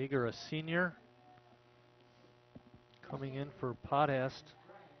 Yeager, a senior, coming in for Pothast.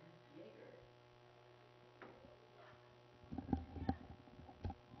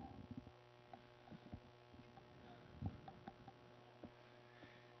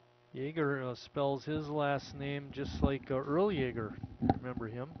 Yeager spells his last name just like Earl Yeager. Remember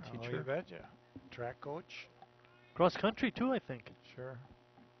him, teacher? Oh, you betcha. Track coach. Cross country too, I think. Sure.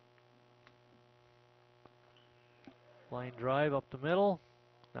 Line drive up the middle.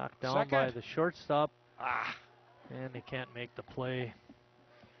 Knocked down by the shortstop. And they can't make the play.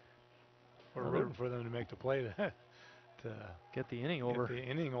 We're rooting for them to make the play to get the inning over. Get the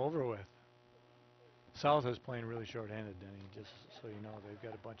inning over with. South is playing really short-handed, Denny, just so you know. They've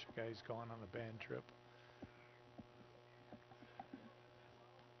got a bunch of guys going on a band trip.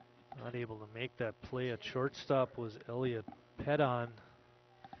 Not able to make that play at shortstop was Elliot Pedon.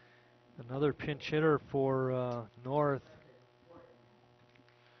 Another pinch hitter for North.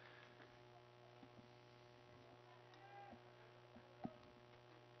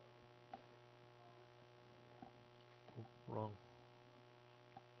 Wrong.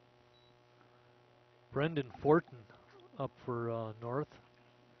 Brendan Fortin up for North.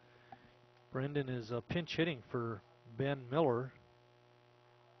 Brendan is pinch hitting for Ben Miller.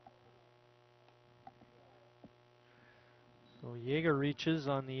 So Yeager reaches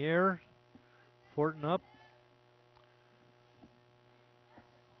on the air. Fortin up.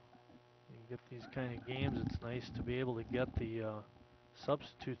 You get these kind of games, it's nice to be able to get the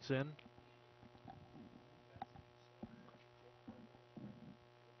substitutes in.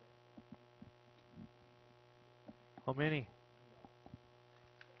 How many?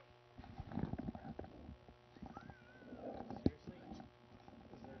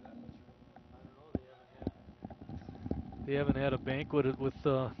 They haven't had a banquet with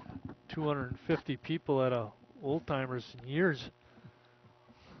 250 people at a Old Timers in years.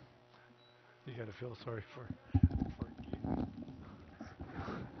 You got to feel sorry for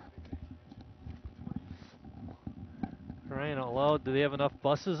Crying out loud, do they have enough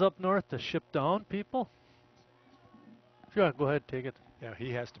buses up north to ship down people? Sure, go ahead, take it. Yeah,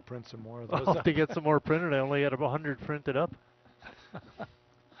 he has to print some more of those. I'll have to get some more printed. I only had 100 printed up.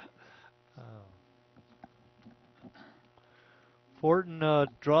 Fortin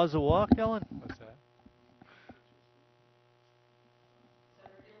draws a walk, Ellen. What's that?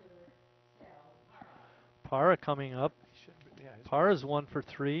 Parra coming up. Parra's 1 for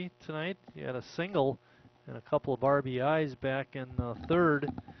 3 tonight. He had a single and a couple of RBIs back in third.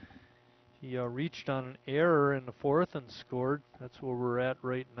 He reached on an error in the fourth and scored. That's where we're at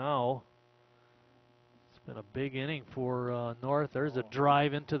right now. It's been a big inning for North. There's a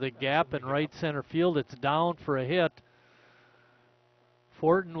drive into the gap in right center field. It's down for a hit.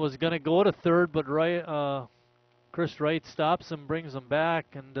 Fortin was going to go to third, but Chris Wright stops him, brings him back,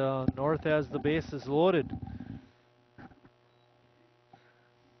 and North has the bases loaded.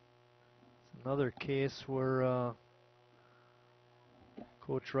 It's another case where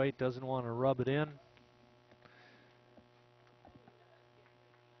Coach Wright doesn't want to rub it in.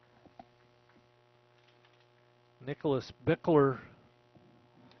 Nicholas Bickler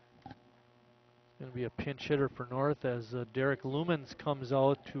is going to be a pinch hitter for North as Derek Lumens comes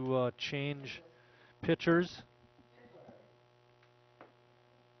out to change pitchers.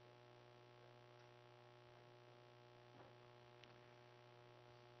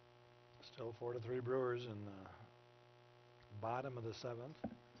 Still 4-3 Brewers in the bottom of the seventh.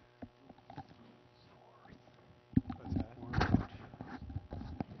 What's that?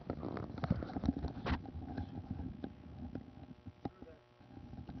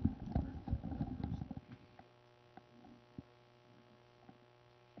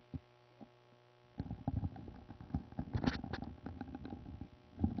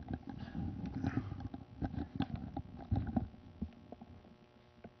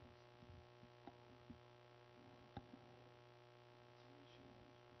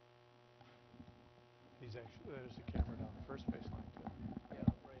 He's actually, there's a camera down the first baseline too. Yeah,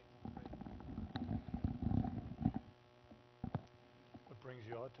 right. What brings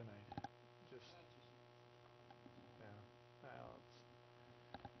you out tonight? Just, yeah, well,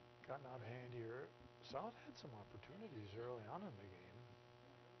 it's gotten out of hand here. South had some opportunities early on in the game.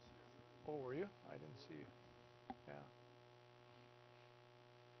 Oh, were you? I didn't see you. Yeah.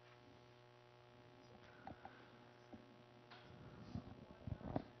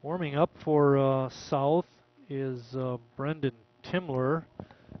 Warming up for South is Brendan Timler.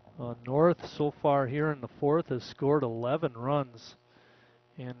 North so far here in the fourth has scored 11 runs,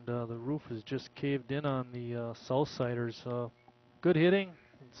 and the roof has just caved in on the Southsiders. Good hitting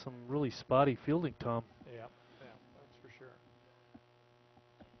and some really spotty fielding, Tom. Yeah, that's for sure.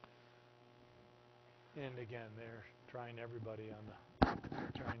 And again, they're trying everybody on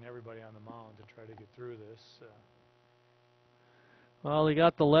the mound to try to get through this. Well, they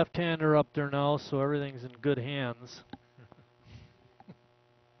got the left-hander up there now, so everything's in good hands.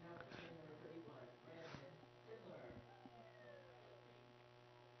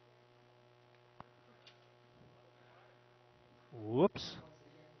 Whoops.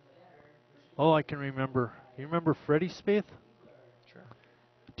 Oh, I can remember. You remember Freddie Spaeth? Sure.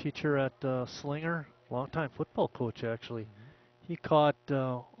 Teacher at Slinger, longtime football coach actually. He caught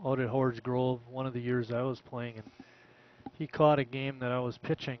out at Hoard's Grove one of the years I was playing, and he caught a game that I was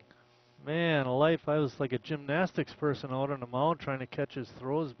pitching. Man, alive, I was like a gymnastics person out on the mound trying to catch his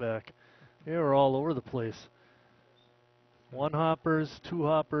throws back. They were all over the place. One hoppers, two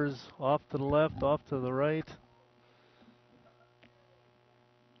hoppers, off to the left, off to the right.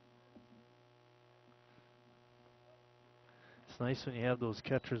 It's nice when you have those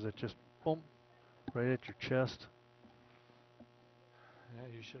catchers that just boom, right at your chest. Yeah,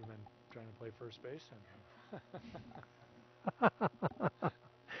 you should have been trying to play first base then.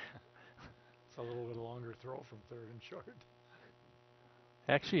 It's a little bit longer throw from third and short.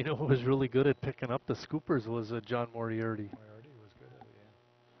 Actually, you know who was really good at picking up the scoopers was John Moriarty. Moriarty was good at it,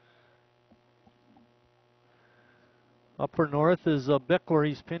 yeah. Up for North is Bickler.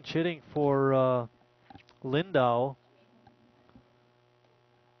 He's pinch hitting for Lindau.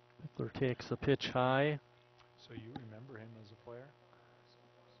 Bickler takes a pitch high. So you remember him as a player?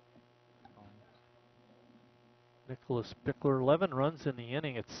 Nicholas Bickler, 11 runs in the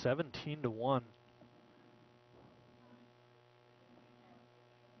inning. It's 17-1.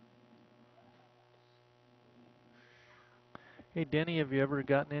 Hey, Denny, have you ever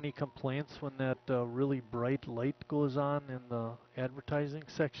gotten any complaints when that really bright light goes on in the advertising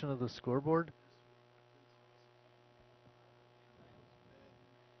section of the scoreboard?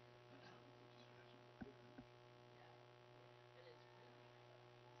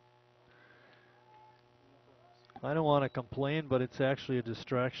 I don't want to complain, but it's actually a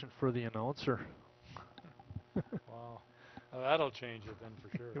distraction for the announcer. Wow. Well, that'll change it then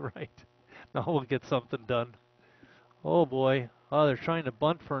for sure. Right. Now we'll get something done. Oh boy. Oh, they're trying to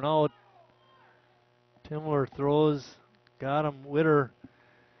bunt for an out. Timler throws. Got him. Witter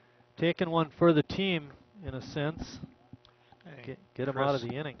taking one for the team in a sense. Get him out of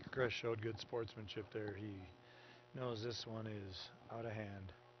the inning. Chris showed good sportsmanship there. He knows this one is out of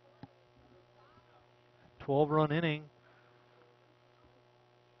hand. 12-run inning.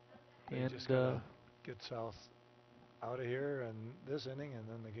 They And just gotta get South out of here and this inning, and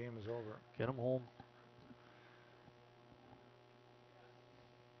then the game is over. get them home.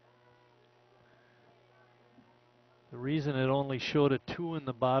 The reason it only showed a 2 in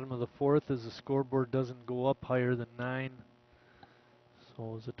the bottom of the fourth is the scoreboard doesn't go up higher than 9. So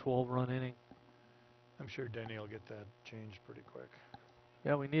it was a 12-run inning. I'm sure Denny will get that changed pretty quick.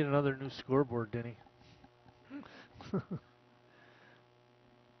 Yeah, we need another new scoreboard, Denny.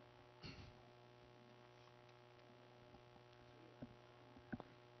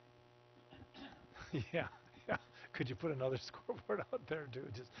 Yeah. Could you put another scoreboard out there too?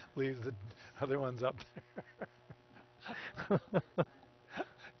 Just leave the other ones up there.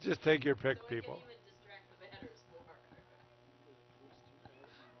 Just take your pick, people.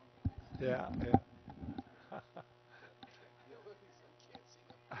 Yeah.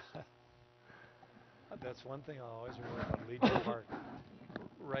 That's one thing I'll always remember about Legion Park.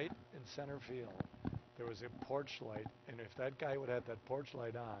 Right in center field, there was a porch light, and if that guy would have that porch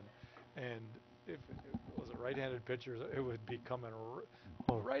light on, and if it was a right-handed pitcher, it would be coming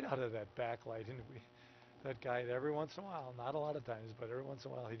right out of that backlight, and that guy, every once in a while, not a lot of times, but every once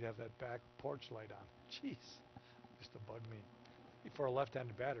in a while, he'd have that back porch light on. Jeez, used to bug me. For a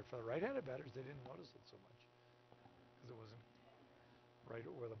left-handed batter, for the right-handed batters, they didn't notice it so much because it wasn't right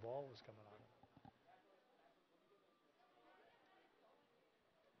where the ball was coming on.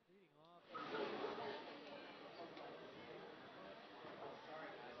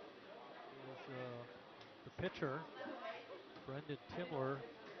 The pitcher, Brendan Timler.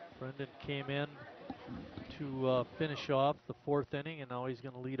 Brendan came in to finish off the fourth inning, and now he's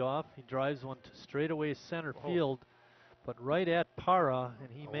going to lead off. He drives one to straightaway center field, but right at Para, and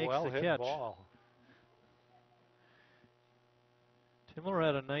he makes the catch. Ball. Timler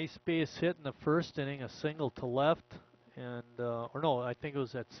had a nice base hit in the first inning, a single to left, and or no, I think it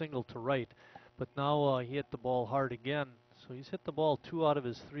was that single to right. But now he hit the ball hard again, so he's hit the ball 2 out of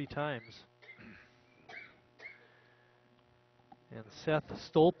his 3 times. And Seth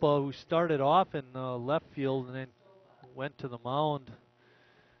Stolpa, who started off in left field and then went to the mound,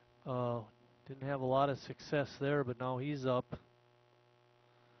 didn't have a lot of success there, but now he's up.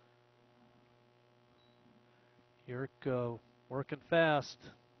 Yerk working fast.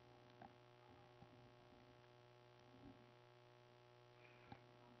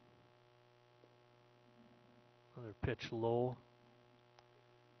 Another pitch low.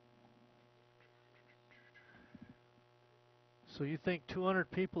 So you think 200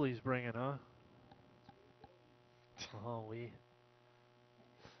 people he's bringing, huh? Oh,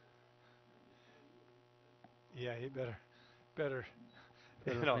 Yeah, he better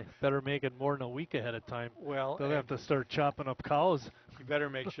better make it more than a week ahead of time. Well, they'll have to start chopping up cows. You better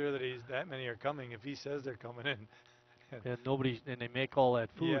make sure that that many are coming if he says they're coming in. And they make all that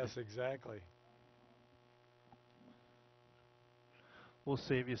food. Yes, exactly. We'll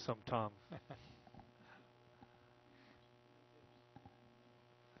save you some, Tom.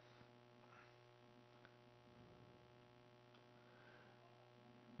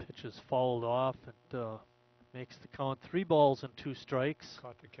 Pitch is fouled off. It makes the count 3 balls and 2 strikes.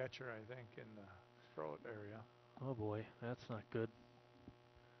 Caught the catcher, I think, in the throat area. Oh boy, that's not good.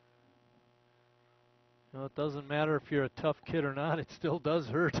 You know, it doesn't matter if you're a tough kid or not, it still does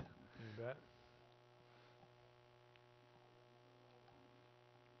hurt. You bet.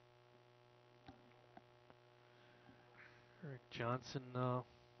 Eric Johnson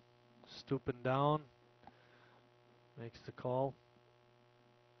stooping down, makes the call.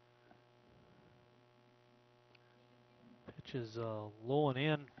 Pitch is low and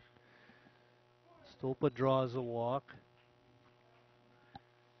in. Stolpa draws a walk.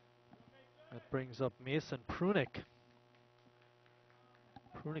 That brings up Mason Prunick.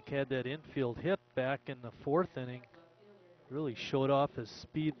 Prunick had that infield hit back in the 4th inning. Really showed off his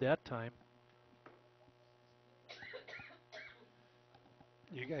speed that time.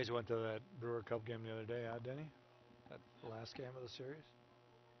 You guys went to that Brewer Cup game the other day, huh, Denny? That last game of the series?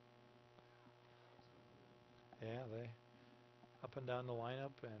 Yeah, they up and down the lineup,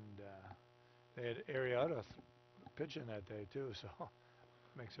 and they had Arrieta pitching that day too, so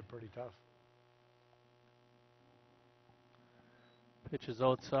makes it pretty tough. Pitch is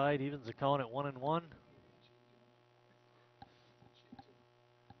outside, evens the count at 1-1.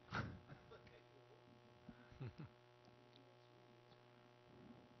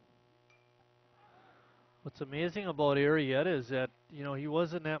 What's amazing about Arrieta is that, you know, he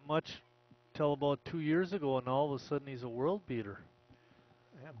wasn't that much till about 2 years ago, and all of a sudden he's a world beater.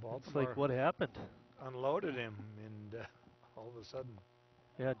 Yeah, Baltimore. It's like, what happened? Unloaded him, and all of a sudden.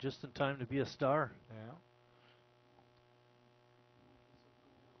 Yeah, just in time to be a star. Yeah.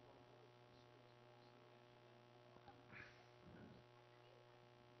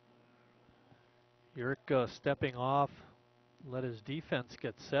 Yerk stepping off, let his defense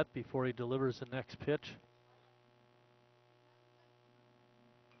get set before he delivers the next pitch.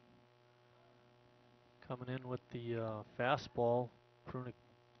 Coming in with the fastball, Prunick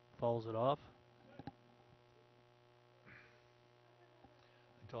fouls it off. I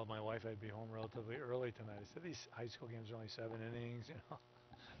told my wife I'd be home relatively early tonight. I said, these high school games are only 7 innings, you know.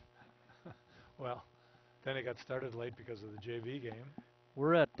 Well, then it got started late because of the JV game.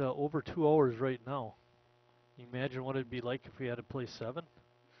 We're at over 2 hours right now. Can you imagine what it'd be like if we had to play 7?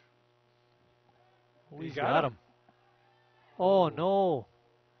 Oh, He he's got him. Oh, no.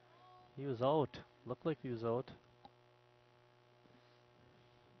 He was out. Looked like he was out.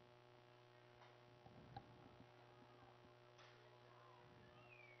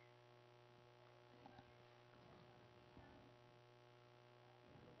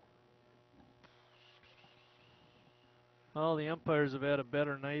 Well, the umpires have had a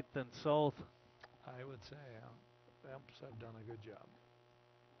better night than South. I would say the umps have done a good job.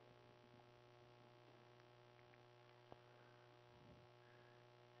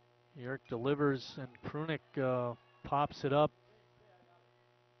 Yerk delivers and Prunick pops it up.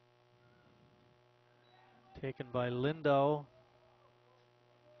 Taken by Lindau.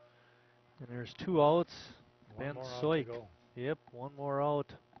 And there's 2 outs. One Ben more out to Soik. go. Yep, 1 more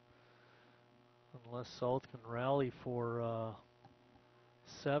out. Unless South can rally for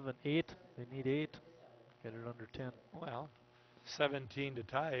 7, 8. They need 8. Get it under 10. Well, 17 to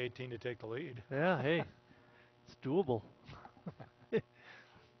tie, 18 to take the lead. Yeah, hey, it's doable.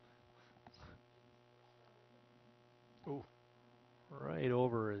 Ooh. Right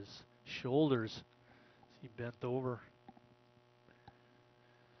over his shoulders. He bent over.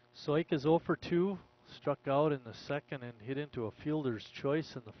 Soik is 0 for 2. Struck out in the second and hit into a fielder's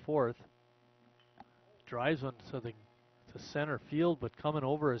choice in the fourth. Drives one to center field, but coming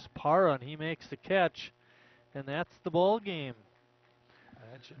over is Parra, and he makes the catch. And that's the ball game.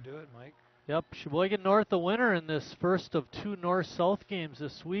 That should do it, Mike. Yep, Sheboygan North the winner in this first of 2 North-South games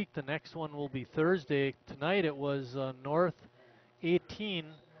this week. The next one will be Thursday. Tonight it was North 18,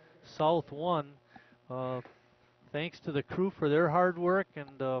 South 1. Thanks to the crew for their hard work,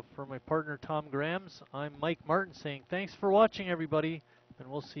 and for my partner Tom Grams, I'm Mike Martin saying thanks for watching, everybody, and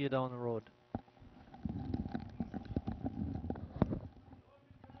we'll see you down the road.